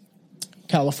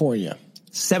 California.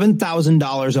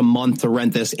 $7,000 a month to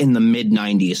rent this in the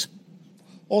mid-90s.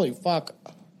 Holy fuck.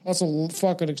 That's a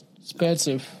fucking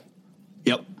expensive.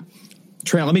 Yep.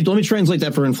 Let me translate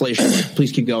that for inflation.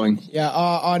 Please keep going. Yeah,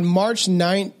 on March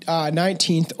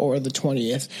 19th or the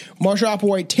 20th, Marshall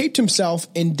Applewhite taped himself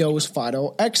in Doe's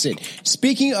final exit,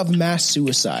 speaking of mass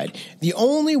suicide, the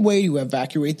only way to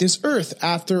evacuate this Earth,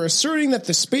 after asserting that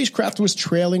the spacecraft was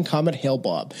trailing Comet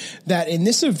Hale-Bopp, that in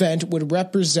this event would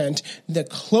represent the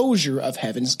closure of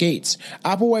Heaven's Gates.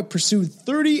 Applewhite pursued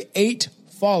 38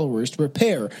 followers to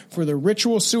prepare for the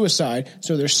ritual suicide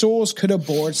so their souls could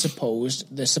aboard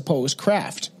the supposed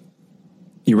craft.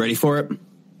 You ready for it?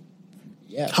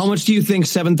 Yes. How much do you think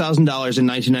 $7,000 in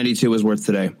 1992 is worth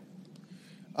today?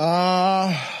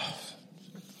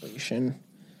 Inflation.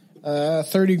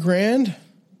 30 grand.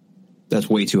 That's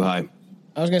way too high.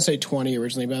 I was going to say 20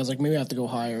 originally, but I was like, maybe I have to go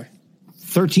higher.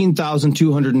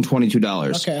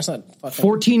 $13,222. Okay, that's not fucking...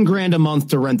 14 grand a month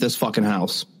to rent this fucking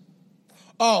house.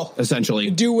 Oh, essentially.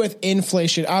 To do with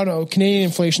inflation. I don't know. Canadian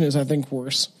inflation is, I think,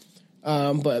 worse.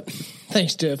 But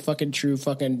thanks to true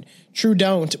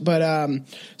don't. But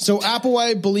so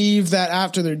Applewhite believed that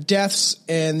after their deaths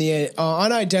and the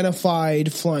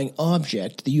unidentified flying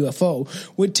object, the UFO,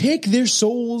 would take their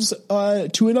souls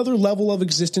to another level of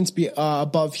existence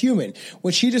above human,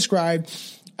 which he described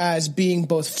as being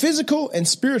both physical and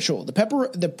spiritual.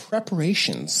 The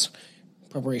preparations.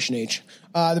 Preparation H.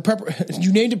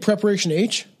 You named it Preparation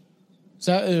H? Is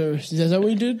that what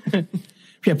you did?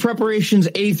 Yeah, preparations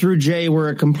A through J were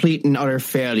a complete and utter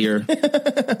failure.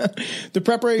 The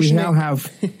preparation. We now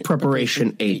have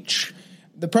Preparation H.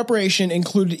 The preparation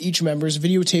included each member's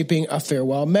videotaping a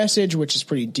farewell message, which is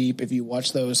pretty deep if you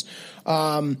watch those.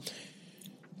 Did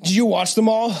you watch them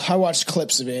all? I watched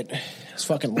clips of it. It's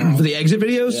fucking long. For the exit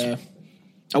videos? Yeah.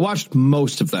 I watched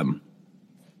most of them.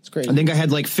 It's great. I think I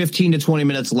had like 15 to 20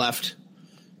 minutes left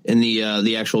in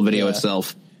the actual video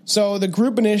itself. So the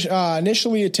group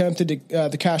initially attempted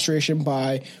the castration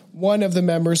by one of the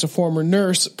members, a former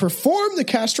nurse, performed the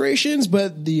castrations,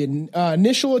 but the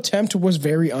initial attempt was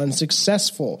very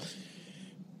unsuccessful,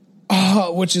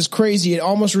 which is crazy. It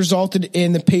almost resulted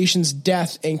in the patient's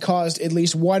death and caused at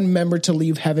least one member to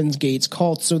leave Heaven's Gates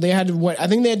cult. So they had to, I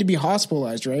think they had to be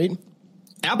hospitalized, right?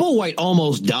 Applewhite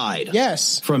almost died.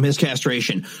 Yes. From his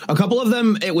castration. A couple of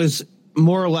them, it was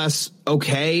more or less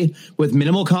okay with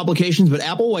minimal complications, but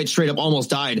Applewhite straight up almost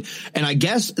died. And I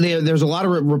guess there's a lot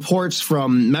of reports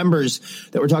from members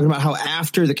that were talking about how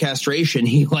after the castration,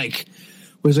 he was like,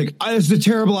 this is a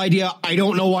terrible idea. I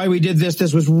don't know why we did this.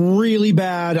 This was really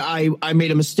bad. I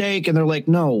made a mistake. And they're like,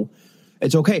 no,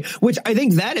 it's okay. Which I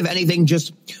think that, if anything,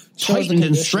 just tightened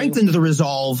and strengthened the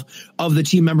resolve of the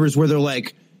team members, where they're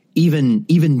like, even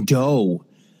Doe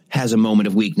has a moment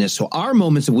of weakness. So our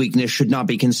moments of weakness should not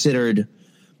be considered,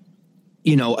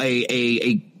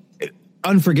 a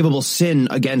unforgivable sin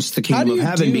against the kingdom of heaven.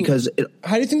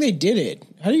 How do you think they did it?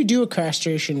 How do you do a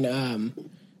castration?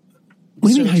 What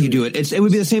do you mean how you do it? It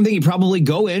would be the same thing. You probably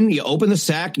go in, you open the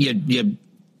sac, you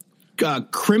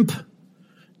crimp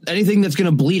anything that's going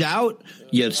to bleed out,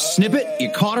 you snip it, you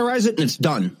cauterize it, and it's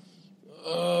done.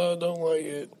 Don't like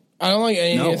it. I don't like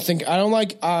anything. No. I don't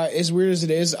like, as weird as it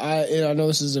is, I know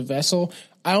this is a vessel.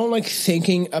 I don't like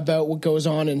thinking about what goes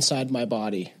on inside my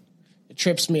body. It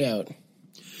trips me out.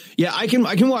 Yeah, I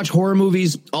can watch horror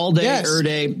movies all day, every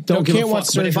day. Don't give a fuck.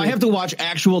 But if I have to watch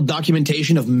actual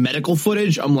documentation of medical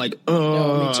footage, I'm like,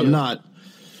 I'm not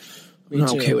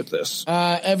okay with this.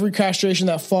 Every castration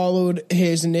that followed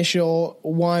his initial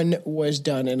one was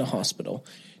done in a hospital.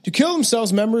 To kill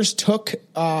themselves, members took,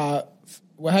 how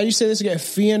do you say this again?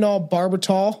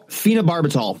 Phenobarbital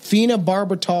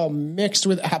mixed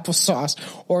with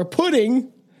applesauce or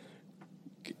pudding.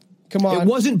 Come on. It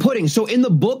wasn't pudding. So in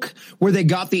the book where they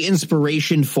got the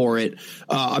inspiration for it,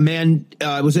 a man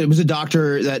was a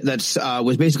doctor that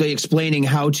was basically explaining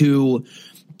how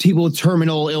people with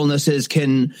terminal illnesses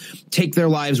can take their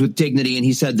lives with dignity. And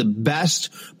he said the best,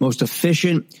 most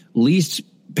efficient, least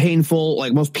painful,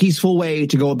 most peaceful way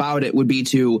to go about it would be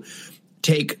to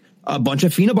take a bunch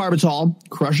of phenobarbital,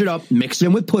 crush it up, mix it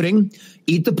in with pudding,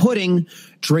 eat the pudding,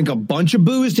 drink a bunch of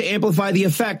booze to amplify the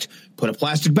effect, put a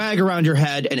plastic bag around your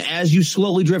head, and as you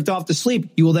slowly drift off to sleep,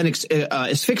 you will then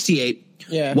asphyxiate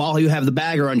while you have the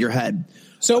bag around your head.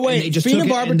 So wait,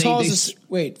 phenobarbital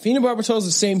is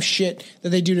the same shit that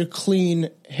they do to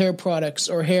clean hair products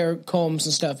or hair combs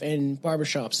and stuff in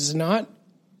barbershops, is it not?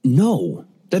 No,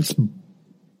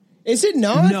 Is it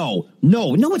not? No,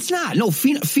 it's not. No,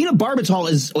 phenobarbital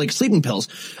is like sleeping pills.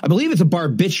 I believe it's a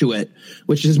barbiturate,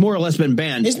 which has more or less been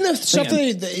banned. Isn't that stuff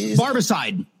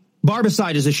Barbicide.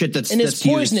 Barbicide is a shit that's it's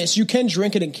poisonous. You can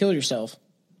drink it and kill yourself.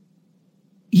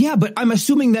 Yeah, but I'm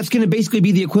assuming that's going to basically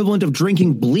be the equivalent of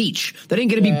drinking bleach. That ain't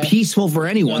going to be peaceful for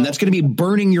anyone. No. That's going to be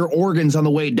burning your organs on the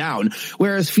way down.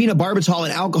 Whereas phenobarbital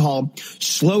and alcohol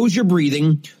slows your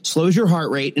breathing, slows your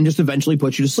heart rate, and just eventually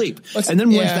puts you to sleep. And then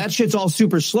once that shit's all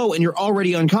super slow and you're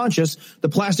already unconscious, the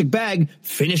plastic bag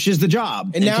finishes the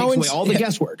job and takes away all the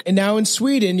guesswork. And now in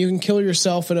Sweden, you can kill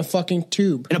yourself in a fucking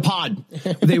tube. In a pod.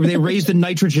 they raise the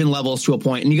nitrogen levels to a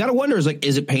point. And you got to wonder, is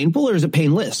it painful or is it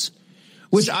painless?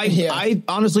 Which I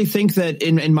honestly think that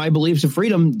in my beliefs of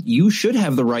freedom, you should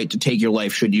have the right to take your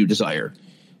life should you desire.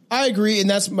 I agree, and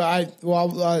that's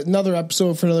another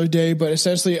episode for another day. But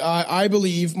essentially, I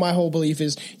believe, my whole belief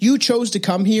is you chose to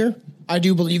come here. I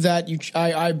do believe that.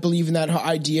 I believe in that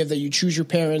idea that you choose your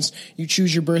parents, you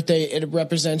choose your birthday. It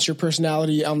represents your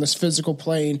personality on this physical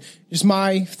plane. Just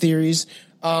my theories.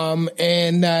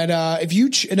 And that,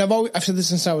 I've said this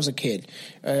since I was a kid,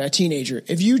 a teenager.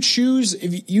 If you chose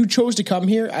to come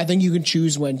here, I think you can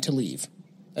choose when to leave.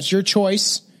 That's your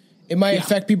choice. It might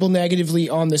affect people negatively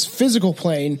on this physical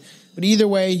plane, but either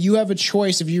way, you have a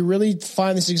choice if you really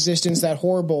find this existence that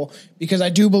horrible, because I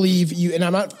do believe you, and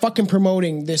I'm not fucking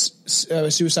promoting this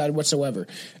suicide whatsoever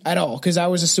at all, because I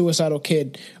was a suicidal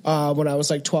kid when I was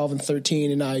like 12 and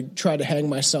 13, and I tried to hang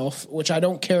myself, which I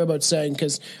don't care about saying,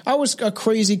 because I was a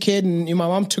crazy kid, and my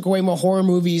mom took away my horror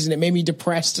movies, and it made me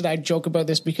depressed, and I joke about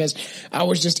this because I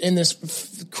was just in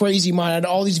this crazy mind. I had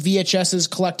all these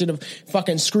VHSs collected of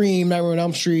fucking Scream, Nightmare on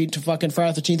Elm Street, to fucking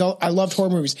Friday the 13th. I loved horror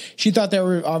movies. She thought they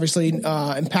were obviously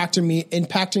impacting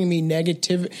me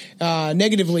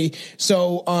negatively.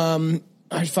 So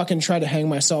I fucking tried to hang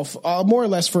myself more or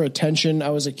less for attention. I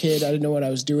was a kid. I didn't know what I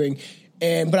was doing.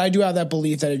 But I do have that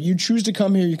belief that if you choose to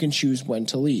come here, you can choose when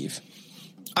to leave.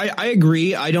 I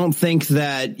agree. I don't think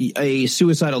that a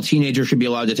suicidal teenager should be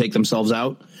allowed to take themselves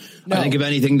out. No. I think if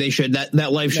anything, they should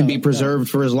that life should be preserved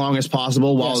for as long as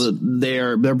possible while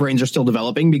their brains are still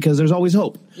developing, because there's always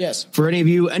hope. Yes. For any of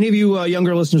you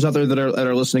younger listeners out there that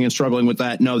are listening and struggling with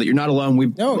that, know that you're not alone.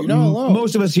 You're not alone.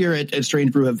 Most of us here at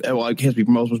Strange Brew have, well, I can't speak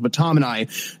for most of us, but Tom and I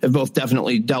have both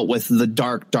definitely dealt with the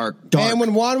dark. And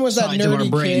when Juan was that nerdy of our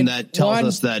brain kid, that tells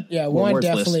us that Juan we're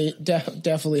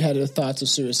definitely had thoughts of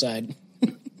suicide.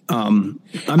 I'm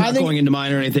not going into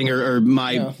mine or anything or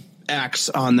my acts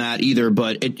on that either,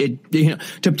 but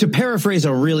to paraphrase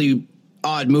a really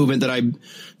odd movement that I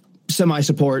semi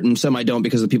support and semi don't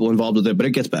because of the people involved with it, but it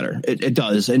gets better. It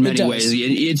does in many ways.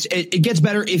 It gets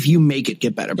better if you make it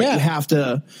get better, but you have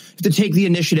to take the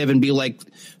initiative and be like,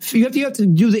 you have to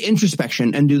do the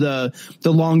introspection and do the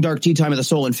long dark tea time of the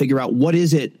soul and figure out what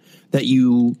is it that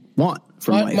you want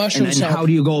from life, and how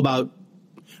do you go about.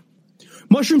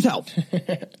 Mushrooms help.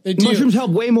 Mushrooms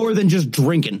help way more than just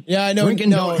drinking. Yeah, I know. Drinking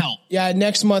don't help. Yeah,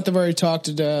 next month I've already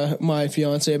talked to my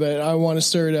fiance, but I want to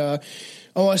start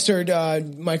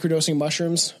microdosing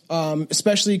mushrooms,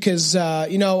 especially because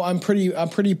I'm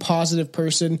pretty positive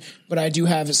person, but I do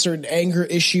have certain anger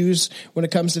issues when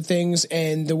it comes to things,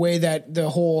 and the way that the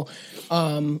whole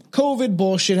COVID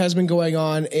bullshit has been going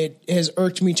on, it has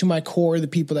irked me to my core. The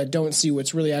people that don't see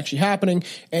what's really actually happening,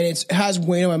 and it has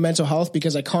weighed on my mental health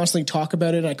because I constantly talk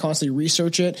about it and I constantly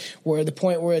research it. Where the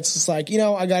point where it's just like,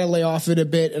 I got to lay off it a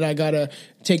bit and I got to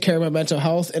take care of my mental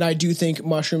health. And I do think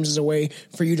mushrooms is a way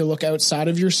for you to look outside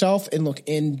of yourself and look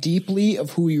in deeply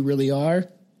of who you really are.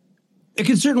 It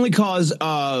can certainly cause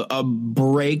a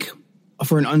break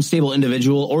for an unstable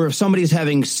individual, or if somebody's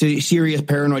having serious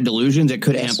paranoid delusions, it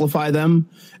could amplify them.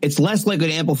 It's less likely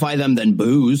to amplify them than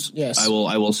booze. Yes.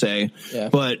 I will say,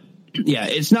 but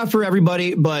it's not for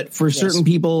everybody, but for certain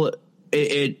people,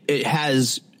 it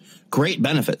has great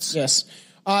benefits. Yes.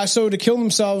 So to kill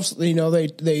themselves, the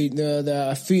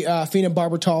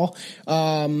phenobarbital,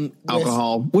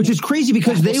 alcohol, which is crazy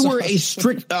because they were a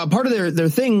strict part of their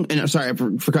thing. And I'm sorry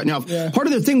for cutting you off. Yeah. Part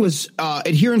of their thing was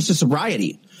adherence to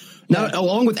sobriety. Now,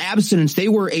 along with abstinence, they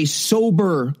were a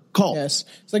sober cult. Yes,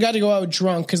 so they got to go out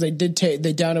drunk because they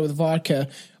downed it with vodka.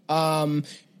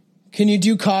 Can you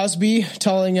do Cosby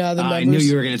telling the members? I knew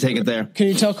you were going to take it there. Can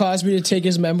you tell Cosby to take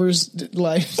his members'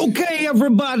 life? Okay,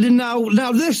 everybody, now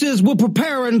we're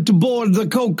preparing to board the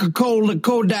Coca-Cola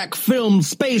Kodak film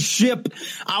spaceship.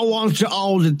 I want you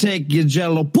all to take your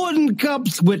Jello pudding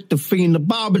cups with the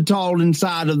phenobarbital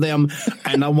inside of them,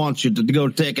 and I want you to go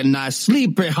take a nice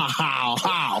sleepy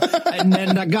and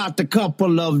then I got a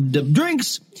couple of the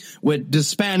drinks with the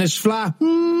Spanish fly,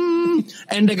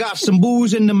 and they got some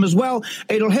booze in them as well.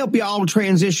 It'll help you all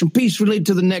transition peacefully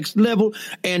to the next level,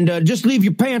 and just leave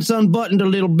your pants unbuttoned a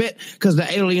little bit because the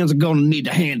aliens are going to need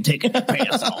a hand taking your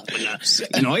pants off. It's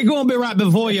going to be right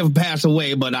before you pass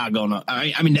away, but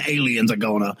the aliens are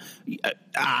going to,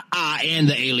 and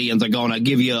the aliens are going to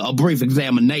give you a brief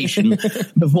examination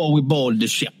before we board the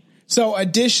ship. So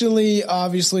additionally,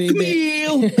 obviously,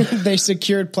 they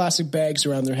secured plastic bags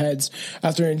around their heads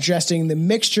after ingesting the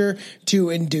mixture to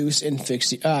induce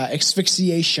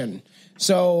asphyxiation.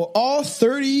 So all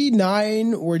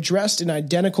 39 were dressed in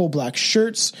identical black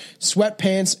shirts,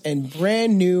 sweatpants, and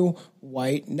brand new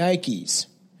white Nikes.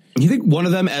 You think one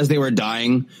of them, as they were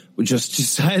dying, would just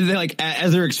decide,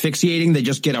 as they're asphyxiating, they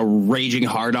just get a raging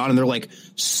hard on, and they're like,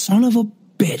 son of a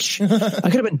bitch. I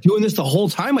could have been doing this the whole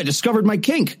time. I discovered my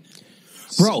kink.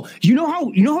 Bro, you know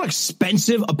how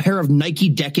expensive a pair of Nike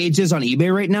Decades is on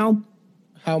eBay right now?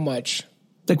 How much?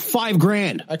 Like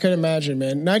 $5,000. I could imagine,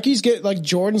 man. Nikes get like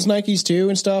Jordan's Nikes too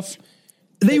and stuff.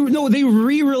 They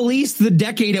re-released the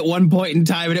Decade at one point in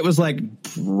time, and it was like,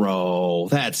 bro,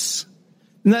 it's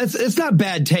not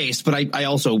bad taste, but I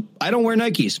don't wear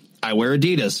Nikes. I wear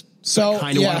Adidas. So I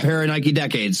kind of want a pair of Nike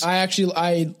Decades. I actually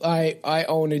I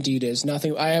own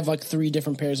Adidas. I have like 3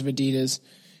 different pairs of Adidas.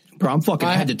 Bro, I'm fucking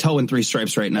head to toe in 3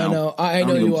 stripes right now. I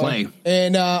know you play. Are.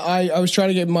 And I was trying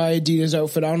to get my Adidas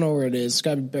outfit. I don't know where it is. It's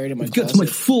got to be buried in my closet.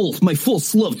 My full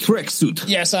sleeve tracksuit.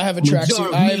 Yes, I have a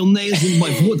tracksuit. Mayonnaise in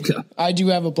my vodka. I do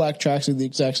have a black tracksuit, the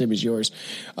exact same as yours.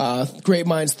 Great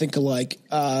minds think alike.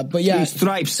 But yeah, 3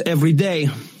 stripes every day.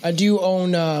 I do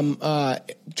own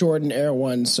Jordan Air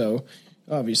Ones, so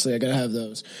obviously I gotta have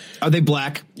those. Are they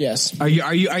black? Yes. Are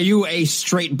you a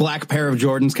straight black pair of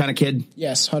Jordans kind of kid?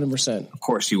 Yes, 100%. Of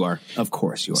course you are.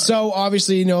 So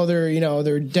obviously,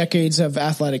 they're decades of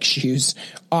athletic shoes.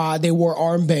 They wore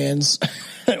armbands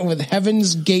with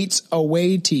Heaven's Gates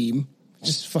away team.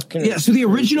 Just fucking So the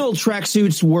original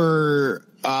tracksuits were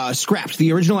scrapped.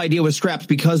 The original idea was scrapped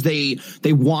because they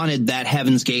wanted that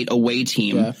Heaven's Gate away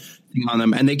team. Yeah. everything on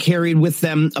them, and they carried with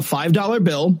them a $5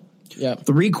 bill. Yep.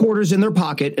 3 quarters in their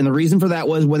pocket. And the reason for that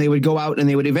was when they would go out and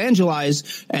they would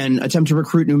evangelize and attempt to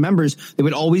recruit new members, they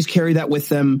would always carry that with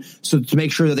them so to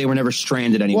make sure that they were never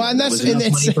stranded anywhere. Well, and that's, and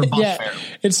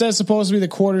it says supposedly the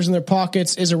quarters in their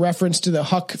pockets is a reference to the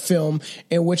Huck film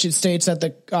in which it states that the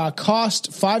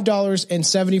cost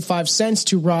 $5.75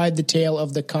 to ride the tail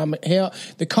of the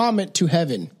comet to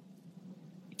heaven.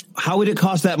 How would it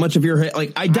cost that much of your head?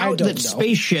 Like, I doubt that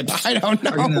spaceships I don't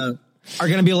know. are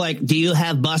going to be like, do you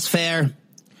have bus fare?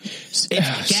 It's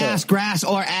gas, grass,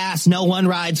 or ass. No one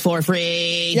rides for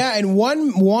free. Yeah, and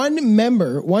one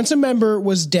member, once a member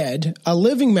was dead, a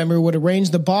living member would arrange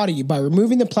the body by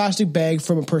removing the plastic bag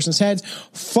from a person's head,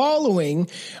 followed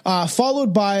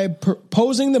by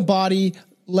posing the body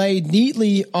laid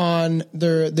neatly on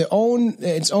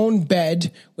its own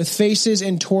bed with faces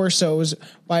and torsos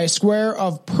by a square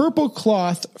of purple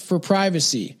cloth for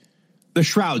privacy. The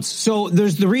shrouds. So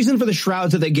there's the reason for the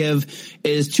shrouds that they give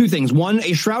is 2 things. One,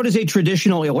 a shroud is a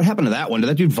traditional. What happened to that one? Did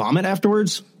that dude vomit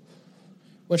afterwards?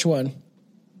 Which one?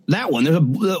 That one. There's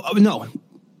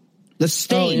the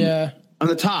stain on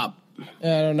the top.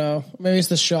 Yeah, I don't know. Maybe it's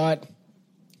the shot.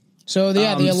 So they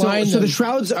align. So the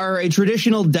shrouds are a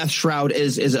traditional death shroud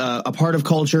is a part of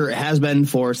culture. It has been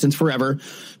since forever.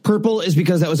 Purple is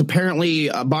because that was apparently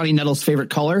Bonnie Nettles' favorite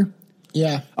color.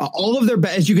 Yeah. All of their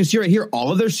as you can see right here,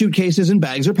 all of their suitcases and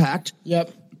bags are packed. Yep.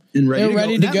 And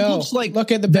ready to go. Looks like,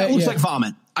 look at the bag. That looks like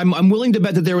vomit. I'm willing to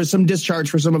bet that there was some discharge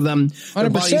for some of them. 100%. Their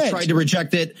bodies tried to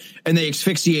reject it and they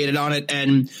asphyxiated on it.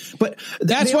 But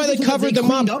that's why they covered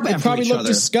them up. It probably looked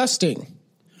disgusting.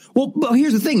 Well,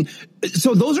 here's the thing.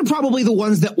 So those are probably the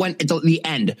ones that went at the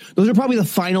end. Those are probably the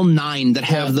final 9 that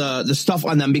have the stuff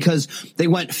on them because they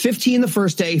went 15 the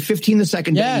first day, 15 the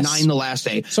second day, 9 the last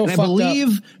day. So and I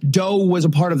believe Doe was a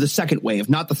part of the second wave,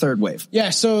 not the third wave.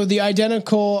 Yeah. So the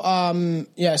identical,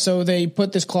 so they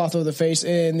put this cloth over the face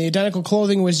and the identical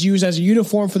clothing was used as a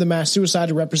uniform for the mass suicide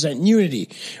to represent unity.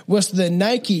 Whilst the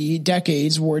Nike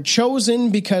decades were chosen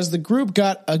because the group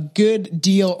got a good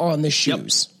deal on the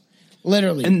shoes. Yep.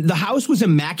 Literally. And the house was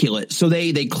immaculate. So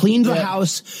they cleaned the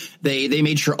house. They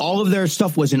made sure all of their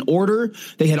stuff was in order.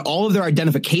 They had all of their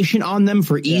identification on them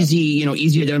for easy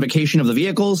identification of the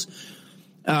vehicles.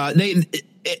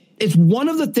 It's one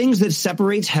of the things that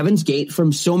separates Heaven's Gate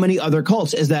from so many other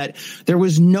cults is that there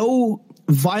was no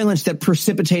violence that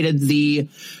precipitated the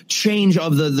change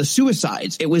of the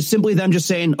suicides. It was simply them just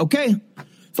saying, okay,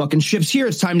 fucking ship's here.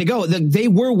 It's time to go. They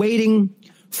were waiting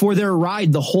for their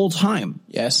ride the whole time.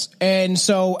 Yes. And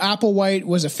so Applewhite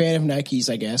was a fan of Nikes,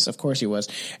 I guess. Of course he was.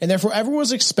 And therefore everyone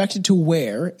was expected to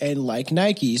wear and like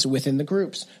Nikes within the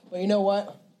groups. But you know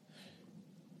what?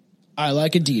 I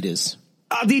like Adidas.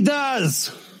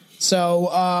 Adidas!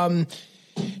 So,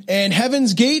 and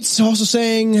Heaven's Gates also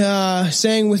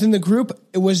saying within the group,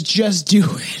 it was just do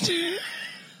it.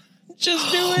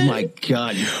 Just do it. Oh my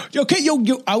God. Okay,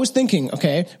 I was thinking,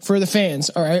 for the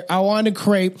fans, all right, I wanted to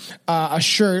create a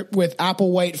shirt with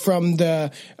Applewhite from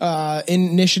the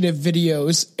Initiative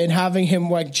videos and having him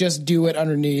like just do it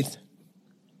underneath.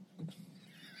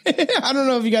 I don't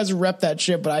know if you guys rep that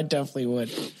shit, but I definitely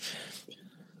would.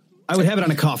 I would have it on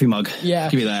a coffee mug.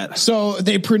 Yeah. Give me that. So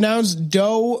they pronounce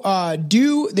do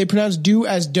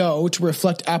as dough to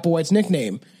reflect Applewhite's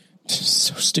nickname.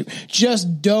 So stupid.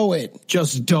 Just do it.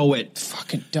 Just do it.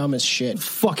 Fucking dumb as shit.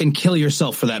 Fucking kill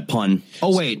yourself for that pun.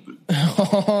 Oh, wait.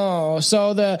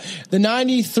 So the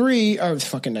 93 or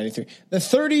fucking 93. The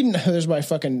 30. There's my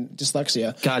fucking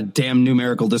dyslexia. Goddamn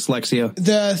numerical dyslexia.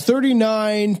 The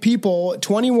 39 people,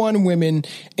 21 women,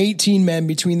 18 men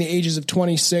between the ages of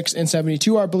 26 and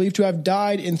 72 are believed to have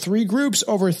died in 3 groups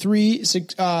over 3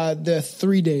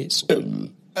 days.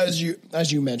 As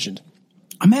you mentioned.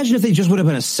 Imagine if they just would have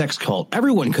been a sex cult.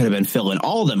 Everyone could have been filling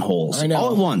all them holes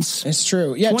all at once. It's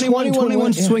true. Yeah,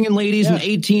 21 swinging ladies and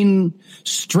 18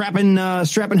 strapping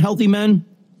healthy men.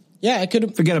 Yeah, I could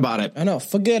have. Forget about it. I know.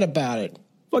 Forget about it.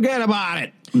 Forget about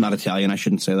it. I'm not Italian. I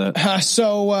shouldn't say that.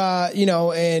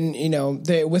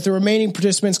 With the remaining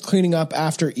participants cleaning up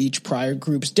after each prior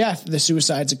group's death, the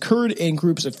suicides occurred in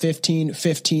groups of 15,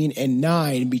 15, and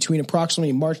 9 between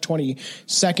approximately March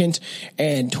 22nd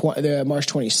and March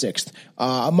 26th.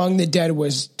 Among the dead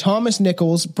was Thomas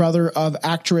Nichols, brother of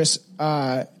actress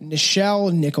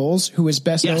Nichelle Nichols, who is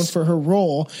best known for her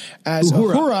role as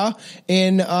Uhura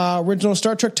in original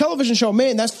Star Trek television show.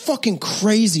 Man, that's fucking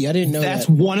crazy. I didn't know that's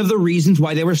one of the reasons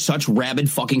why they were such rabid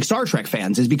fucking Star Trek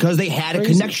fans is because they had a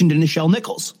connection to Nichelle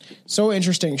Nichols. So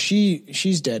interesting.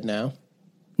 She's dead now.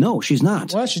 No, she's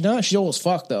not. Well, she's not. She's old as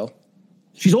fuck, though.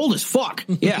 She's old as fuck.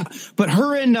 Yeah. But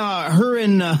her and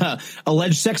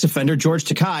alleged sex offender George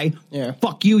Takei. Yeah.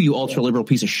 Fuck you ultra liberal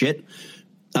piece of shit.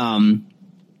 That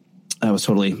was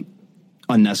totally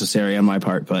unnecessary on my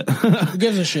part, but who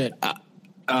gives a shit?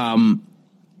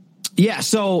 Yeah.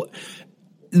 So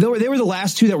they were the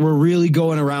last two that were really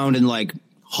going around and like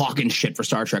hawking shit for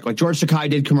Star Trek. Like George Takei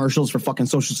did commercials for fucking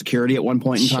Social Security at one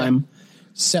point in time.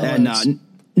 And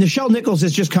Nichelle Nichols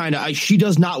is just kind of, she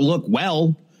does not look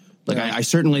well. Like I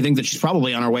certainly think that she's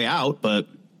probably on her way out, but.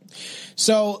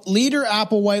 So Leader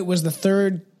Applewhite was the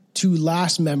third to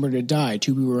last member to die.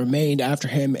 2 people remained after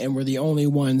him and were the only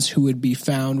ones who would be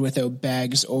found without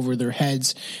bags over their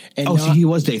heads. And so he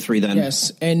was day 3 then.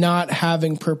 Yes, and not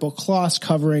having purple cloths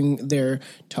covering their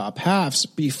top halves.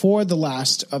 Before the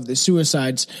last of the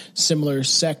suicides, similar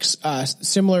sets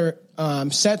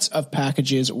of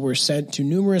packages were sent to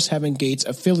numerous Heaven Gates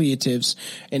affiliatives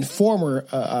and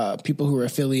former people who were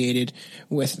affiliated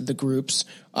with the groups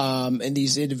and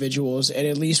these individuals, and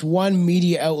at least one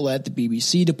media outlet, the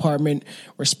BBC department,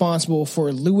 responsible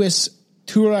for Louis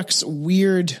Turek's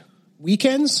Weird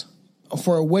Weekends,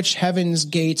 for which Heaven's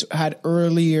Gates had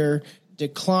earlier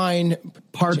declined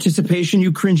participation.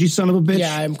 You cringy son of a bitch.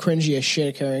 Yeah, I'm cringy as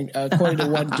shit, according to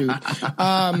one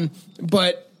dude.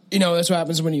 But you know, that's what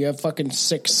happens when you have fucking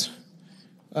 6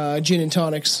 gin and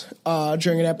tonics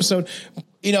during an episode.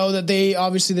 You know, that they,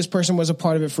 obviously this person was a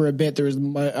part of it for a bit. There was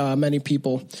many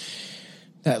people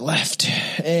that left.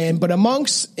 But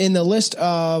amongst in the list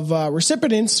of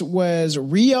recipients was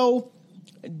Rio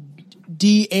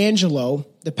D'Angelo.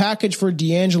 The package for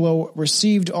D'Angelo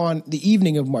received on the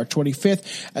evening of March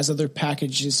 25th, as other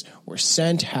packages were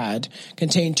sent, had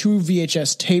contained 2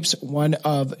 VHS tapes, one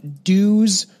of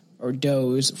Doe's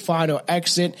final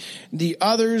exit. The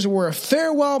others were a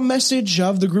farewell message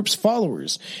of the group's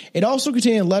followers. It also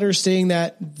contained a letter stating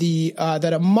that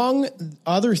that among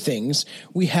other things,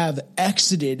 we have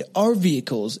exited our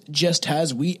vehicles just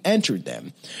as we entered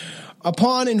them.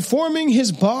 Upon informing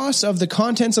his boss of the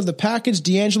contents of the package,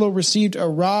 D'Angelo received a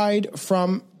ride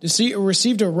from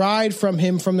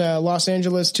him from the Los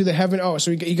Angeles to the Heaven. Oh, so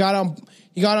he got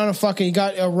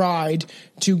a ride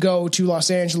to go to Los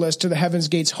Angeles to the Heaven's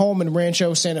Gates home in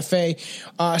Rancho Santa Fe,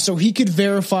 so he could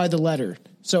verify the letter.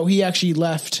 So he actually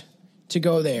left to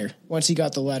go there once he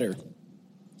got the letter.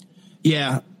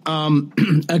 Yeah,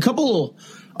 a couple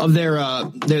of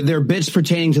their bits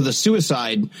pertaining to the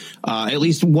suicide, at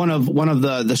least one of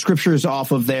the scriptures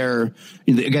off of their,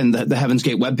 again, the Heaven's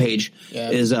Gate webpage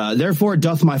is, therefore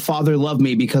doth my Father love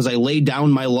me, because I lay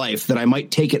down my life that I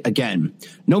might take it again.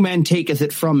 No man taketh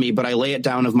it from me, but I lay it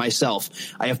down of myself.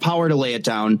 I have power to lay it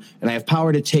down, and I have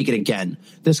power to take it again.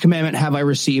 This commandment have I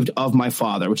received of my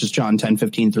Father, which is John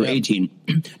 10:15 through 18.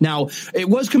 Now, it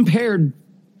was compared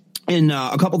in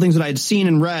a couple things that I had seen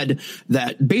and read,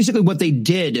 that basically what they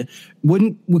did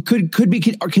could be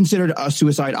considered a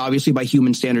suicide, obviously by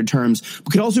human standard terms,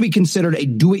 but could also be considered a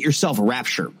do-it-yourself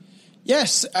rapture.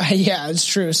 Yes, yeah, it's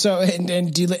true. So,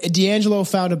 and D'Angelo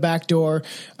found a back door,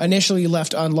 initially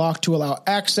left unlocked to allow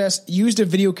access, used a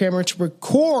video camera to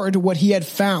record what he had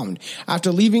found.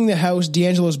 After leaving the house,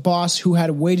 D'Angelo's boss, who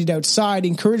had waited outside,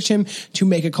 encouraged him to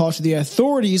make a call to the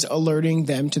authorities, alerting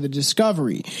them to the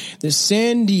discovery. The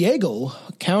San Diego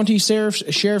County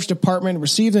Sheriff's Department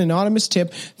received an anonymous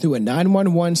tip through a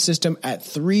 911 system at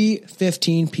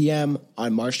 3:15 p.m.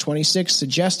 on March 26th,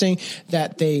 suggesting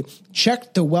that they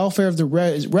checked the welfare of the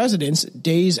residents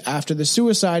days after the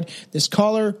suicide. This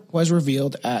caller was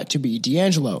revealed to be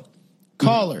D'Angelo.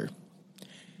 Caller.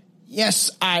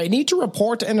 Yes, I need to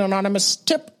report an anonymous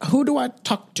tip. Who do I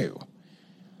talk to?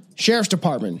 Sheriff's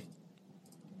Department.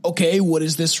 Okay, what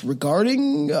is this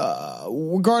regarding?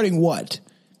 Regarding what?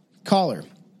 Caller.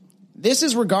 This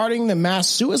is regarding the mass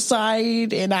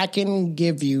suicide, and I can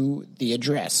give you the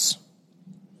address.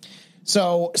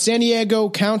 So, San Diego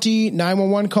County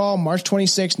 911 call, March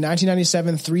 26,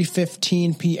 1997,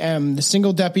 3:15 p.m. The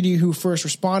single deputy who first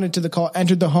responded to the call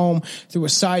entered the home through a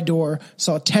side door,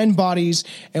 saw 10 bodies,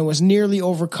 and was nearly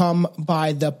overcome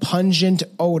by the pungent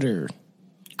odor.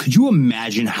 Could you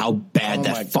imagine how bad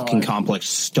that fucking complex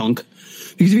stunk?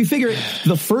 Because if you figure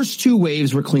the first 2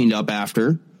 waves were cleaned up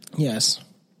after. Yes.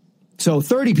 So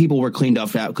 30 people were cleaned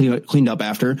up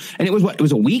after, and it was what? It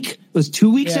was a week. It was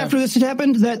 2 weeks after this had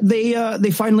happened that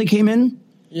they finally came in.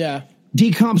 Yeah.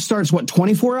 Decomp starts what?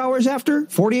 24 hours after?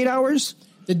 48 hours?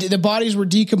 The bodies were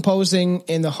decomposing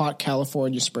in the hot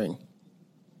California spring.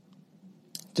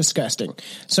 Disgusting.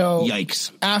 So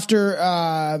yikes.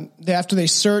 After they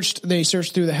searched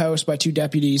through the house by 2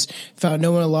 deputies, found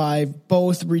no one alive.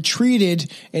 Both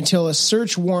retreated until a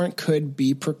search warrant could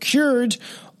be procured.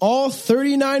 all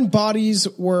 39 bodies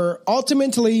were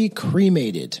ultimately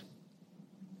cremated.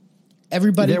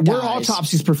 Everybody There dies. were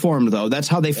autopsies performed, though. That's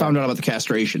how they found out about the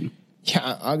castration.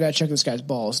 Yeah, I gotta check this guy's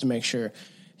balls to make sure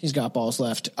he's got balls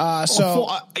left. You're a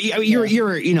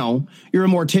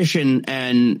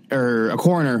mortician or a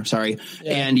coroner,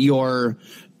 and you're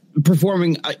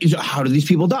performing. How did these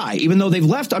people die? Even though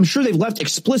I'm sure they've left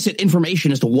explicit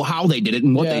information as to how they did it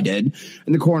and what they did.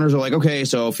 And the coroners are like, okay,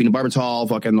 so phenobarbital,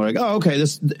 fucking, they're like, oh, okay,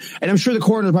 this, and I'm sure the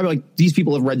coroners are probably like, these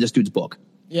people have read this dude's book.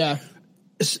 Yeah.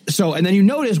 So, and then you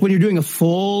notice when you're doing a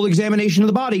full examination of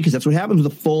the body, because that's what happens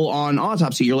with a full-on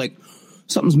autopsy, you're like,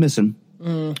 something's missing.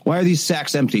 Why are these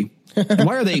sacks empty?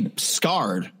 Why are they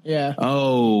scarred? Yeah.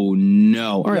 Oh,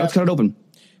 no. All right, let's cut it open.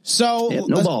 So,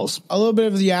 no balls. A little bit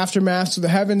of the aftermath. So the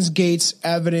Heaven's Gates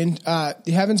event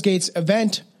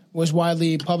was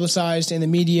widely publicized in the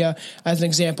media as an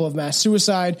example of mass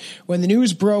suicide. When the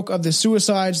news broke of the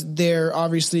suicides, their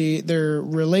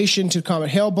relation to Comet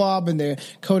Hale-Bopp and the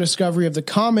co-discovery of the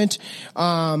comet,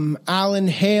 Alan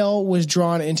Hale was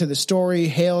drawn into the story.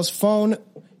 Hale's phone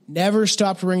never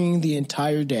stopped ringing the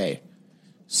entire day.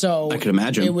 So I could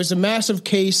imagine. It was a massive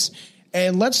case.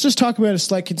 And let's just talk about a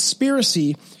slight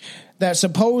conspiracy that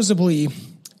supposedly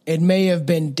it may have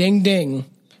been ding ding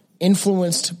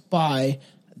influenced by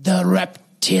the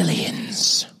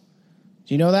reptilians.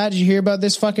 Do you know that? Did you hear about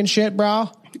this fucking shit, bro?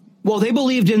 Well, they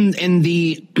believed in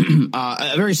the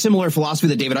a very similar philosophy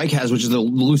that David Icke has, which is the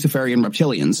Luciferian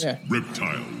reptilians. Yeah.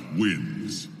 Reptile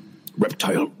wins.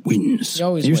 Reptile wins. He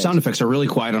always Your wins. sound effects are really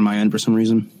quiet on my end for some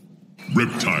reason.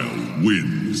 Reptile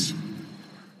wins.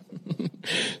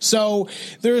 So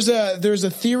there's a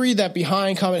theory that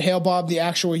behind Comet Hale-Bopp, the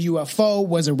actual UFO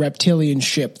was a reptilian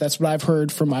ship. That's what I've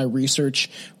heard from my research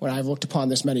when I've looked upon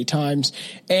this many times.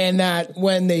 And that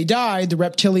when they died, the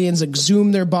reptilians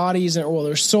exhumed their bodies or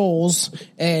their souls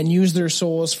and used their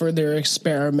souls for their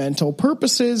experimental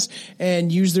purposes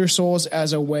and used their souls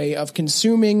as a way of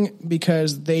consuming,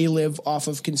 because they live off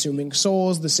of consuming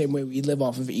souls the same way we live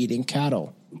off of eating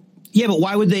cattle. Yeah, but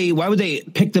why would they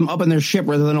pick them up in their ship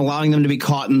rather than allowing them to be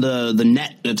caught in the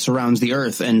net that surrounds the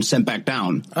Earth and sent back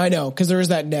down? I know, because there is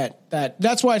that net.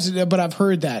 That's why. But I've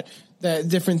heard that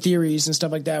different theories and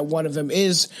stuff like that. One of them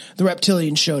is the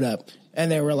reptilians showed up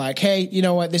and they were like, "Hey, you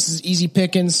know what? This is easy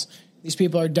pickings. These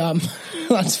people are dumb.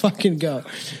 Let's fucking go."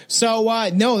 So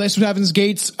no, that's what happens.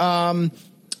 Gates.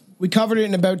 We covered it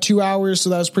in about 2 hours,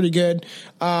 so that was pretty good.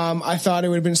 I thought it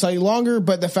would have been slightly longer,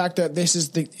 but the fact that this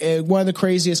is one of the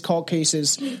craziest cult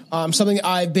cases, something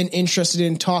I've been interested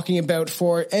in talking about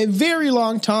for a very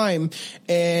long time,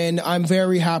 and I'm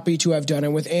very happy to have done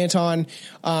it with Anton.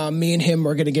 Me and him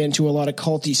are going to get into a lot of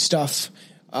culty stuff.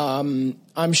 I'm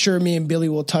sure me and Billy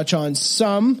will touch on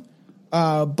some,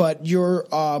 but you're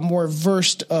more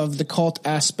versed of the cult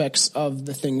aspects of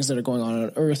the things that are going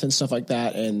on Earth and stuff like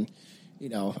that, and you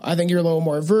know, I think you're a little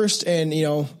more versed, and, you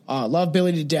know, love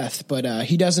Billy to death, but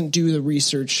he doesn't do the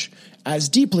research as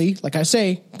deeply. Like I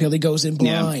say, Billy goes in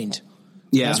blind.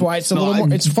 Yeah. That's why it's a little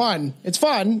more, it's fun. It's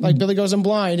fun. Like Billy goes in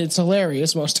blind. It's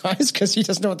hilarious most times because he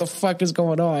doesn't know what the fuck is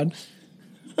going on.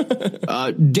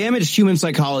 Damaged human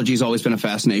psychology has always been a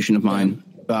fascination of mine.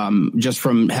 Just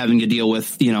from having to deal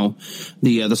with, you know,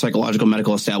 the psychological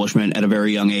medical establishment at a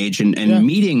very young age and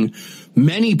meeting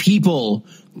many people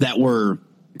that were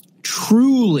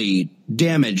truly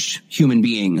damaged human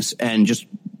beings, and just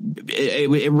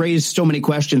it raised so many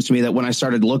questions to me that when I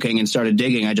started looking and started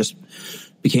digging, I just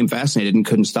became fascinated and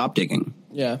couldn't stop digging.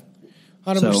 Yeah.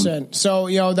 100%. So,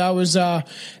 you know, that was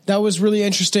really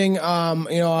interesting. You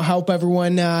know, I hope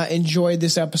everyone enjoyed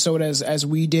this episode as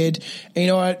we did.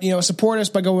 And you know, support us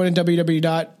by going to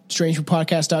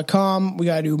www.strangefoodpodcast.com. We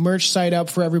got a new merch site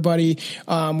up for everybody.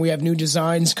 We have new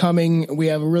designs coming. We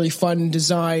have a really fun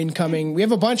design coming. We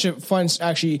have a bunch of fun,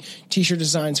 actually, t-shirt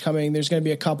designs coming. There's going to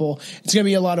be a couple. It's going to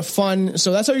be a lot of fun.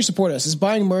 So that's how you support us, is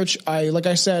buying merch. Like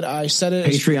I said it.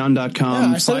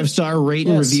 Patreon.com. 5-star rate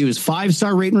and reviews.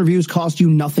 5-star rate and reviews cost you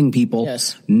nothing, people.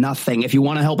 Yes. Nothing. If you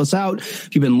want to help us out,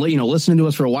 if you've been, you know, listening to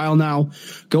us for a while now,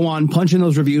 go on, punch in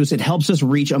those reviews. It helps us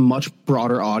reach a much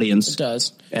broader audience. It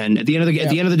does. And at the end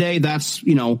of the day, that's,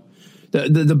 you know,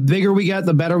 the bigger we get,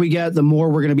 the better we get, the more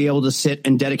we're going to be able to sit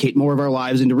and dedicate more of our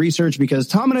lives into research, because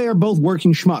Tom and I are both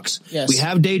working schmucks. Yes. We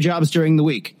have day jobs during the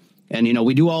week. And, you know,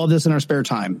 we do all of this in our spare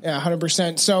time. Yeah,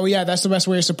 100%. So, yeah, that's the best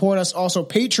way to support us. Also,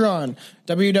 Patreon,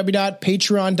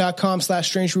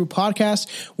 www.patreon.com/Strange Brew Podcast.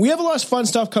 We have a lot of fun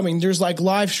stuff coming. There's like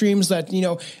live streams that, you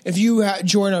know, if you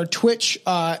join our Twitch,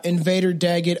 Invader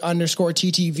Daggett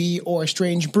 _TTV or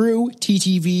Strange Brew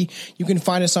TTV, you can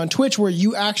find us on Twitch, where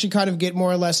you actually kind of get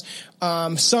more or less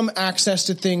some access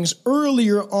to things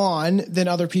earlier on than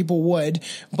other people would.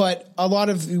 But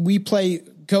we play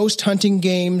ghost hunting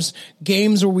games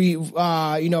where we,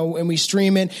 and we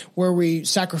stream it, where we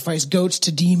sacrifice goats to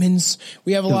demons.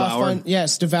 We have a lot of fun.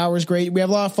 Yes, Devour is great. We have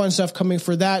a lot of fun stuff coming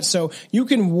for that. So you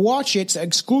can watch it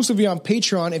exclusively on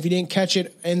Patreon. If you didn't catch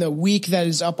it in the week that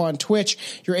is up on Twitch,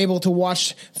 you're able to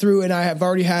watch through. And I have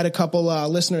already had a couple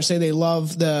listeners say they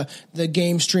love the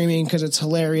game streaming because it's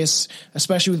hilarious,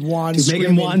 especially with Juan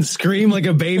making Juan scream like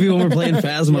a baby when we're playing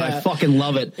Phasma. Yeah. I fucking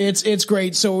love it. It's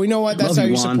great. So you know what? That's how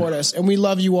you support us. And we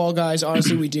love you all, guys.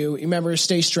 Honestly, we do. Remember,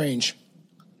 stay strange.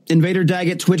 Invader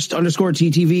Daggett, Twitch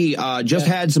 _TTV,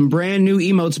 had some brand new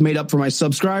emotes made up for my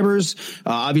subscribers.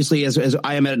 Obviously, as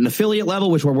I am at an affiliate level,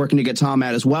 which we're working to get Tom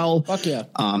at as well. Fuck yeah.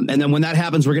 And then when that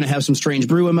happens, we're going to have some Strange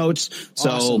Brew emotes.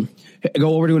 So awesome.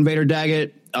 Go over to Invader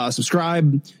Daggett,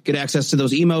 subscribe, get access to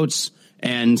those emotes,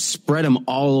 and spread them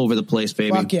all over the place,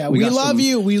 baby. Fuck yeah. We love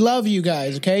you. We love you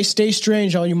guys, okay? Stay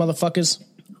strange, all you motherfuckers.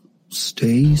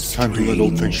 Stay strange. Time to let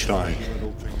old things die.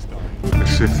 The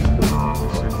Sith,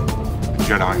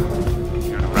 Jedi,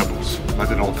 rebels,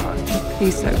 let it all die.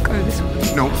 Please don't go this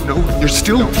way. No, you're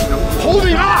still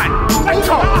holding on! Let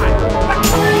go!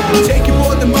 Take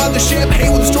aboard the mothership,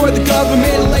 hate will destroy the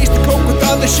government, lace the coke with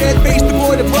other shit, face the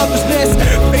void of lovelessness,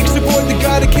 face the void that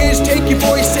got a kids, take your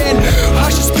voice and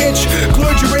hush your bitch,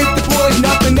 clergy rape the boys,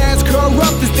 nothing as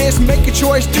corrupt as this, make a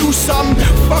choice, do something,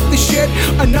 fuck the shit,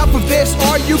 enough of this,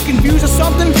 are you confused or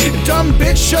something, dumb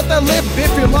bitch, shut that lip, if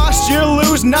you're lost you'll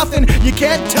lose nothing, you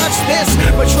can't touch this,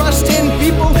 but trust in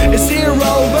people is zero,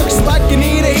 looks like you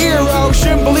need a hero,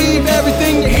 shouldn't believe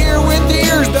everything you hear with your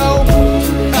ears though,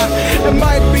 it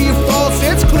might be false,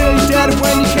 it's clearly dead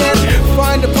when you can't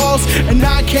find a pulse, and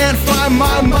I can't find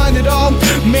my mind at all,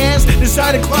 man's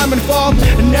decided to climb and fall,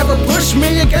 and never push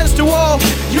me against a wall,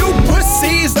 you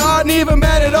pussies aren't even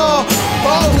mad at all,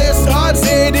 lawless, odds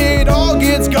it all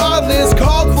gets godless,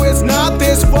 call quits, not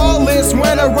this flawless,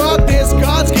 when I rock this,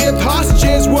 God's gift,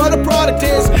 hostages, what a product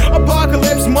is,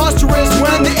 apocalypse, monstrous,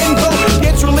 when the info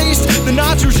gets released, the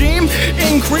Nazi regime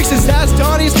increases as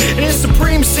Donnie's in his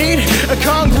supreme seat of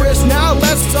Congress. Now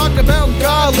let's talk about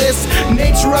godless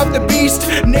nature of the beast,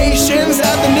 nations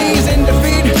at the knees in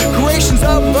defeat, creations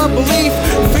of a belief,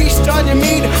 feast on your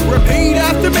meat, repeat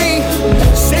after me,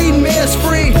 Satan made us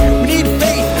free, we need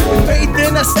faith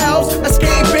in ourselves,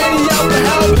 escaping out the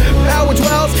hell, power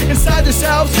dwells inside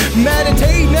yourselves,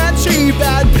 meditate and achieve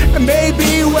that, and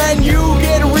maybe when you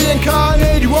get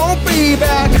reincarnated you won't be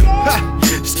back.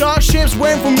 Starships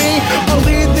wait for me, I'll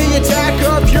lead the attack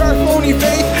of your phony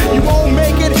faith, you won't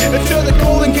make it until the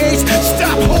golden gates,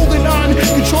 stop holding on,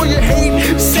 control your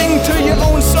hate, sing to your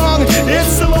own song,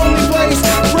 it's a lonely place,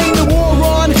 bring the war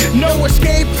on, no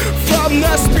escape from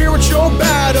the spiritual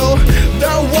battle,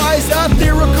 the wise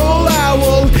ethereal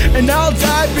owl, and I'll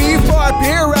die before I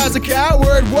appear as a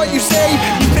coward, what you say,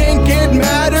 you think it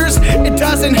matters, it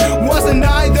doesn't, wasn't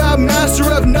I the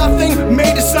master of nothing,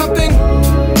 made to something,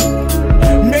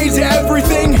 made to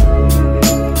everything.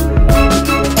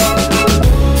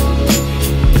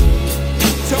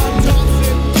 Tom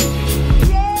Thompson.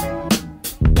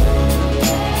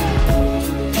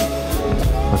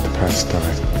 Let the past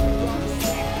die.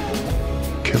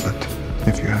 Kill it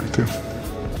if you have to.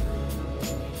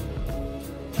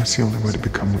 That's the only way to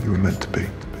become what you were meant to be.